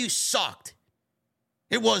 The debut sucked.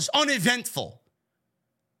 It was uneventful.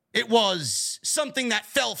 It was something that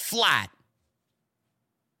fell flat.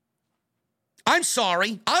 I'm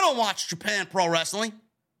sorry. I don't watch Japan Pro Wrestling.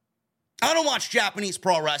 I don't watch Japanese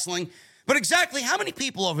Pro Wrestling. But exactly how many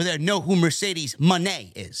people over there know who Mercedes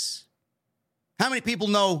Moné is? How many people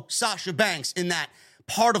know Sasha Banks in that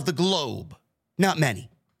part of the globe? Not many.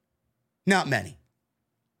 Not many.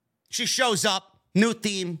 She shows up, new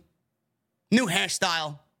theme, new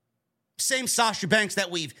hairstyle, same Sasha Banks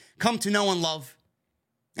that we've come to know and love.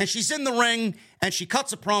 And she's in the ring, and she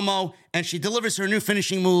cuts a promo, and she delivers her new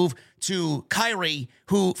finishing move to Kairi,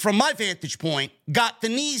 who, from my vantage point, got the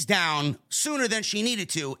knees down sooner than she needed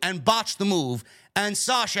to and botched the move, and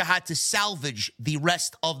Sasha had to salvage the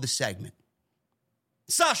rest of the segment.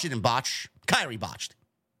 Sasha didn't botch. Kairi botched.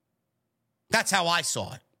 That's how I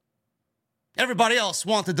saw it. Everybody else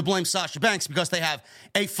wanted to blame Sasha Banks because they have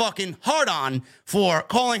a fucking hard-on for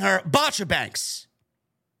calling her Botcha Banks.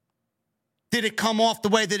 Did it come off the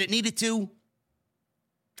way that it needed to?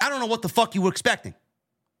 I don't know what the fuck you were expecting.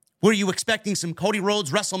 Were you expecting some Cody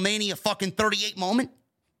Rhodes WrestleMania fucking 38 moment?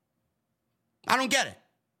 I don't get it.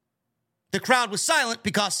 The crowd was silent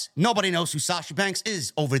because nobody knows who Sasha Banks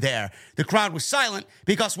is over there. The crowd was silent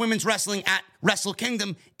because women's wrestling at Wrestle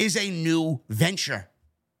Kingdom is a new venture.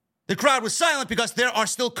 The crowd was silent because there are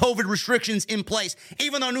still COVID restrictions in place,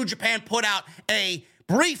 even though New Japan put out a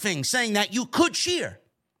briefing saying that you could cheer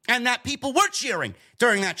and that people were cheering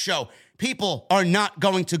during that show. People are not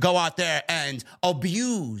going to go out there and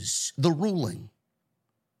abuse the ruling.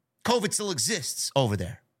 COVID still exists over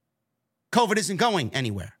there. COVID isn't going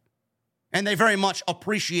anywhere. And they very much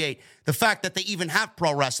appreciate the fact that they even have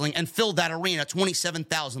pro wrestling and filled that arena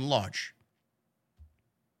 27,000 large.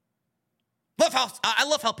 I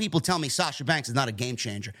love how people tell me Sasha Banks is not a game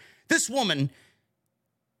changer. This woman,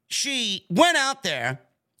 she went out there,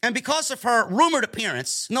 and because of her rumored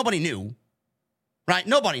appearance, nobody knew, right?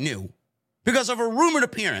 Nobody knew. Because of her rumored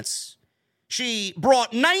appearance, she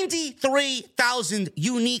brought 93,000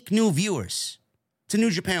 unique new viewers to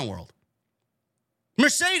New Japan World.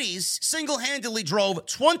 Mercedes single-handedly drove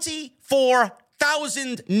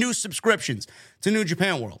 24,000 new subscriptions to New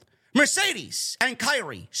Japan World. Mercedes and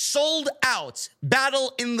Kairi sold out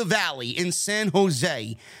Battle in the Valley in San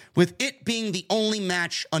Jose, with it being the only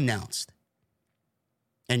match announced.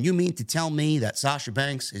 And you mean to tell me that Sasha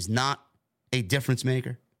Banks is not a difference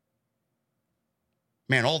maker?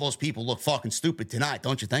 Man, all those people look fucking stupid tonight,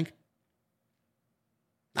 don't you think?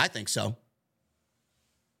 I think so.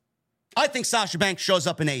 I think Sasha Banks shows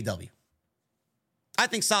up in AEW. I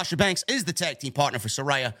think Sasha Banks is the tag team partner for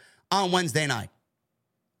Saraya on Wednesday night.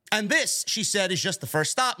 And this, she said, is just the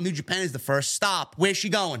first stop. New Japan is the first stop. Where's she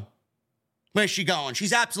going? Where's she going?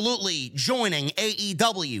 She's absolutely joining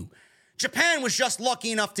AEW. Japan was just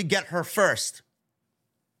lucky enough to get her first.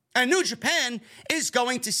 And New Japan is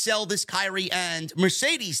going to sell this Kairi and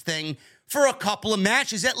Mercedes thing for a couple of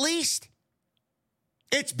matches at least.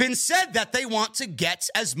 It's been said that they want to get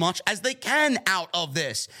as much as they can out of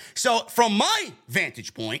this. So from my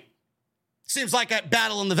vantage point, seems like at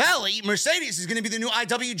Battle in the Valley, Mercedes is going to be the new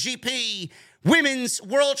IWGP Women's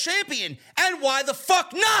World Champion. And why the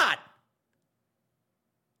fuck not?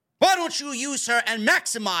 Why don't you use her and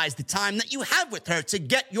maximize the time that you have with her to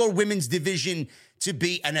get your women's division to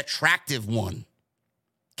be an attractive one?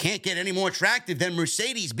 Can't get any more attractive than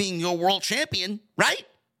Mercedes being your world champion, right?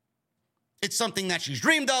 It's something that she's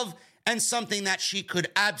dreamed of and something that she could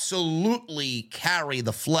absolutely carry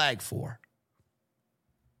the flag for.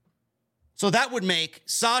 So that would make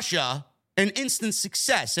Sasha an instant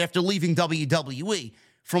success after leaving WWE,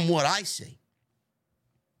 from what I see.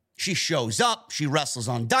 She shows up, she wrestles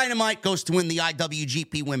on Dynamite, goes to win the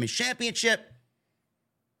IWGP Women's Championship.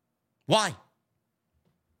 Why?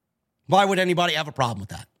 Why would anybody have a problem with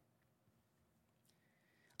that?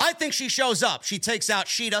 I think she shows up. She takes out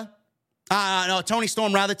Shida. Toni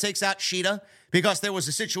Storm rather takes out Shida, because there was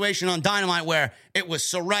a situation on Dynamite where it was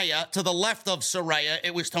Saraya. To the left of Saraya,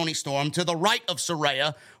 it was Toni Storm. To the right of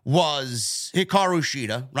Saraya was Hikaru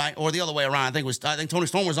Shida, right? Or the other way around. I think Toni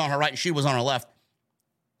Storm was on her right and Shida was on her left.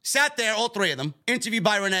 Sat there, all three of them, interviewed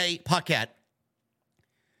by Renee Paquette.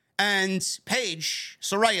 And Paige,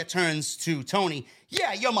 Saraya, turns to Toni.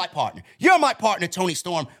 Yeah, you're my partner. You're my partner, Toni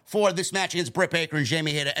Storm, for this match against Britt Baker and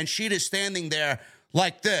Jamie Hayter. And Shida's standing there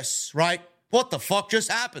like this, right? What the fuck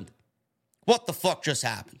just happened? What the fuck just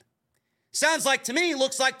happened? Sounds like to me,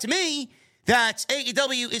 looks like to me, that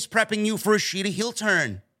AEW is prepping you for a Shida heel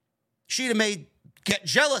turn. Shida may get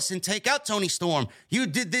jealous and take out Toni Storm. You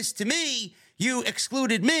did this to me. You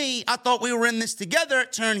excluded me. I thought we were in this together.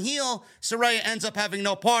 Turn heel. Saraya ends up having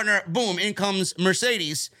no partner. Boom, in comes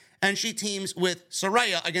Mercedes. And she teams with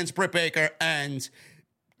Saraya against Britt Baker and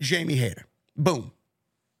Jamie Hayter. Boom.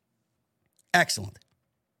 Excellent.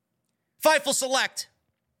 Fightful Select,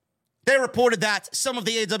 they reported that some of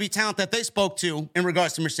the AEW talent that they spoke to in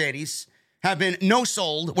regards to Mercedes have been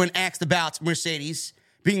no-sold when asked about Mercedes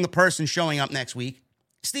being the person showing up next week.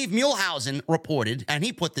 Steve Muehlhausen reported, and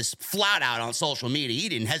he put this flat out on social media. He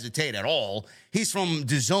didn't hesitate at all. He's from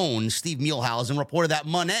DAZN. Steve Muehlhausen reported that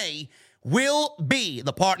Monet will be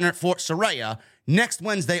the partner for Saraya next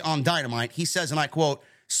Wednesday on Dynamite. He says, and I quote,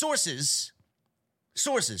 sources,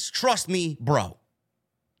 trust me, bro.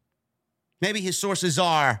 Maybe his sources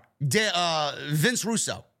are Vince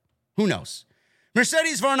Russo. Who knows?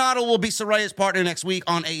 Mercedes Varnado will be Saraya's partner next week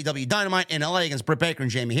on AEW Dynamite in LA against Britt Baker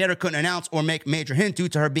and Jamie Hayter. Couldn't announce or make major hint due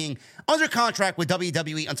to her being under contract with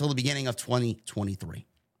WWE until the beginning of 2023.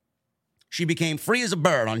 She became free as a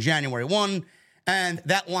bird on January 1, and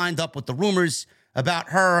that lined up with the rumors about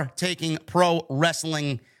her taking pro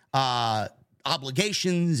wrestling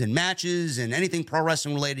obligations and matches and anything pro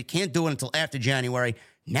wrestling related. Can't do it until after January.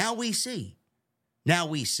 Now we see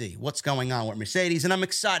what's going on with Mercedes, and I'm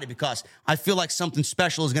excited because I feel like something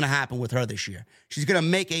special is going to happen with her this year. She's going to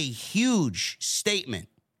make a huge statement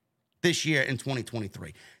this year in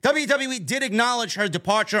 2023. WWE did acknowledge her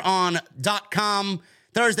departure on .com.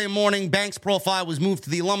 Thursday morning, Banks' profile was moved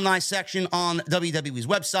to the alumni section on WWE's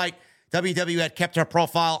website. WWE had kept her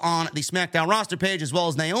profile on the SmackDown roster page, as well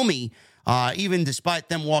as Naomi, even despite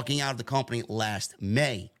them walking out of the company last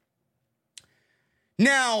May.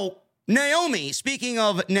 Now, Naomi, speaking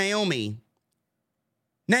of Naomi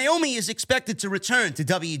is expected to return to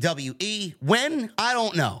WWE. When? I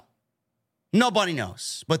don't know. Nobody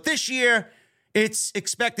knows. But this year, it's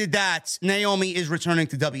expected that Naomi is returning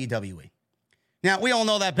to WWE. Now, we all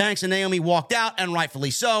know that Banks and Naomi walked out, and rightfully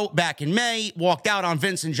so, back in May, walked out on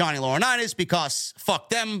Vince and Johnny Laurinaitis because fuck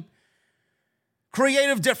them.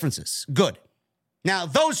 Creative differences. Good. Now,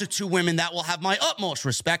 those are two women that will have my utmost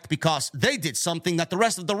respect because they did something that the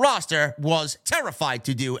rest of the roster was terrified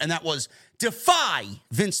to do, and that was defy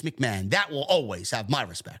Vince McMahon. That will always have my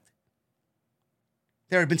respect.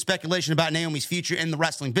 There had been speculation about Naomi's future in the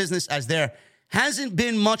wrestling business, as there hasn't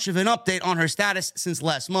been much of an update on her status since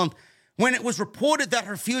last month, when it was reported that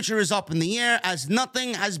her future is up in the air, as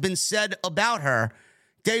nothing has been said about her.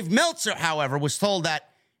 Dave Meltzer, however, was told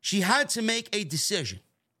that she had to make a decision.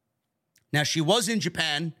 Now, she was in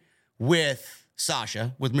Japan with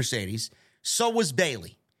Sasha, with Mercedes. So was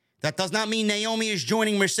Bayley. That does not mean Naomi is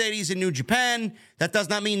joining Mercedes in New Japan. That does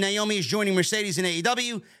not mean Naomi is joining Mercedes in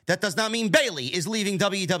AEW. That does not mean Bayley is leaving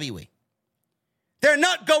WWE. They're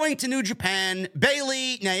not going to New Japan.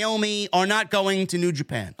 Bayley, Naomi are not going to New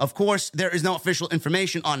Japan. Of course, there is no official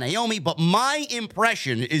information on Naomi, but my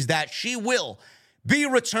impression is that she will be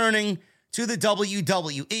returning to the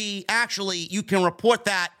WWE. Actually, you can report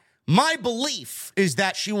that. My belief is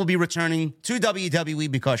that she will be returning to WWE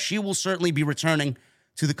because she will certainly be returning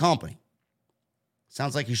to the company.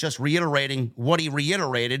 Sounds like he's just reiterating what he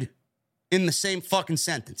reiterated in the same fucking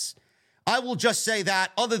sentence. I will just say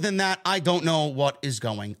that. Other than that, I don't know what is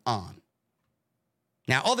going on.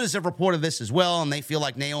 Now, others have reported this as well, and they feel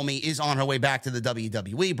like Naomi is on her way back to the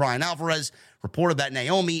WWE. Brian Alvarez reported that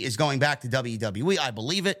Naomi is going back to WWE. I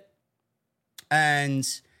believe it. And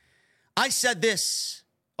I said this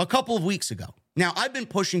a couple of weeks ago. Now, I've been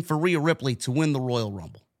pushing for Rhea Ripley to win the Royal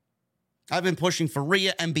Rumble. I've been pushing for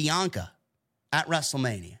Rhea and Bianca at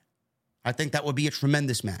WrestleMania. I think that would be a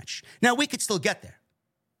tremendous match. Now, we could still get there.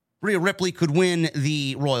 Rhea Ripley could win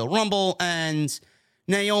the Royal Rumble and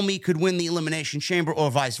Naomi could win the Elimination Chamber or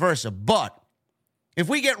vice versa. But if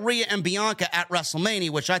we get Rhea and Bianca at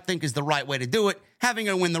WrestleMania, which I think is the right way to do it, having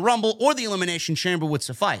her win the Rumble or the Elimination Chamber would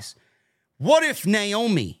suffice. What if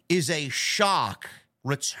Naomi is a shock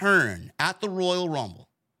return at the Royal Rumble?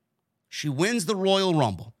 She wins the Royal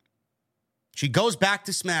Rumble. She goes back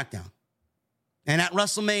to SmackDown. And at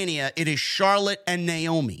WrestleMania, it is Charlotte and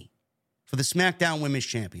Naomi for the SmackDown Women's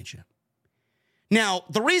Championship. Now,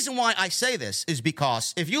 the reason why I say this is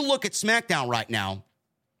because if you look at SmackDown right now,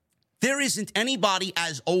 there isn't anybody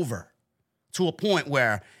as over to a point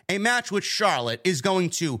where a match with Charlotte is going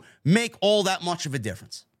to make all that much of a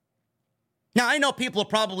difference. Now, I know people are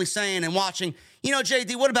probably saying and watching,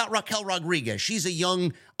 JD, what about Raquel Rodriguez? She's a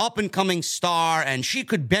young, up-and-coming star, and she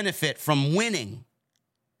could benefit from winning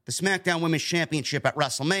the SmackDown Women's Championship at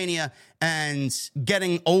WrestleMania and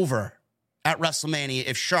getting over at WrestleMania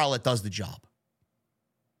if Charlotte does the job.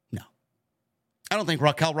 No. I don't think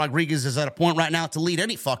Raquel Rodriguez is at a point right now to lead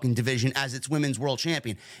any fucking division as its women's world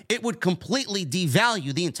champion. It would completely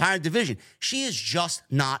devalue the entire division. She is just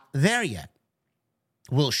not there yet.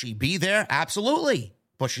 Will she be there? Absolutely.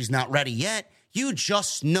 But she's not ready yet. You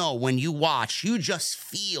just know when you watch, you just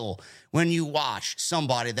feel when you watch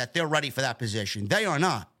somebody that they're ready for that position. They are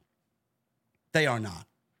not. They are not.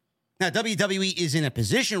 Now, WWE is in a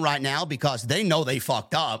position right now because they know they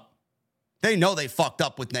fucked up. They know they fucked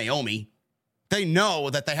up with Naomi. They know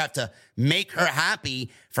that they have to make her happy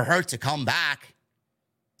for her to come back.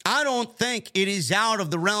 I don't think it is out of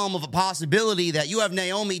the realm of a possibility that you have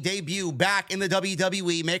Naomi debut back in the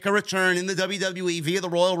WWE, make a return in the WWE via the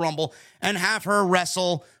Royal Rumble, and have her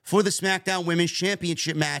wrestle for the SmackDown Women's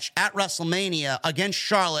Championship match at WrestleMania against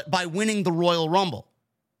Charlotte by winning the Royal Rumble.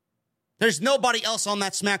 There's nobody else on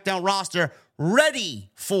that SmackDown roster ready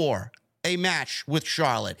for a match with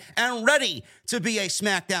Charlotte and ready to be a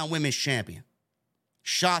SmackDown Women's Champion.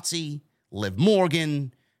 Shotzi, Liv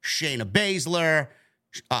Morgan, Shayna Baszler,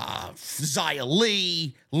 Xia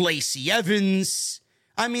Li, Lacey Evans.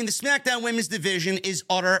 I mean, the SmackDown Women's division is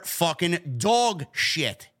utter fucking dog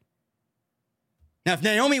shit. Now, if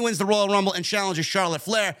Naomi wins the Royal Rumble and challenges Charlotte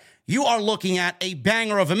Flair, you are looking at a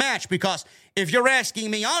banger of a match, because if you're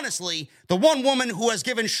asking me honestly, the one woman who has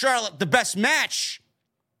given Charlotte the best match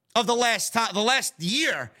of the last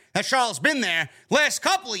year that Charlotte's been there, last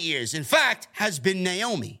couple of years, in fact, has been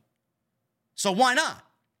Naomi. So why not?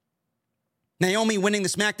 Naomi winning the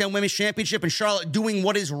SmackDown Women's Championship and Charlotte doing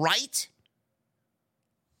what is right?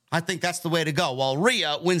 I think that's the way to go. While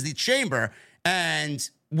Rhea wins the Chamber and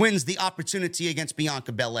wins the opportunity against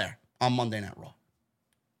Bianca Belair on Monday Night Raw.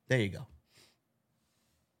 There you go.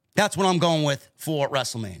 That's what I'm going with for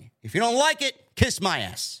WrestleMania. If you don't like it, kiss my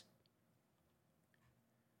ass.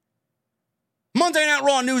 Monday Night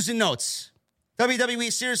Raw news and notes. WWE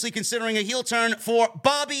is seriously considering a heel turn for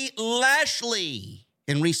Bobby Lashley.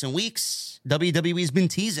 In recent weeks, WWE's been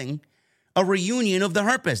teasing a reunion of the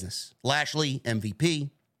Hurt Business. Lashley, MVP,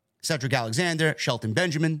 Cedric Alexander, Shelton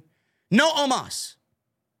Benjamin. No Omos.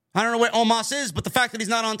 I don't know where Omos is, but the fact that he's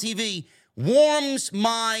not on TV warms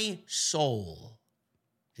my soul.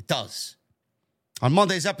 It does. On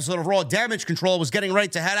Monday's episode of Raw, Damage Control was getting ready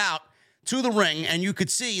to head out to the ring, and you could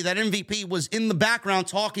see that MVP was in the background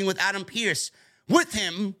talking with Adam Pearce. With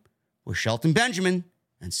him was Shelton Benjamin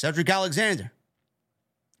and Cedric Alexander.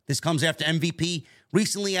 This comes after MVP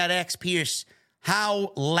recently had asked Pearce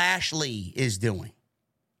how Lashley is doing.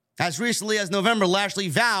 As recently as November, Lashley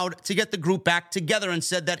vowed to get the group back together and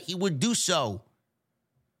said that he would do so.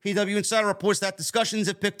 PW Insider reports that discussions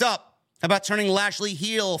have picked up about turning Lashley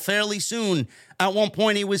heel fairly soon. At one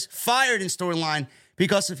point, he was fired in storyline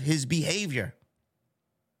because of his behavior.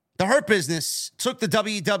 The Hurt Business took the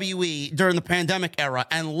WWE during the pandemic era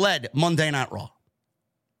and led Monday Night Raw.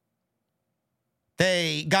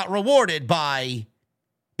 They got rewarded by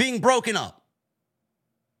being broken up.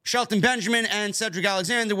 Shelton Benjamin and Cedric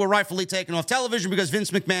Alexander were rightfully taken off television because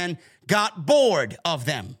Vince McMahon got bored of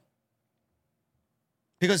them.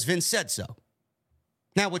 Because Vince said so.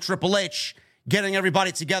 Now with Triple H getting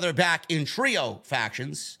everybody together back in trio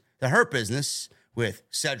factions, the Hurt Business with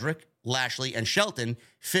Cedric, Lashley, and Shelton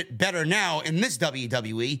fit better now in this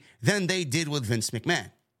WWE than they did with Vince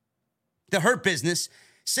McMahon. The Hurt Business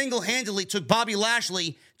single-handedly took Bobby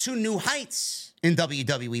Lashley to new heights in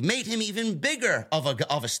WWE, made him even bigger of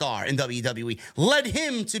a star in WWE, led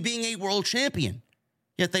him to being a world champion.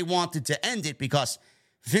 Yet they wanted to end it because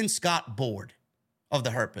Vince got bored of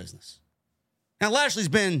the Hurt Business. Now, Lashley's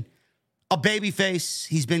been a babyface.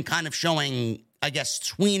 He's been kind of showing, I guess,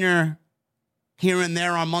 tweener here and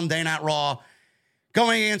there on Monday Night Raw,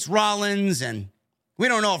 going against Rollins, and we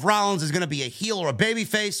don't know if Rollins is going to be a heel or a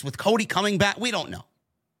babyface with Cody coming back. We don't know.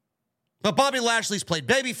 But Bobby Lashley's played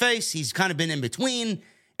babyface. He's kind of been in between.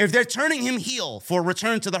 If they're turning him heel for a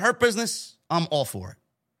return to the Hurt Business, I'm all for it.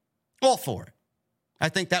 All for it. I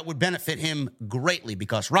think that would benefit him greatly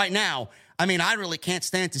because right now, I really can't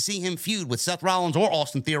stand to see him feud with Seth Rollins or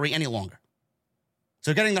Austin Theory any longer.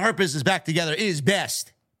 So getting the Hurt Business back together is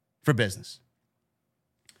best for business.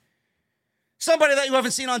 Somebody that you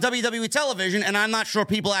haven't seen on WWE television, and I'm not sure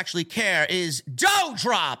people actually care, is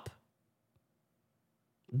Doudrop.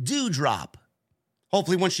 Doudrop.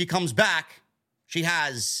 Hopefully when she comes back, she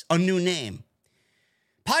has a new name.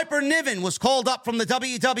 Piper Niven was called up from the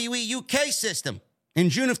WWE UK system in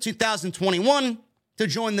June of 2021 to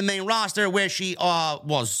join the main roster where she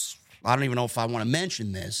was, I don't even know if I want to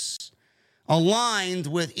mention this, aligned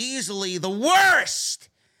with easily the worst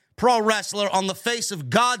pro wrestler on the face of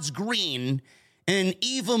God's green in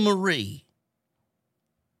Eva Marie.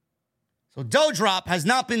 So Doudrop has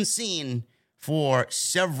not been seen for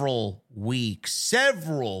several weeks,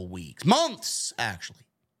 months actually.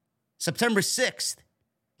 September 6th,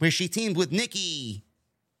 where she teamed with Nikki.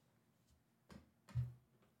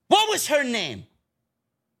 What was her name?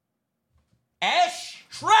 Ash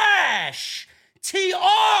Trash.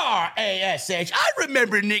 Trash. I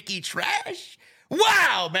remember Nikki Trash.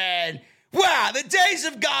 Wow, man. Wow, the days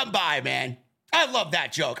have gone by, man. I love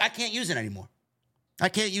that joke. I can't use it anymore.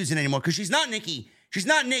 Because she's not Nikki. She's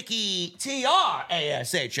not Nikki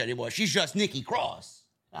T-R-A-S-H anymore. She's just Nikki Cross.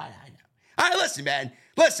 I know. All right, listen, man.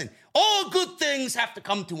 Listen, all good things have to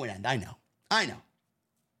come to an end. I know.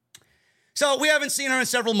 So we haven't seen her in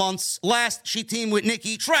several months. Last, she teamed with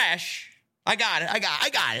Nikki. Trash. I got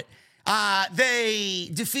it. They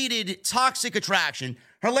defeated Toxic Attraction.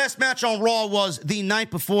 Her last match on Raw was the night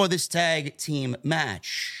before this tag team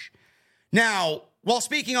match. Now, while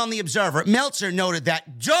speaking on The Observer, Meltzer noted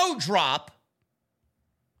that Doudrop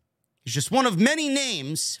is just one of many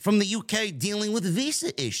names from the UK dealing with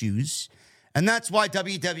visa issues, and that's why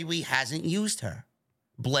WWE hasn't used her.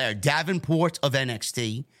 Blair Davenport of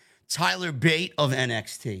NXT, Tyler Bate of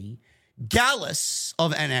NXT, Gallus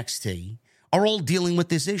of NXT are all dealing with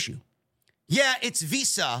this issue. Yeah, it's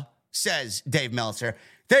visa, says Dave Meltzer.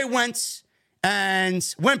 They went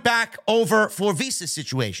back over for visa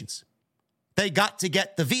situations. They got to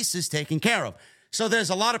get the visas taken care of. So there's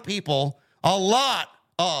a lot of people, a lot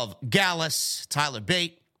of Gallus, Tyler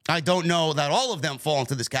Bate. I don't know that all of them fall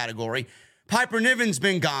into this category. Piper Niven's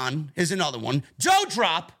been gone is another one.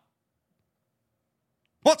 Doudrop.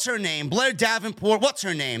 What's her name? Blair Davenport. What's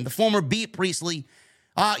her name? The former Bea Priestley.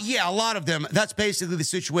 Yeah, a lot of them. That's basically the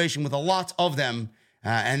situation with a lot of them.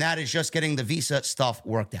 And that is just getting the visa stuff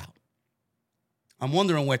worked out. I'm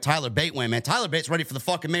wondering where Tyler Bate went, man. Tyler Bate's ready for the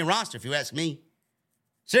fucking main roster, if you ask me.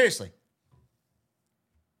 Seriously.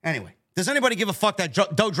 Anyway, does anybody give a fuck that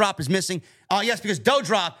Doudrop is missing? Yes, because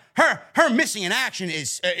Doudrop, her missing in action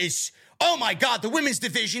is, oh my God, the women's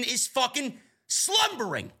division is fucking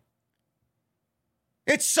slumbering.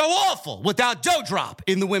 It's so awful without Doudrop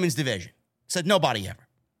in the women's division. Said nobody ever.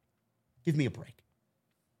 Give me a break.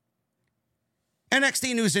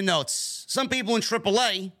 NXT news and notes. Some people in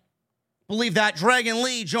AAA believe that Dragon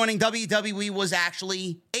Lee joining WWE was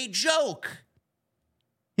actually a joke.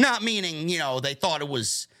 Not meaning, they thought it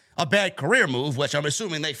was a bad career move, which I'm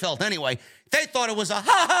assuming they felt anyway. They thought it was a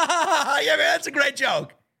ha, yeah, man, that's a great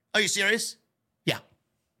joke. Are you serious? Yeah.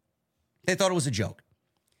 They thought it was a joke.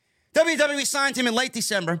 WWE signed him in late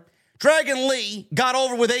December. Dragon Lee got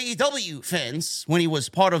over with AEW fans when he was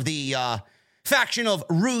part of the faction of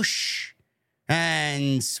Roosh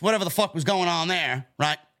and whatever the fuck was going on there,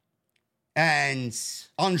 right? And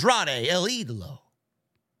Andrade El Idolo.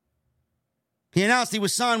 He announced he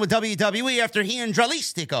was signed with WWE after he and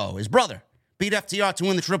Dralistico, his brother, beat FTR to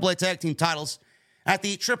win the AAA Tag Team titles at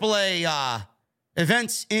the AAA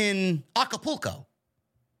events in Acapulco.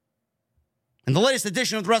 In the latest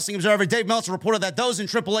edition of the Wrestling Observer, Dave Meltzer reported that those in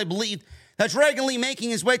AAA believed that Dragon Lee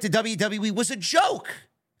making his way to WWE was a joke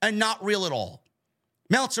and not real at all.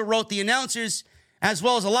 Meltzer wrote the announcers, as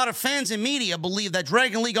well as a lot of fans and media, believe that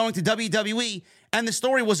Dragon Lee going to WWE and the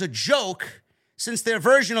story was a joke since their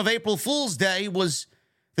version of April Fool's Day was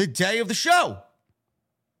the day of the show.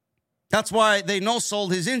 That's why they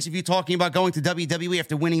no-sold his interview talking about going to WWE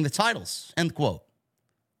after winning the titles, end quote.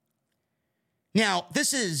 Now,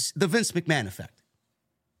 this is the Vince McMahon effect.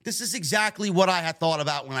 This is exactly what I had thought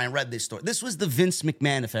about when I read this story. This was the Vince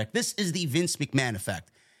McMahon effect. This is the Vince McMahon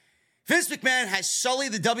effect. Vince McMahon has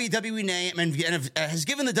sullied the WWE name and has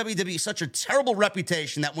given the WWE such a terrible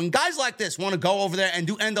reputation that when guys like this want to go over there and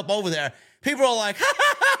do end up over there, people are like,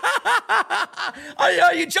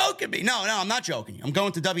 are you joking me? No, I'm not joking you. I'm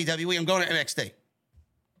going to WWE. I'm going to NXT.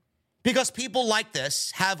 Because people like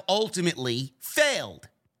this have ultimately failed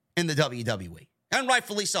in the WWE. And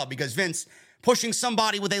rightfully so, because Vince pushing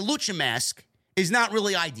somebody with a lucha mask is not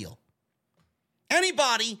really ideal.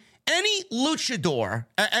 Any luchador,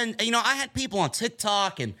 and I had people on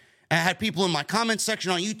TikTok and I had people in my comment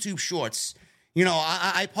section on YouTube Shorts.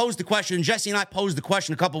 I posed the question, Jesse and I posed the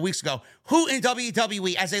question a couple of weeks ago, who in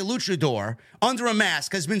WWE as a luchador under a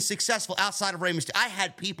mask has been successful outside of Rey Mysterio? I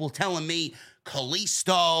had people telling me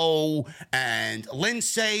Kalisto and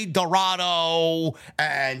Lince Dorado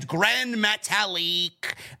and Grand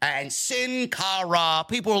Metalik and Sin Cara.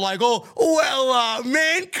 People were like,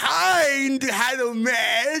 Mankind had a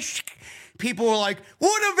mask. People were like,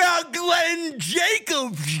 what about Glenn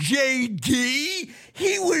Jacobs, JD?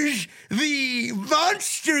 He was the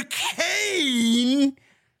Monster Kane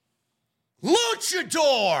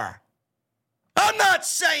luchador. I'm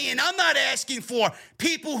not asking for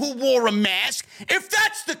people who wore a mask. If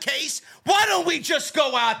that's the case, why don't we just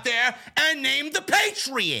go out there and name the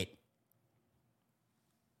Patriot?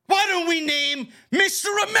 Why don't we name Mr.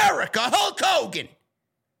 America, Hulk Hogan?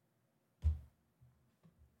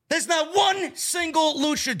 There's not one single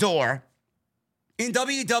luchador in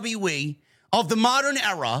WWE of the modern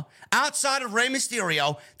era outside of Rey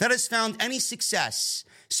Mysterio that has found any success.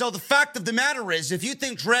 So the fact of the matter is, if you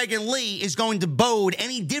think Dragon Lee is going to bode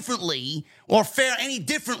any differently or fare any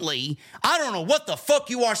differently, I don't know what the fuck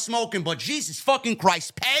you are smoking, but Jesus fucking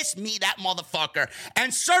Christ, pass me that motherfucker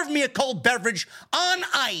and serve me a cold beverage on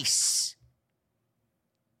ice.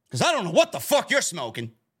 Because I don't know what the fuck you're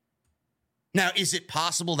smoking. Now, is it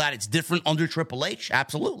possible that it's different under Triple H?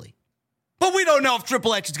 Absolutely. But we don't know if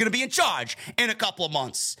Triple H is going to be in charge in a couple of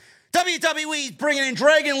months. WWE is bringing in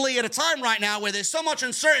Dragon Lee at a time right now where there's so much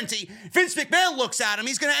uncertainty. Vince McMahon looks at him.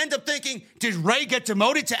 He's going to end up thinking, did Ray get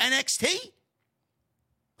demoted to NXT?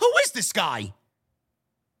 Who is this guy?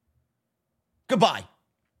 Goodbye.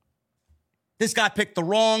 This guy picked the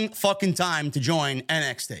wrong fucking time to join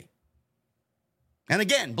NXT. And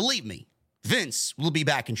again, believe me, Vince will be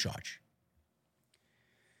back in charge.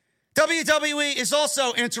 WWE is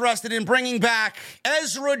also interested in bringing back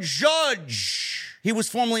Ezra Judge. He was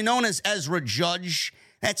formerly known as Ezra Judge.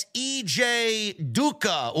 That's E.J.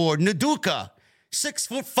 Duca or Naduka,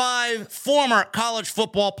 6'5", former college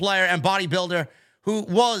football player and bodybuilder who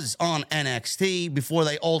was on NXT before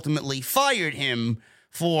they ultimately fired him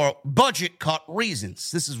for budget cut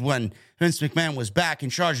reasons. This is when Vince McMahon was back in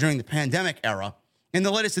charge during the pandemic era. In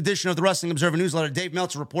the latest edition of the Wrestling Observer newsletter, Dave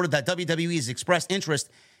Meltzer reported that WWE has expressed interest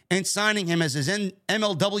in signing him as his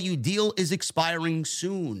MLW deal is expiring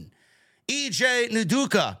soon. E.J.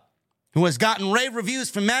 Naduka, who has gotten rave reviews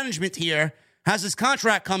from management here, has his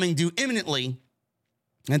contract coming due imminently,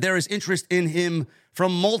 and there is interest in him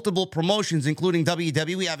from multiple promotions, including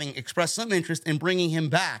WWE having expressed some interest in bringing him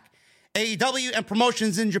back. AEW and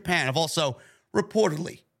promotions in Japan have also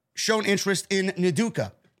reportedly shown interest in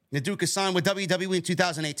Naduka. Naduka signed with WWE in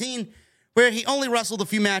 2018, where he only wrestled a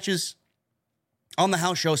few matches on the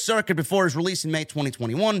house show circuit before his release in May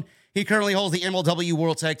 2021. He currently holds the MLW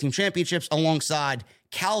World Tag Team Championships alongside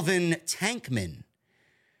Calvin Tankman.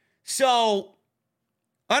 So,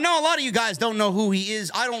 I know a lot of you guys don't know who he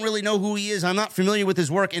is. I don't really know who he is. I'm not familiar with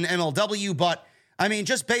his work in MLW, but, I mean,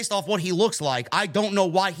 just based off what he looks like, I don't know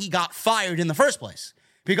why he got fired in the first place.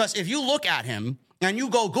 Because if you look at him and you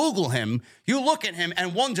go Google him, you look at him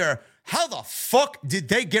and wonder, how the fuck did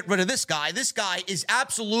they get rid of this guy? This guy is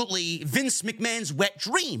absolutely Vince McMahon's wet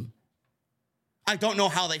dream. I don't know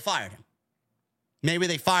how they fired him. Maybe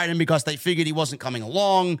they fired him because they figured he wasn't coming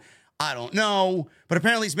along. I don't know. But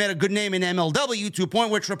apparently he's made a good name in MLW to a point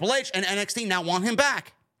where Triple H and NXT now want him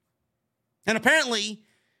back. And apparently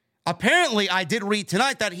I did read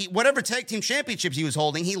tonight that whatever tag team championships he was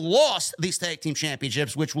holding, he lost these tag team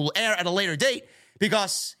championships, which will air at a later date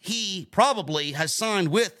because he probably has signed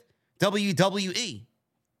with WWE.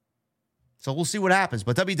 So we'll see what happens.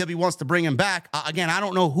 But WWE wants to bring him back. Again, I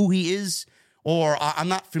don't know who he is, or I'm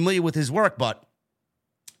not familiar with his work, but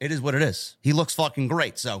it is what it is. He looks fucking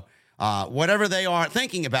great. So whatever they are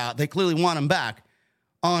thinking about, they clearly want him back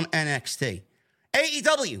on NXT.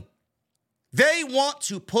 AEW, they want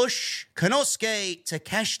to push Konosuke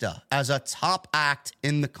Takeshita as a top act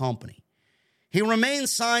in the company. He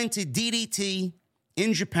remains signed to DDT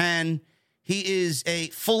in Japan. He is a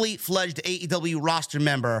fully fledged AEW roster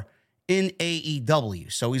member in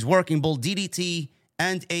AEW. So he's working both DDT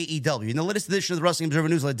and AEW. In the latest edition of the Wrestling Observer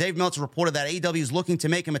newsletter, Dave Meltzer reported that AEW is looking to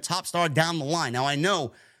make him a top star down the line. Now, I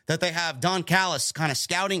know that they have Don Callis kind of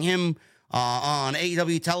scouting him on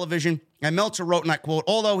AEW television. And Meltzer wrote, and I quote,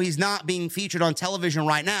 although he's not being featured on television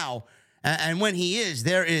right now, and when he is,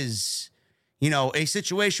 there is, a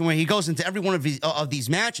situation where he goes into every one of these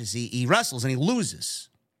matches. He wrestles and he loses,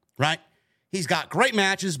 right? He's got great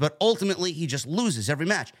matches, but ultimately he just loses every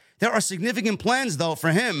match. There are significant plans, though,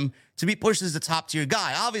 for him to be pushed as a top-tier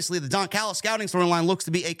guy. Obviously, the Don Callis scouting storyline looks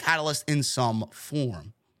to be a catalyst in some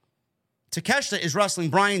form. Takeshita is wrestling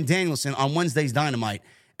Bryan Danielson on Wednesday's Dynamite,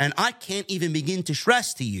 and I can't even begin to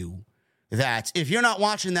stress to you that if you're not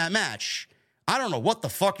watching that match, I don't know what the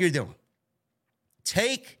fuck you're doing.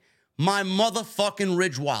 Take my motherfucking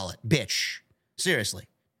Ridge wallet, bitch. Seriously.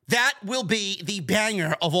 That will be the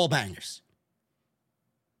banger of all bangers.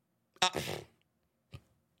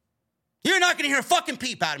 You're not going to hear a fucking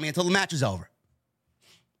peep out of me until the match is over.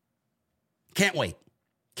 Can't wait.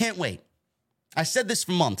 Can't wait. I said this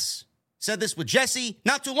for months. Said this with Jesse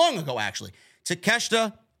not too long ago, actually.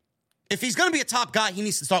 Takeshita, if he's going to be a top guy, he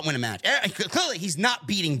needs to start winning matches. Clearly, he's not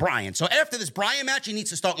beating Bryan. So after this Bryan match, he needs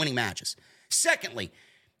to start winning matches. Secondly,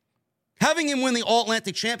 having him win the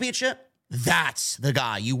All-Atlantic Championship, that's the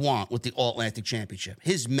guy you want with the All-Atlantic Championship.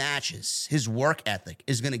 His matches, his work ethic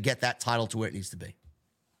is going to get that title to where it needs to be.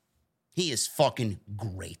 He is fucking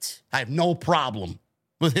great. I have no problem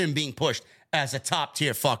with him being pushed as a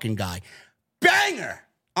top-tier fucking guy. Banger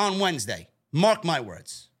on Wednesday. Mark my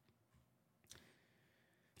words.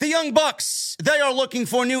 The Young Bucks, they are looking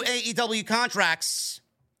for new AEW contracts.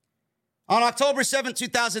 On October 7,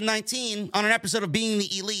 2019, on an episode of Being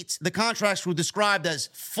the Elite, the contracts were described as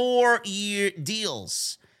 4-year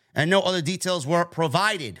deals, and no other details were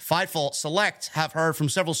provided. Fightful Select have heard from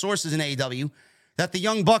several sources in AEW that the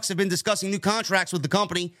Young Bucks have been discussing new contracts with the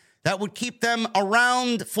company that would keep them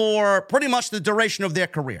around for pretty much the duration of their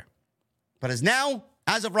career. But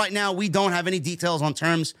as of right now, we don't have any details on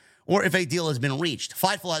terms or if a deal has been reached.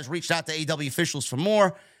 Fightful has reached out to AEW officials for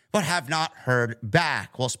more, but have not heard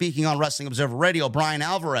back. While speaking on Wrestling Observer Radio, Brian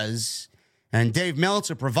Alvarez and Dave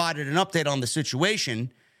Meltzer provided an update on the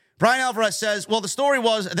situation. Brian Alvarez says, well, the story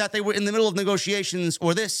was that they were in the middle of negotiations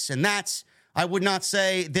or this and that. I would not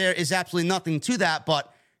say there is absolutely nothing to that,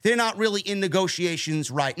 but they're not really in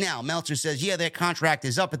negotiations right now. Meltzer says, yeah, their contract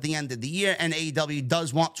is up at the end of the year, and AEW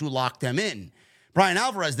does want to lock them in. Brian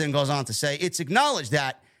Alvarez then goes on to say, it's acknowledged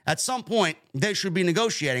that at some point they should be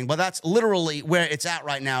negotiating, but that's literally where it's at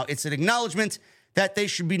right now. It's an acknowledgement that they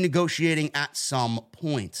should be negotiating at some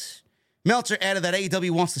point. Meltzer added that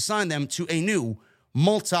AEW wants to sign them to a new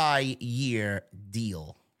multi-year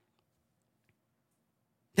deal.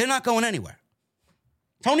 They're not going anywhere.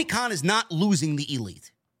 Tony Khan is not losing the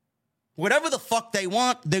Elite. Whatever the fuck they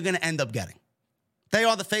want, they're going to end up getting. They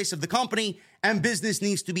are the face of the company, and business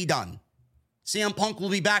needs to be done. CM Punk will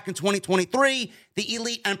be back in 2023. The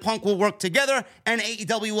Elite and Punk will work together, and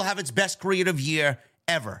AEW will have its best creative year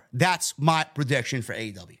ever. That's my prediction for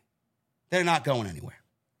AEW. They're not going anywhere.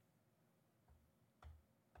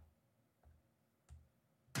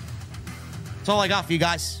 That's all I got for you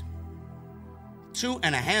guys.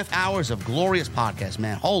 2.5 hours of glorious podcast,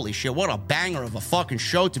 man. Holy shit, what a banger of a fucking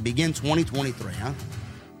show to begin 2023, huh?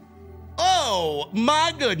 Oh,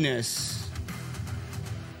 my goodness.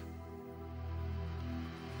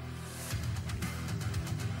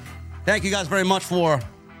 Thank you guys very much for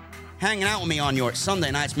hanging out with me on your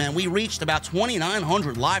Sunday nights, man. We reached about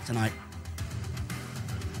 2,900 live tonight.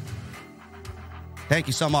 Thank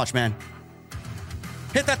you so much, man.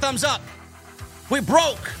 Hit that thumbs up. We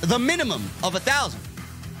broke the minimum of 1,000.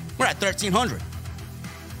 We're at 1,300.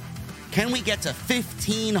 Can we get to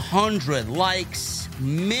 1,500 likes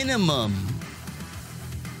minimum?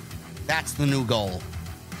 That's the new goal.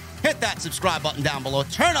 Hit that subscribe button down below.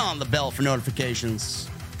 Turn on the bell for notifications.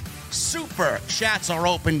 Super chats are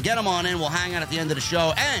open. Get them on in. We'll hang out at the end of the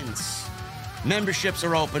show. And memberships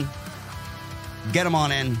are open. Get them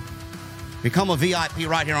on in. Become a VIP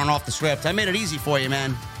right here on Off the Script. I made it easy for you,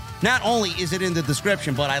 man. Not only is it in the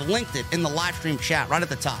description, but I linked it in the live stream chat right at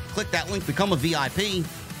the top. Click that link, become a VIP.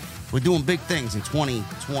 We're doing big things in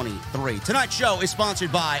 2023. Tonight's show is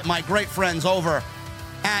sponsored by my great friends over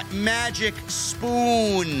at Magic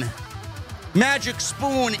Spoon. Magic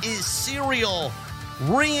Spoon is cereal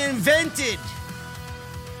reinvented.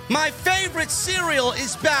 My favorite cereal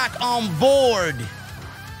is back on board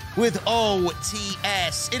with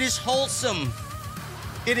OTS. It is wholesome.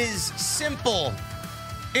 It is simple.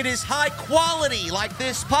 It is high quality, like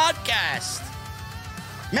this podcast.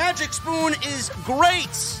 Magic Spoon is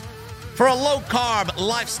great for a low-carb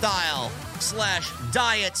lifestyle /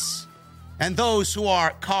 diets and those who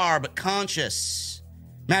are carb conscious.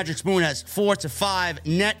 Magic Spoon has 4 to 5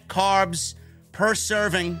 net carbs per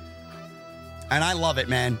serving, and I love it,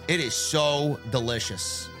 man. It is so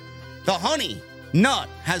delicious. The honey nut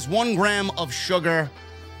has 1 gram of sugar,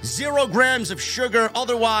 0 grams of sugar,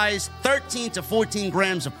 otherwise 13 to 14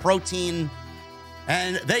 grams of protein.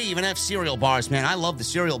 And they even have cereal bars, man. I love the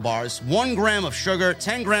cereal bars. 1 gram of sugar,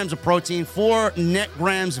 10 grams of protein, 4 net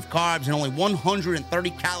grams of carbs, and only 130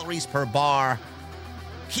 calories per bar.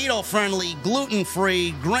 Keto-friendly,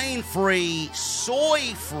 gluten-free, grain-free,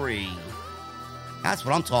 soy-free. That's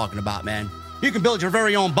what I'm talking about, man. You can build your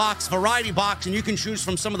very own box, variety box, and you can choose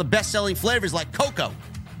from some of the best-selling flavors like cocoa,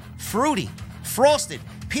 fruity, frosted,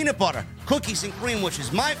 peanut butter, cookies and cream, which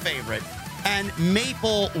is my favorite, and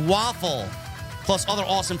maple waffle, plus other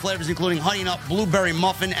awesome flavors including honey nut, blueberry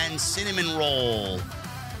muffin, and cinnamon roll.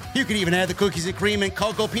 You can even add the cookies and cream and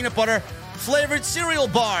cocoa peanut butter flavored cereal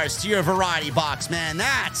bars to your variety box, man.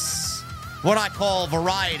 That's what I call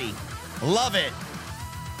variety. Love it.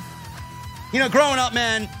 You know, growing up,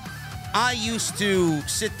 man, I used to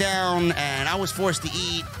sit down and I was forced to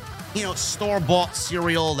eat, store-bought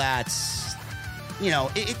cereal that's,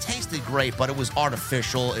 it tasted great, but it was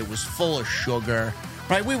artificial. It was full of sugar,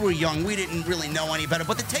 right? We were young. We didn't really know any better,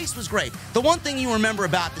 but the taste was great. The one thing you remember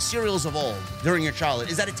about the cereals of old during your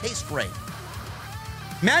childhood is that it tastes great.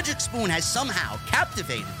 Magic Spoon has somehow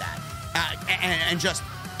captivated that and just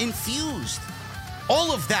infused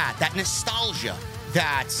all of that nostalgia,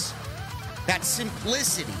 that that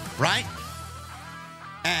simplicity, right?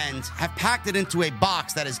 And have packed it into a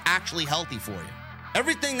box that is actually healthy for you.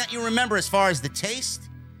 Everything that you remember as far as the taste,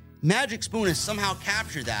 Magic Spoon has somehow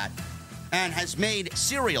captured that and has made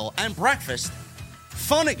cereal and breakfast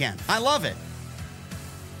fun again. I love it.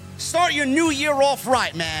 Start your new year off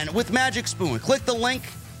right, man, with Magic Spoon. Click the link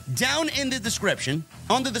down in the description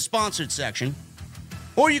under the sponsored section.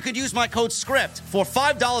 Or you could use my code SCRIPT for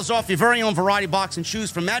 $5 off your very own variety box and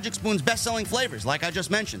choose from Magic Spoon's best-selling flavors, like I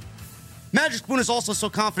just mentioned. Magic Spoon is also so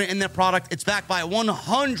confident in their product, it's backed by a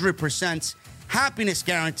 100% happiness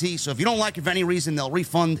guarantee. So if you don't like it for any reason, they'll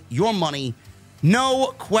refund your money.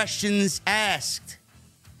 No questions asked.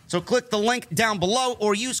 So click the link down below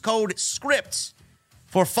or use code SCRIPT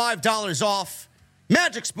for $5 off.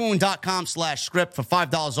 MagicSpoon.com/script for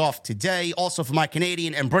 $5 off today. Also for my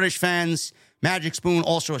Canadian and British fans, Magic Spoon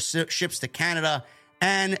also ships to Canada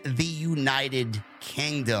and the United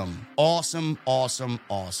Kingdom. Awesome, awesome,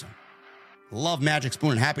 awesome. Love Magic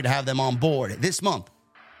Spoon and happy to have them on board this month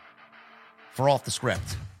for Off the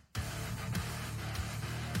Script.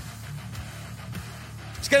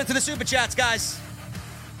 Let's get into the Super Chats, guys.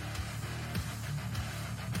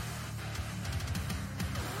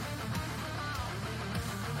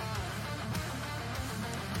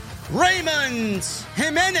 Raymond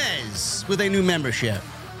Jimenez with a new membership.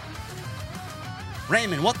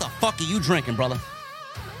 Raymond, what the fuck are you drinking, brother?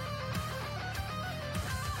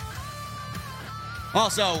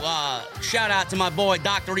 Also, shout out to my boy,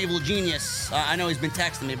 Dr. Evil Genius. I know he's been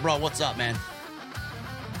texting me. Bro, what's up, man?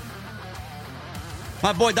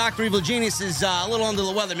 My boy, Dr. Evil Genius, is a little under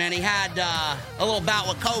the weather, man. He had a little bout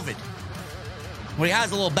with COVID. Well, he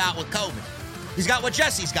has a little bout with COVID. He's got what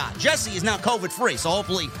Jesse's got. Jesse is now COVID-free, so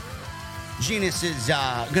hopefully Genius is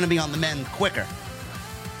going to be on the mend quicker.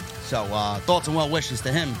 So, thoughts and well wishes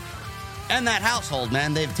to him and that household,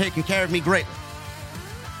 man. They've taken care of me greatly.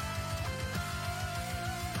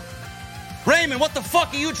 Raymond, what the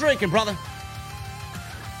fuck are you drinking, brother?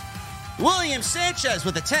 William Sanchez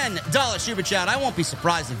with a $10 super chat. I won't be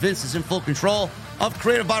surprised if Vince is in full control of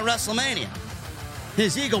Created by WrestleMania.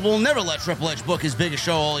 His ego will never let Triple H book his biggest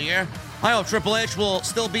show all year. I hope Triple H will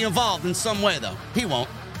still be involved in some way, though. He won't.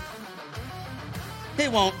 He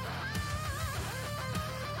won't.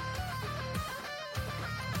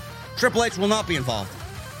 Triple H will not be involved.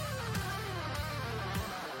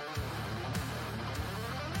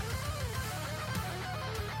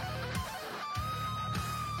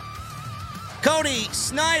 Cody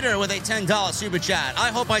Snyder with a $10 super chat. I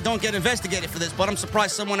hope I don't get investigated for this, but I'm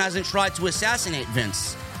surprised someone hasn't tried to assassinate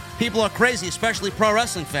Vince. People are crazy, especially pro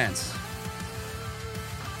wrestling fans.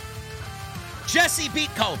 Jesse beat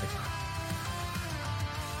COVID.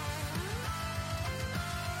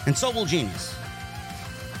 And so will Genius.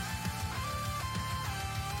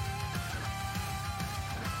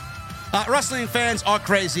 Wrestling fans are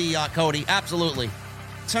crazy, Cody. Absolutely.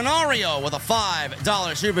 Tenario with a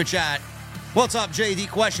 $5 super chat. What's up, JD?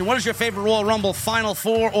 Question. What is your favorite Royal Rumble Final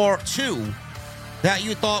 4 or 2 that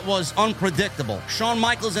you thought was unpredictable? Shawn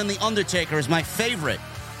Michaels and The Undertaker is my favorite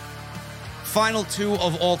Final 2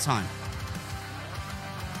 of all time.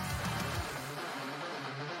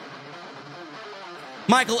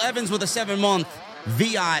 Michael Evans with a 7-month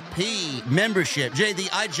VIP membership. JD,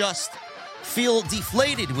 I just feel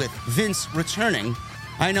deflated with Vince returning.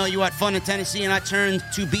 I know you had fun in Tennessee and I turned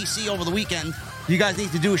to BC over the weekend. You guys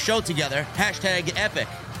need to do a show together. Hashtag epic.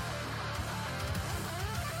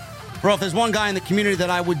 Bro, if there's one guy in the community that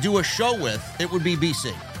I would do a show with, it would be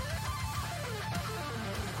BC.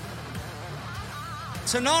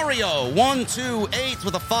 Scenario 128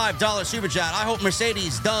 with a $5 super chat. I hope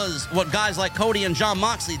Mercedes does what guys like Cody and Jon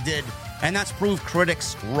Moxley did, and that's prove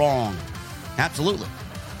critics wrong. Absolutely.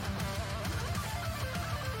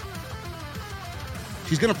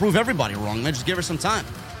 She's going to prove everybody wrong. Just give her some time.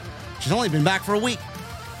 She's only been back for a week.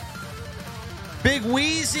 Big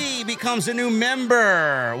Wheezy becomes a new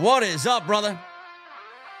member. What is up, brother?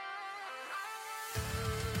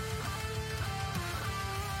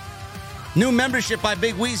 New membership by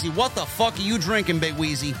Big Wheezy. What the fuck are you drinking, Big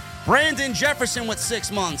Wheezy? Brandon Jefferson with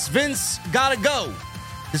 6 months. Vince gotta go.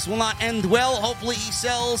 This will not end well. Hopefully he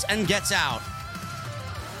sells and gets out.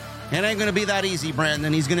 It ain't gonna be that easy,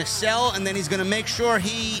 Brandon. He's gonna sell and then he's gonna make sure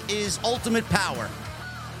he is ultimate power.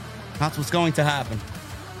 That's what's going to happen.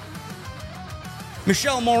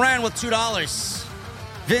 Michelle Moran with $2.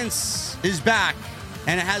 Vince is back,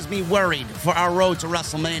 and it has me worried for our road to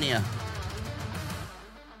WrestleMania.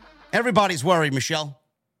 Everybody's worried, Michelle.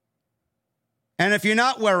 And if you're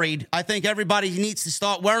not worried, I think everybody needs to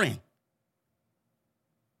start worrying.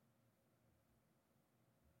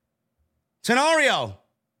 Scenario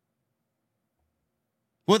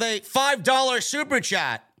with a $5 super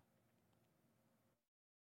chat.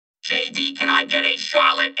 JD, can I get a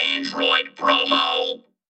Charlotte Android promo?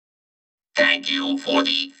 Thank you for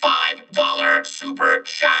the $5 super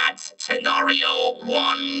chat. Scenario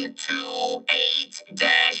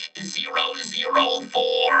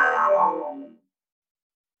 128-004.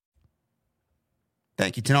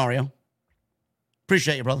 Thank you, Tenario.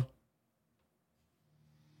 Appreciate you, brother.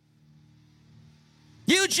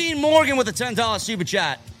 Eugene Morgan with a $10 super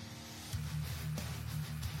chat.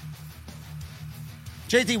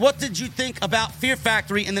 JD, what did you think about Fear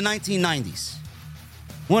Factory in the 1990s?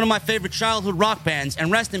 One of my favorite childhood rock bands,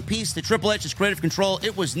 and rest in peace to Triple H's Creative Control.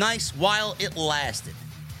 It was nice while it lasted.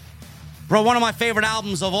 Bro, one of my favorite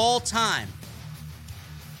albums of all time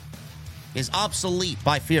is Obsolete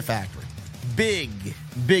by Fear Factory. Big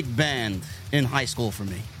band in high school for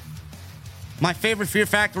me. My favorite Fear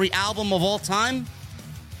Factory album of all time,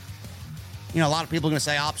 you know, a lot of people are going to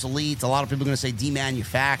say Obsolete. A lot of people are going to say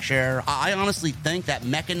Demanufacture. I honestly think that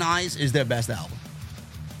Mechanize is their best album.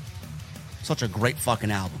 Such a great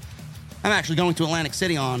fucking album. I'm actually going to Atlantic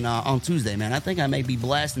City on Tuesday, man. I think I may be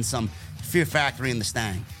blasting some Fear Factory in the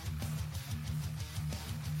Stang.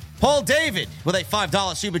 Paul David with a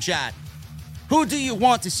 $5 super chat. Who do you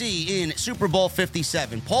want to see in Super Bowl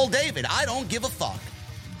 57? Paul David, I don't give a fuck.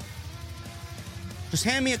 Just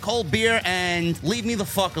hand me a cold beer and leave me the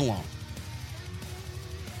fuck alone.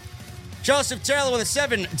 Joseph Taylor with a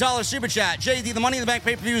 $7 super chat. JD, the Money in the Bank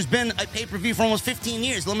pay-per-view has been a pay-per-view for almost 15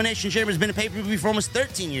 years. Elimination Chamber has been a pay-per-view for almost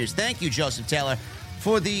 13 years. Thank you, Joseph Taylor,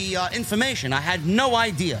 for the information. I had no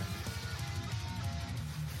idea.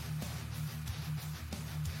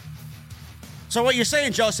 So what you're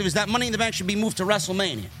saying, Joseph, is that Money in the Bank should be moved to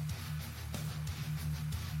WrestleMania.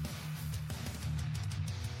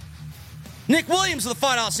 Nick Williams with a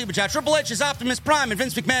 $5 super chat. Triple H is Optimus Prime and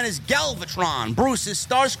Vince McMahon is Galvatron. Bruce is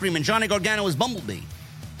Starscream and Johnny Gargano is Bumblebee.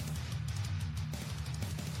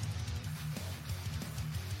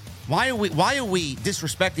 Why are we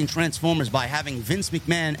disrespecting Transformers by having Vince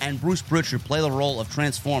McMahon and Bruce Pritchard play the role of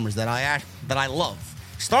Transformers that I love?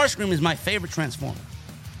 Starscream is my favorite Transformer.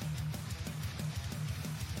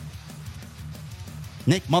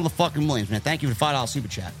 Nick motherfucking Williams, man. Thank you for the $5 super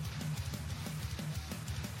chat.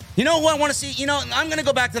 You know what I want to see? You know, I'm going to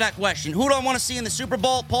go back to that question. Who do I want to see in the Super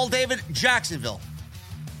Bowl? Paul David, Jacksonville.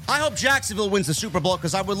 I hope Jacksonville wins the Super Bowl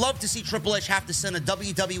because I would love to see Triple H have to send a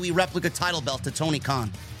WWE replica title belt to Tony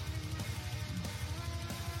Khan.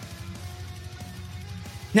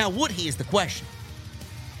 Now, would he is the question.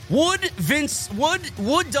 Would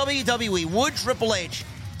WWE, would Triple H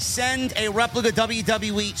send a replica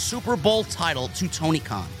WWE Super Bowl title to Tony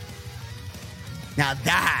Khan? Now,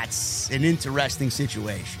 that's an interesting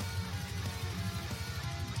situation.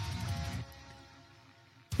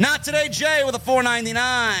 Not today, Jay, with a $4.99.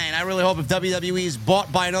 I really hope if WWE is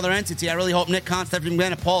bought by another entity, I really hope Nick Khan, Stephanie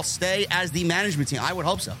McMahon, and Paul stay as the management team. I would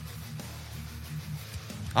hope so.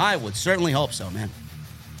 I would certainly hope so, man.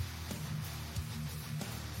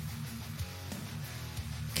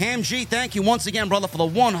 Cam G, thank you once again, brother, for the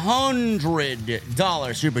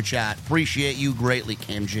 $100 super chat. Appreciate you greatly,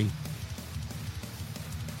 Cam G.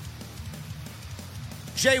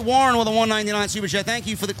 Jay Warren with a $1.99 super chat. Thank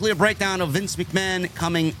you for the clear breakdown of Vince McMahon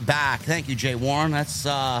coming back. Thank you, Jay Warren. That's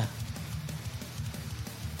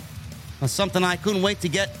something I couldn't wait to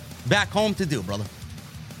get back home to do, brother.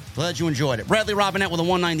 Glad you enjoyed it. Bradley Robinette with a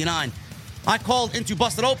 $1.99. I called into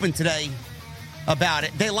Busted Open today about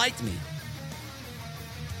it. They liked me.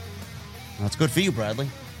 That's good for you,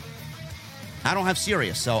 Bradley. I don't have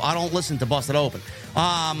Sirius, so I don't listen to Busted Open.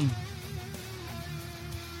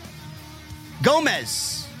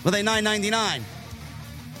 Gomez with a $9.99.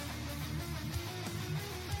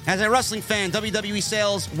 As a wrestling fan, WWE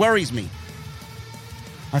sales worries me.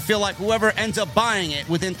 I feel like whoever ends up buying it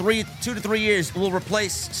within 2 to 3 years will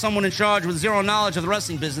replace someone in charge with zero knowledge of the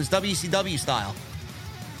wrestling business, WCW style.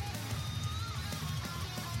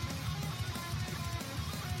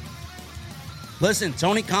 Listen,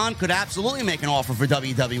 Tony Khan could absolutely make an offer for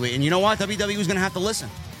WWE, and you know what? WWE is going to have to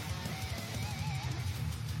listen.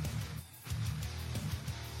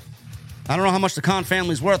 I don't know how much the Khan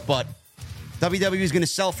family is worth, but WWE is going to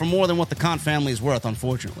sell for more than what the Khan family is worth,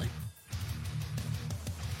 unfortunately.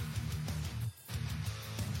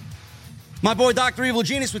 My boy Dr. Evil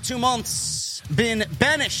Genius with 2 months been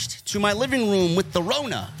banished to my living room with the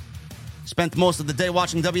Rona. Spent most of the day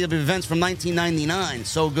watching WWE events from 1999.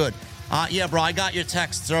 So good. Yeah, bro, I got your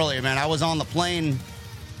texts earlier, man. I was on the plane.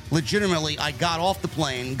 Legitimately, I got off the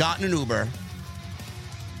plane, got in an Uber,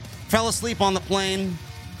 fell asleep on the plane,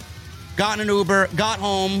 got in an Uber, got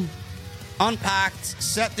home. unpacked,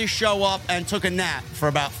 set this show up, and took a nap for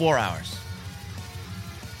about 4 hours.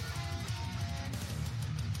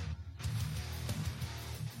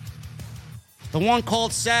 The one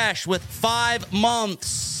called Sash with 5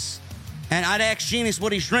 months. And I'd ask Genius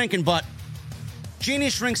what he's drinking, but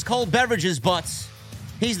Genius drinks cold beverages, but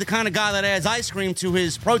he's the kind of guy that adds ice cream to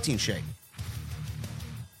his protein shake.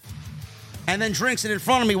 And then drinks it in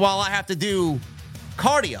front of me while I have to do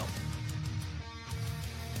cardio.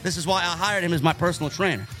 This is why I hired him as my personal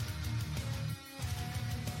trainer.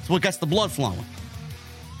 It's what gets the blood flowing.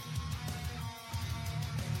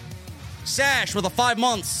 Sash with a 5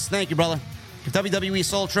 months. Thank you, brother. If WWE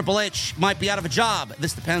sold Triple H, might be out of a job.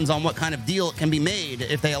 This depends on what kind of deal can be made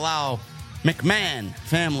if they allow McMahon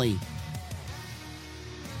family,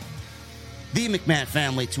 the McMahon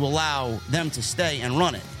family, to allow them to stay and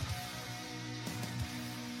run it.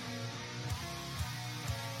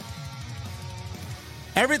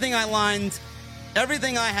 Everything I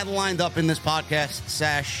had lined up in this podcast,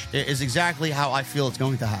 Sash, is exactly how I feel it's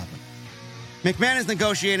going to happen. McMahon is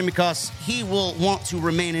negotiating because he will want to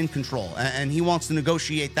remain in control, and he wants to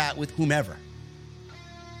negotiate that with whomever.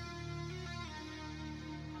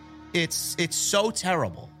 It's so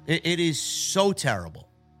terrible. It is so terrible.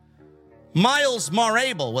 Miles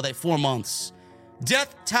Marable with a 4 months.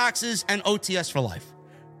 Death, taxes, and OTS for life.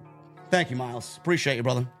 Thank you, Miles. Appreciate you,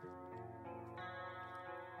 brother.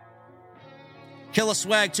 Killer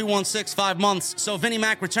Swag 216, 5 months. So Vinnie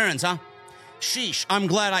Mac returns, huh? Sheesh, I'm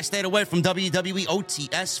glad I stayed away from WWE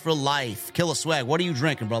OTS for life. Killer Swag, what are you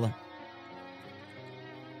drinking, brother?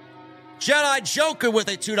 Jedi Joker with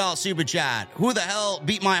a $2 super chat. Who the hell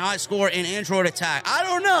beat my high score in Android Attack? I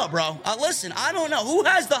don't know, bro. Listen, I don't know. Who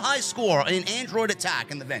has the high score in Android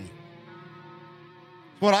Attack in the venue?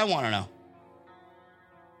 That's what I want to know.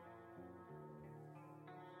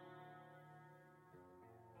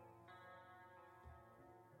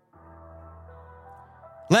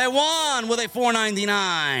 Lewan with a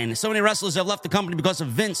 $4.99. So many wrestlers have left the company because of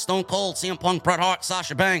Vince, Stone Cold, CM Punk, Bret Hart,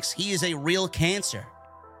 Sasha Banks. He is a real cancer.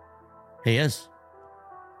 He is.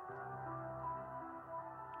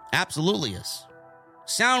 Absolutely is.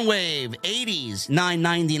 Soundwave 80s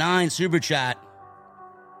 $9.99 super chat.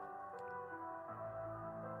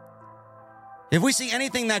 If we see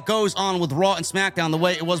anything that goes on with Raw and SmackDown the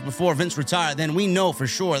way it was before Vince retired, then we know for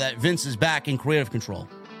sure that Vince is back in creative control.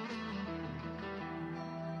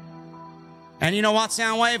 And you know what,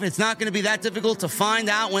 Soundwave? It's not going to be that difficult to find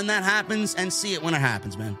out when that happens and see it when it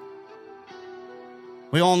happens, man.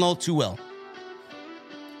 We all know too well.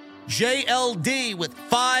 JLD with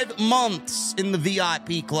 5 months in the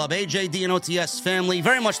VIP club. AJD and OTS family.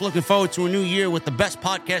 Very much looking forward to a new year with the best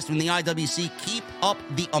podcast in the IWC. Keep up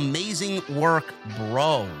the amazing work,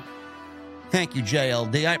 bro. Thank you,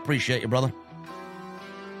 JLD. I appreciate you, brother.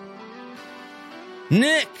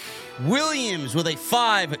 Nick Williams with a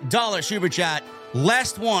 $5 super chat.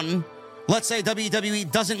 Last one. Let's say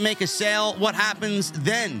WWE doesn't make a sale. What happens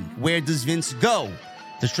then? Where does Vince go?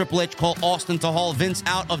 Does Triple H call Austin to haul Vince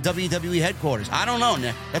out of WWE headquarters? I don't know,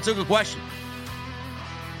 Nick. That's a good question.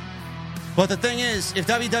 But the thing is, if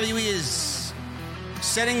WWE is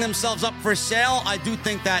setting themselves up for sale, I do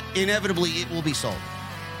think that inevitably it will be sold.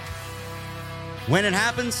 When it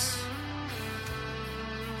happens,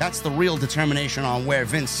 that's the real determination on where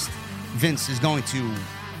Vince is going to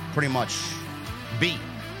pretty much be.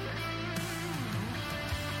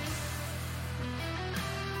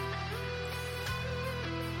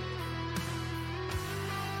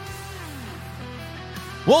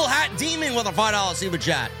 Wool Hat Demon with a $5 super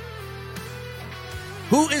chat.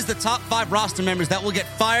 Who is the top 5 roster members that will get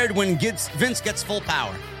fired when Vince gets full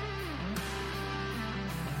power?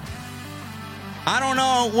 I don't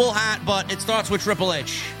know, Wool Hat, but it starts with Triple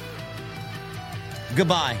H.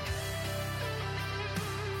 Goodbye.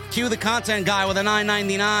 Cue the content guy with a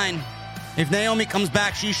 $9.99. If Naomi comes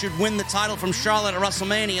back, she should win the title from Charlotte at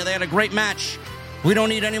WrestleMania. They had a great match. We don't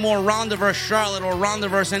need any more Ronda versus Charlotte or Ronda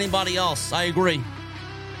versus anybody else. I agree.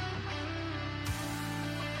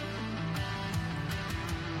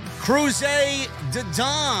 Cruze de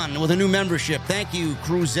Don with a new membership. Thank you,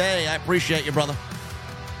 Cruze. I appreciate you, brother.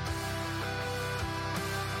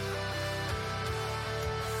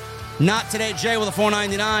 Not today, Jay with a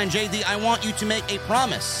 $4.99. JD, I want you to make a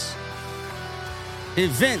promise.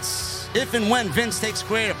 If and when Vince takes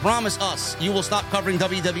creative, promise us you will stop covering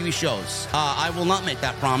WWE shows. I will not make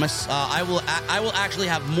that promise. I will actually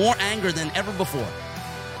have more anger than ever before.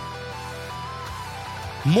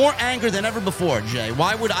 More anger than ever before, Jay.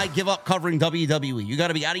 Why would I give up covering WWE? You got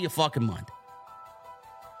to be out of your fucking mind.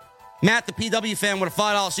 Matt, the PW fan, with a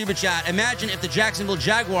 $5 super chat. Imagine if the Jacksonville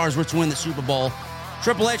Jaguars were to win the Super Bowl.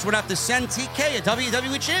 Triple H would have to send TK a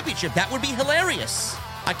WWE Championship. That would be hilarious.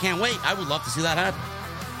 I can't wait. I would love to see that happen.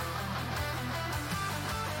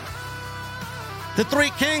 The Three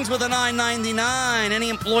Kings with a $9.99. Any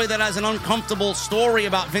employee that has an uncomfortable story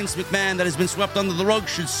about Vince McMahon that has been swept under the rug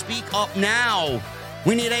should speak up now.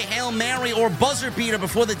 We need a Hail Mary or buzzer beater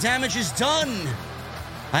before the damage is done.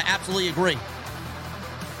 I absolutely agree.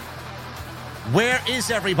 Where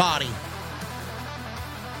is everybody?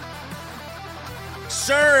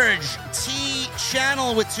 Surge T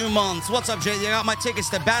Channel with 2 months. What's up, JD? I got my tickets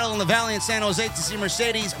to Battle in the Valley in San Jose to see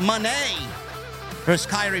Mercedes Moné versus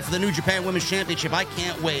Kairi for the New Japan Women's Championship. I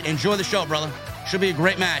can't wait. Enjoy the show, brother. Should be a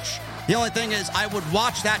great match. The only thing is, I would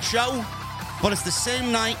watch that show, but it's the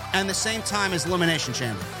same night and the same time as Elimination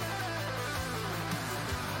Chamber.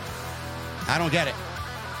 I don't get it.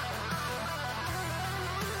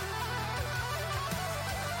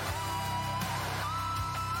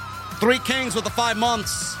 Three Kings with the 5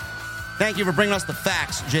 months. Thank you for bringing us the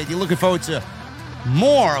facts, JD. Looking forward to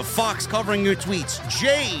more of Fox covering your tweets.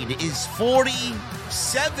 Jade is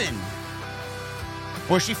 47.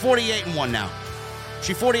 Or is she 48-1 now?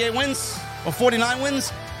 She 48 wins? Or 49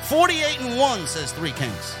 wins? 48-1, says Three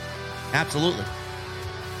Kings. Absolutely.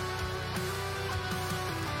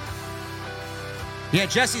 Yeah,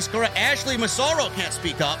 Jesse's correct. Ashley Massaro can't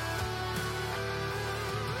speak up.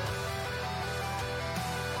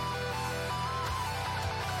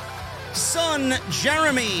 Son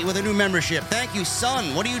Jeremy with a new membership. Thank you,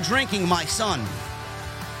 son. What are you drinking, my son?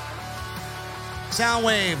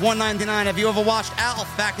 Soundwave 199. Have you ever watched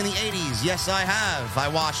Alf back in the 80s? Yes, I have. I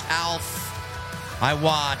watched Alf. I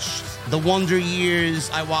watched The Wonder Years.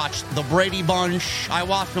 I watched The Brady Bunch. I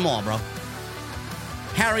watched them all, bro.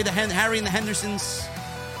 Harry and the Hendersons.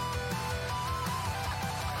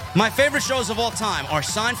 My favorite shows of all time are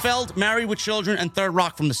Seinfeld, Married with Children, and Third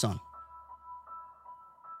Rock from the Sun.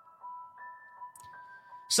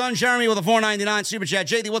 Son Jeremy with a $4.99 Super Chat.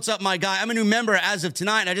 JD, what's up, my guy? I'm a new member as of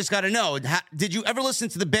tonight, and I just got to know, did you ever listen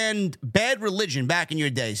to the band Bad Religion back in your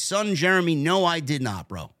day? Son Jeremy, no, I did not,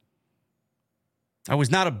 bro. I was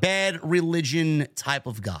not a Bad Religion type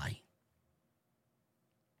of guy.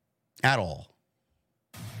 At all.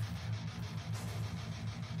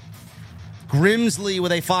 Grimsley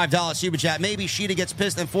with a $5 Super Chat. Maybe Sheeta gets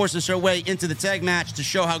pissed and forces her way into the tag match to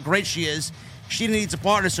show how great she is. She needs a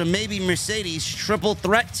partner, so maybe Mercedes triple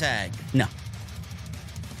threat tag. No.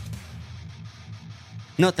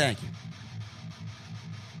 No, thank you.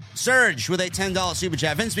 Surge with a $10 Super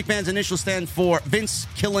Chat. Vince McMahon's initial stand for Vince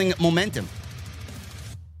Killing Momentum.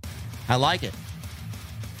 I like it.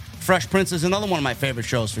 Fresh Prince is another one of my favorite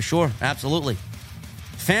shows, for sure. Absolutely.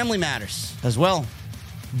 Family Matters as well.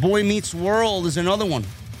 Boy Meets World is another one.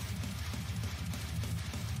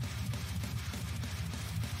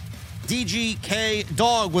 DGK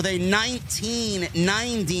Dog with a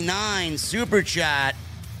 $19.99 Super Chat.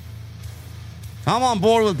 I'm on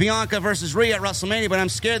board with Bianca versus Rhea at WrestleMania, but I'm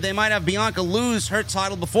scared they might have Bianca lose her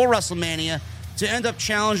title before WrestleMania to end up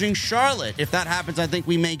challenging Charlotte. If that happens, I think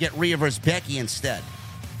we may get Rhea versus Becky instead.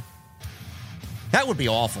 That would be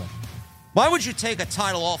awful. Why would you take a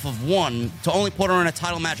title off of one to only put her in a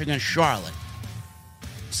title match against Charlotte?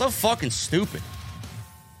 So fucking stupid.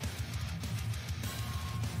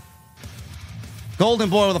 Golden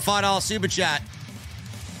Boy with a $5 Super Chat.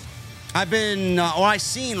 I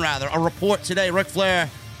seen a report today, Ric Flair,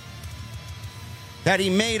 that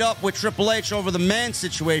he made up with Triple H over the man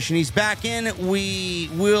situation. He's back in.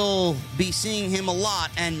 We will be seeing him a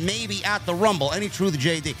lot, and maybe at the Rumble. Any truth,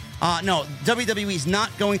 JD? No, WWE is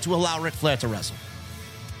not going to allow Ric Flair to wrestle.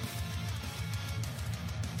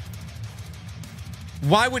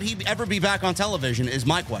 Why would he ever be back on television is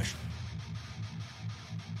my question.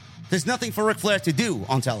 There's nothing for Ric Flair to do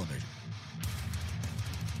on television.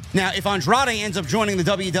 Now, if Andrade ends up joining the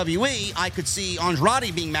WWE, I could see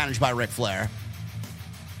Andrade being managed by Ric Flair.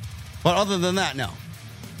 But other than that, no.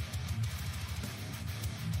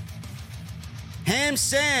 Ham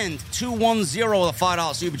Sand 210 with a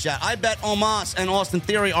 $5 Super Chat. I bet Omos and Austin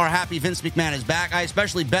Theory are happy Vince McMahon is back. I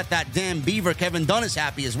especially bet that damn beaver Kevin Dunn is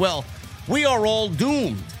happy as well. We are all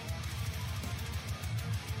doomed.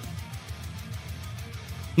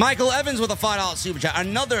 Michael Evans with a $5 Super Chat.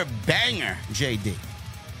 Another banger, JD.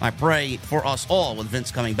 I pray for us all with Vince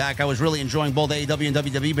coming back. I was really enjoying both AEW and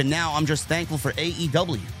WWE, but now I'm just thankful for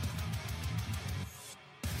AEW.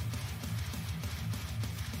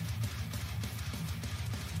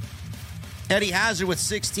 Eddie Hazard with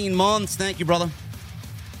 16 months. Thank you, brother.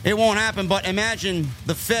 It won't happen, but imagine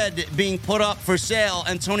the Fed being put up for sale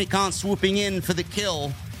and Tony Khan swooping in for the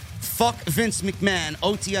kill. Fuck Vince McMahon.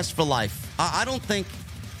 OTS for life. I don't think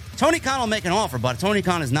Tony Khan will make an offer, but Tony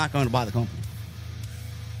Khan is not going to buy the company.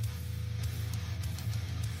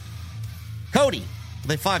 Cody,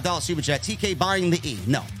 with a $5 super chat. TK buying the E.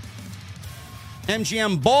 No.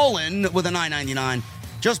 MGM Ballin with a $9.99.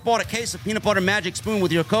 Just bought a case of peanut butter magic spoon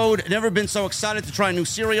with your code. Never been so excited to try new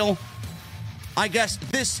cereal. I guess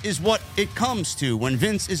this is what it comes to when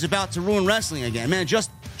Vince is about to ruin wrestling again. Man,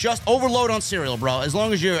 just overload on cereal, bro. As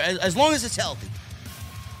long as it's healthy.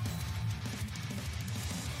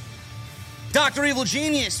 Dr. Evil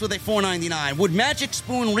Genius with a $4.99. Would Magic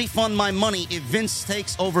Spoon refund my money if Vince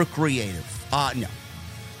takes over creative? No.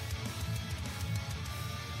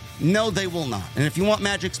 No, they will not. And if you want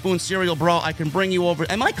Magic Spoon cereal, bro, I can bring you over.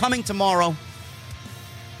 Am I coming tomorrow?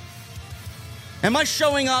 Am I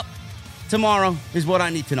showing up tomorrow is what I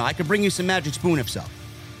need to know. I could bring you some Magic Spoon if so.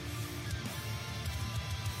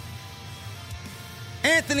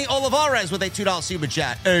 Anthony Olivares with a $2 super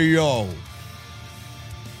chat. Hey, yo.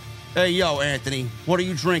 Hey, yo, Anthony. What are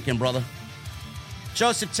you drinking, brother?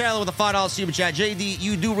 Joseph Taylor with a $5 super chat. JD,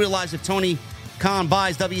 you do realize if Tony Khan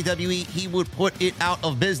buys WWE, he would put it out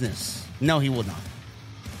of business. No, he would not.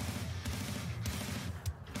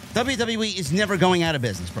 WWE is never going out of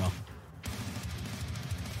business, bro.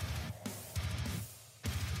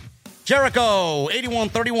 Jericho,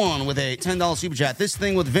 8131 with a $10 super chat. This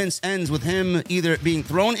thing with Vince ends with him either being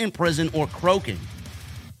thrown in prison or croaking.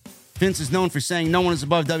 Vince is known for saying no one is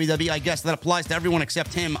above WWE. I guess that applies to everyone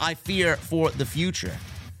except him. I fear for the future.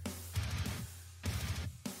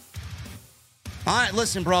 All right,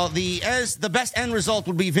 listen, bro. The best end result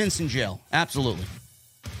would be Vince in jail. Absolutely.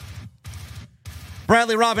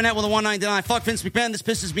 Bradley Robinette with a $1.99. Fuck Vince McMahon. This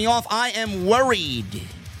pisses me off. I am worried.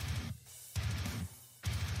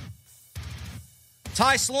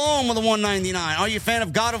 Ty Sloan with a $1.99. Are you a fan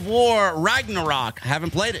of God of War Ragnarok? I haven't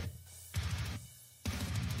played it.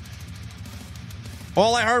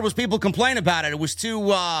 All I heard was people complain about it. It was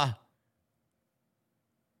too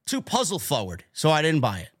puzzle forward, so I didn't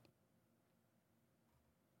buy it.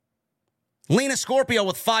 Lena Scorpio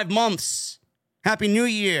with 5 months. Happy New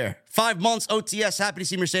Year. 5 months OTS. Happy to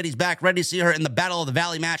see Mercedes back. Ready to see her in the Battle of the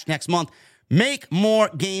Valley match next month. Make more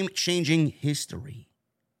game-changing history.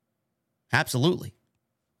 Absolutely.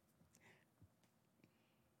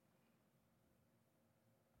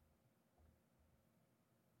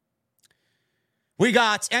 We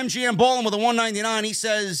got MGM Ballin with a $1.99. He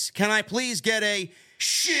says, can I please get a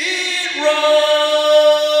shit roll?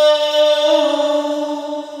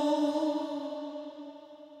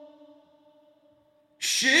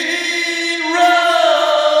 Shit roll.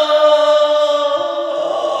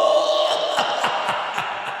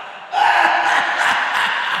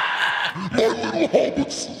 My little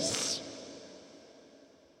hobbitses.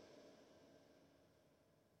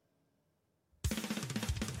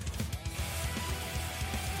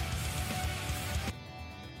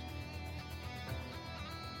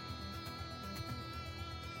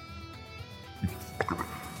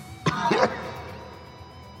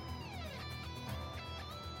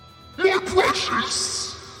 My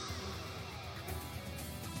precious.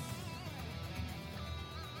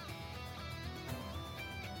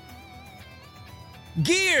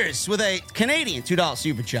 Gears with a Canadian $2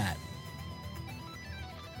 super chat.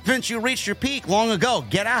 Vince, you reached your peak long ago.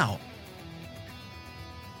 Get out.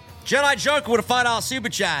 Jedi Joker with a $5 super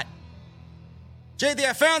chat. JD,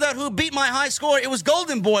 I found out who beat my high score. It was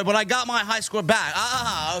Golden Boy, but I got my high score back.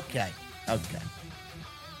 Okay.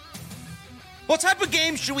 What type of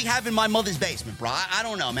games should we have in my mother's basement, bro? I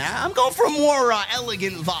don't know, man. I'm going for a more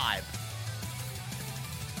elegant vibe.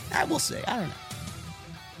 We'll see. I don't know.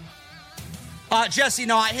 Jesse,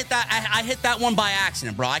 no, I hit that one by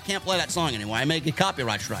accident, bro. I can't play that song anymore. I may get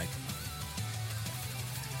copyright strike.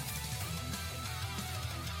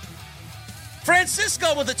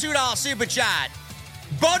 Francisco with a $2 super chat.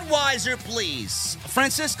 Budweiser, please.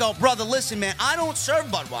 Francisco, brother, listen, man. I don't serve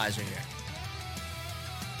Budweiser here.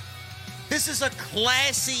 This is a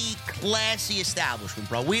classy establishment,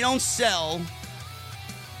 bro. We don't sell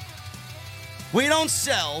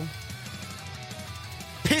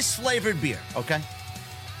piss-flavored beer, okay?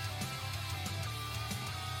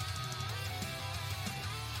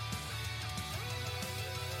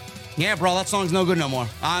 Yeah, bro, that song's no good no more.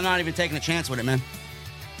 I'm not even taking a chance with it, man.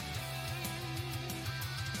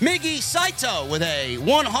 Miggy Saito with a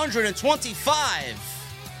 125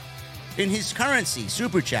 in his currency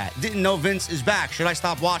super chat. Didn't know Vince is back. Should I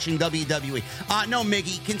stop watching WWE? No,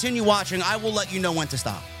 Miggy, continue watching. I will let you know when to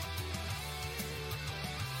stop.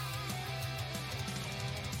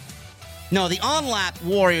 No, the On-Lap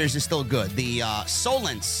Warriors is still good. The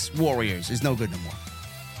Solence Warriors is no good no more.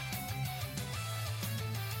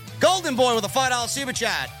 Golden Boy with a $5 super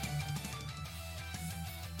chat.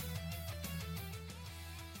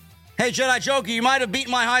 Hey, Jedi Joker, you might have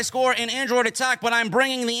beaten my high score in Android Attack, but I'm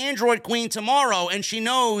bringing the Android Queen tomorrow, and she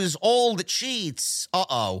knows all the cheats.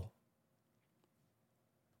 Uh-oh.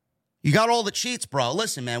 You got all the cheats, bro.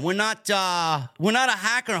 Listen, man, we're not a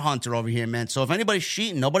hacker hunter over here, man. So if anybody's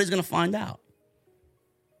cheating, nobody's going to find out.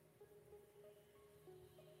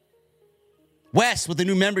 Wes with the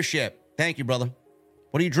new membership. Thank you, brother.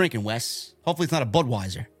 What are you drinking, Wes? Hopefully it's not a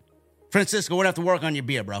Budweiser. Francisco, we're going to have to work on your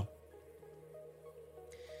beer, bro.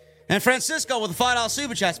 And Francisco with a $5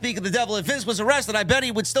 super chat. Speak of the devil, if Vince was arrested, I bet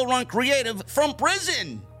he would still run creative from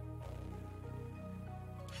prison.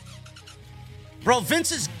 Bro,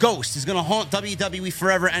 Vince's ghost is going to haunt WWE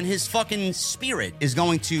forever, and his fucking spirit is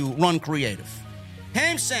going to run creative.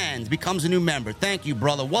 Ham Sand becomes a new member. Thank you,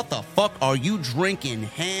 brother. What the fuck are you drinking?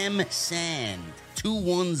 Ham Sand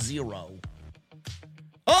 210.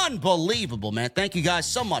 Unbelievable, man. Thank you guys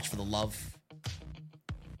so much for the love.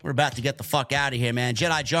 We're about to get the fuck out of here, man.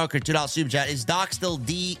 Jedi Joker, $2 super chat. Is Doc still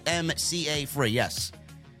DMCA free? Yes.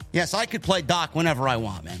 Yes, I could play Doc whenever I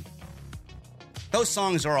want, man. Those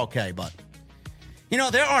songs are okay, but... You know,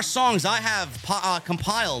 there are songs I have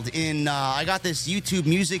compiled in, I got this YouTube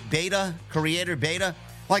music beta, creator beta.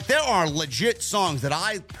 Like, there are legit songs that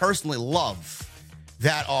I personally love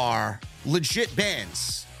that are legit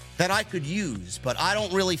bands that I could use, but I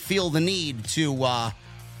don't really feel the need to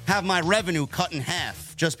have my revenue cut in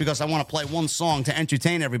half just because I want to play one song to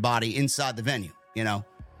entertain everybody inside the venue, you know?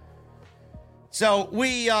 So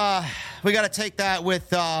we got to take that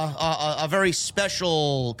with a very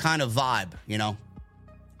special kind of vibe, you know?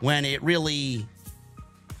 When it really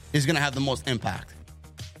is going to have the most impact.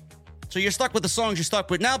 So you're stuck with the songs you're stuck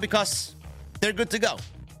with now because they're good to go.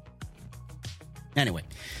 Anyway,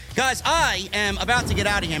 guys, I am about to get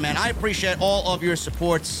out of here, man. I appreciate all of your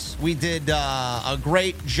supports. We did a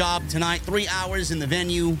great job tonight. 3 hours in the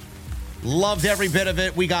venue. Loved every bit of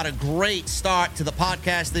it. We got a great start to the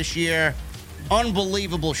podcast this year.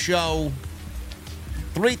 Unbelievable show.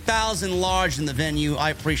 3,000 large in the venue. I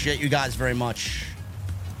appreciate you guys very much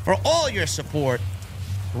for all your support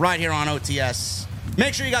right here on OTS.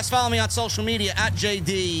 Make sure you guys follow me on social media at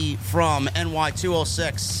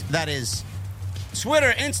JDfromNY206. That is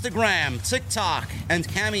Twitter, Instagram, TikTok, and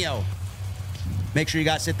Cameo. Make sure you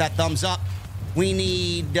guys hit that thumbs up. We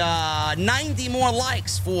need 90 more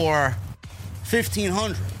likes for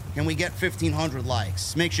 1,500. Can we get 1,500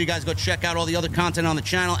 likes? Make sure you guys go check out all the other content on the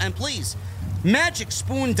channel. And please,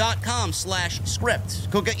 magicspoon.com/script.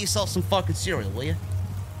 Go get yourself some fucking cereal, will you?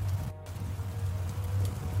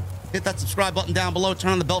 Hit that subscribe button down below.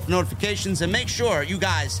 Turn on the bell for notifications. And make sure you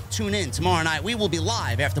guys tune in tomorrow night. We will be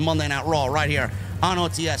live after Monday Night Raw right here on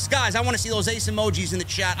OTS. Guys, I want to see those ace emojis in the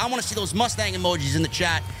chat. I want to see those Mustang emojis in the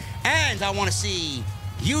chat. And I want to see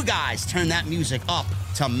you guys turn that music up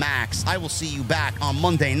to max. I will see you back on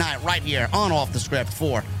Monday night right here on Off the Script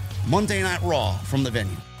for Monday Night Raw from the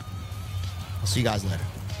venue. I'll see you guys later.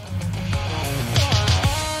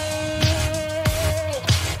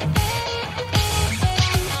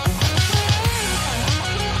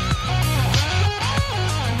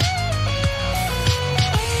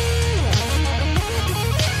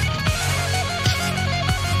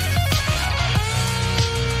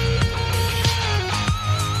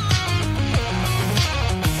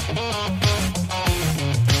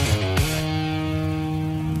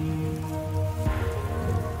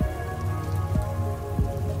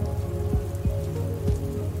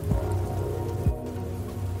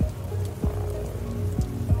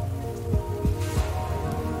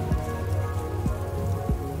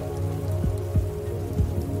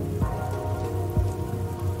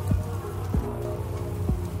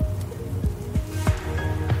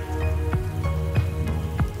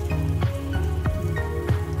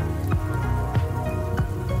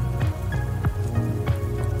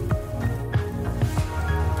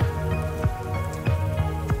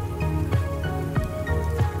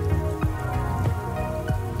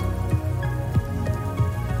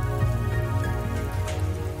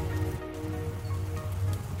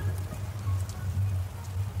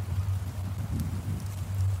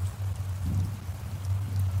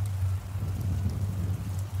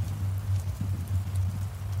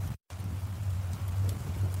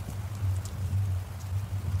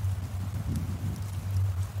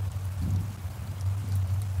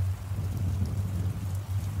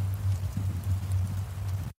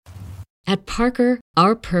 At Parker,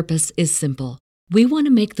 our purpose is simple. We want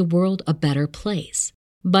to make the world a better place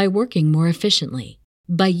by working more efficiently,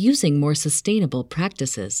 by using more sustainable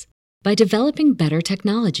practices, by developing better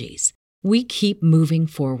technologies. We keep moving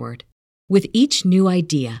forward. With each new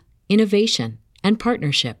idea, innovation, and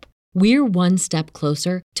partnership, we're one step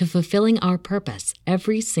closer to fulfilling our purpose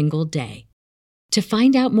every single day. To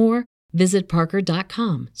find out more, visit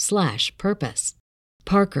parker.com/purpose.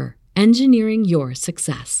 Parker, engineering your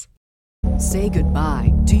success. Say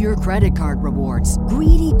goodbye to your credit card rewards.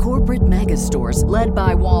 Greedy corporate mega stores, led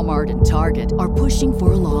by Walmart and Target, are pushing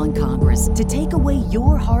for a law in Congress to take away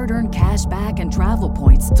your hard-earned cash back and travel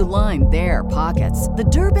points to line their pockets. The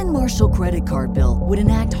Durbin-Marshall credit card bill would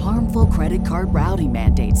enact harmful credit card routing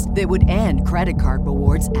mandates that would end credit card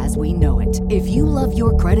rewards as we know it. If you love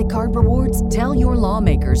your credit card rewards, tell your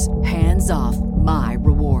lawmakers, hands off my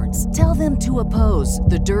rewards. Tell them to oppose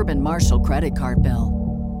the Durbin-Marshall credit card bill.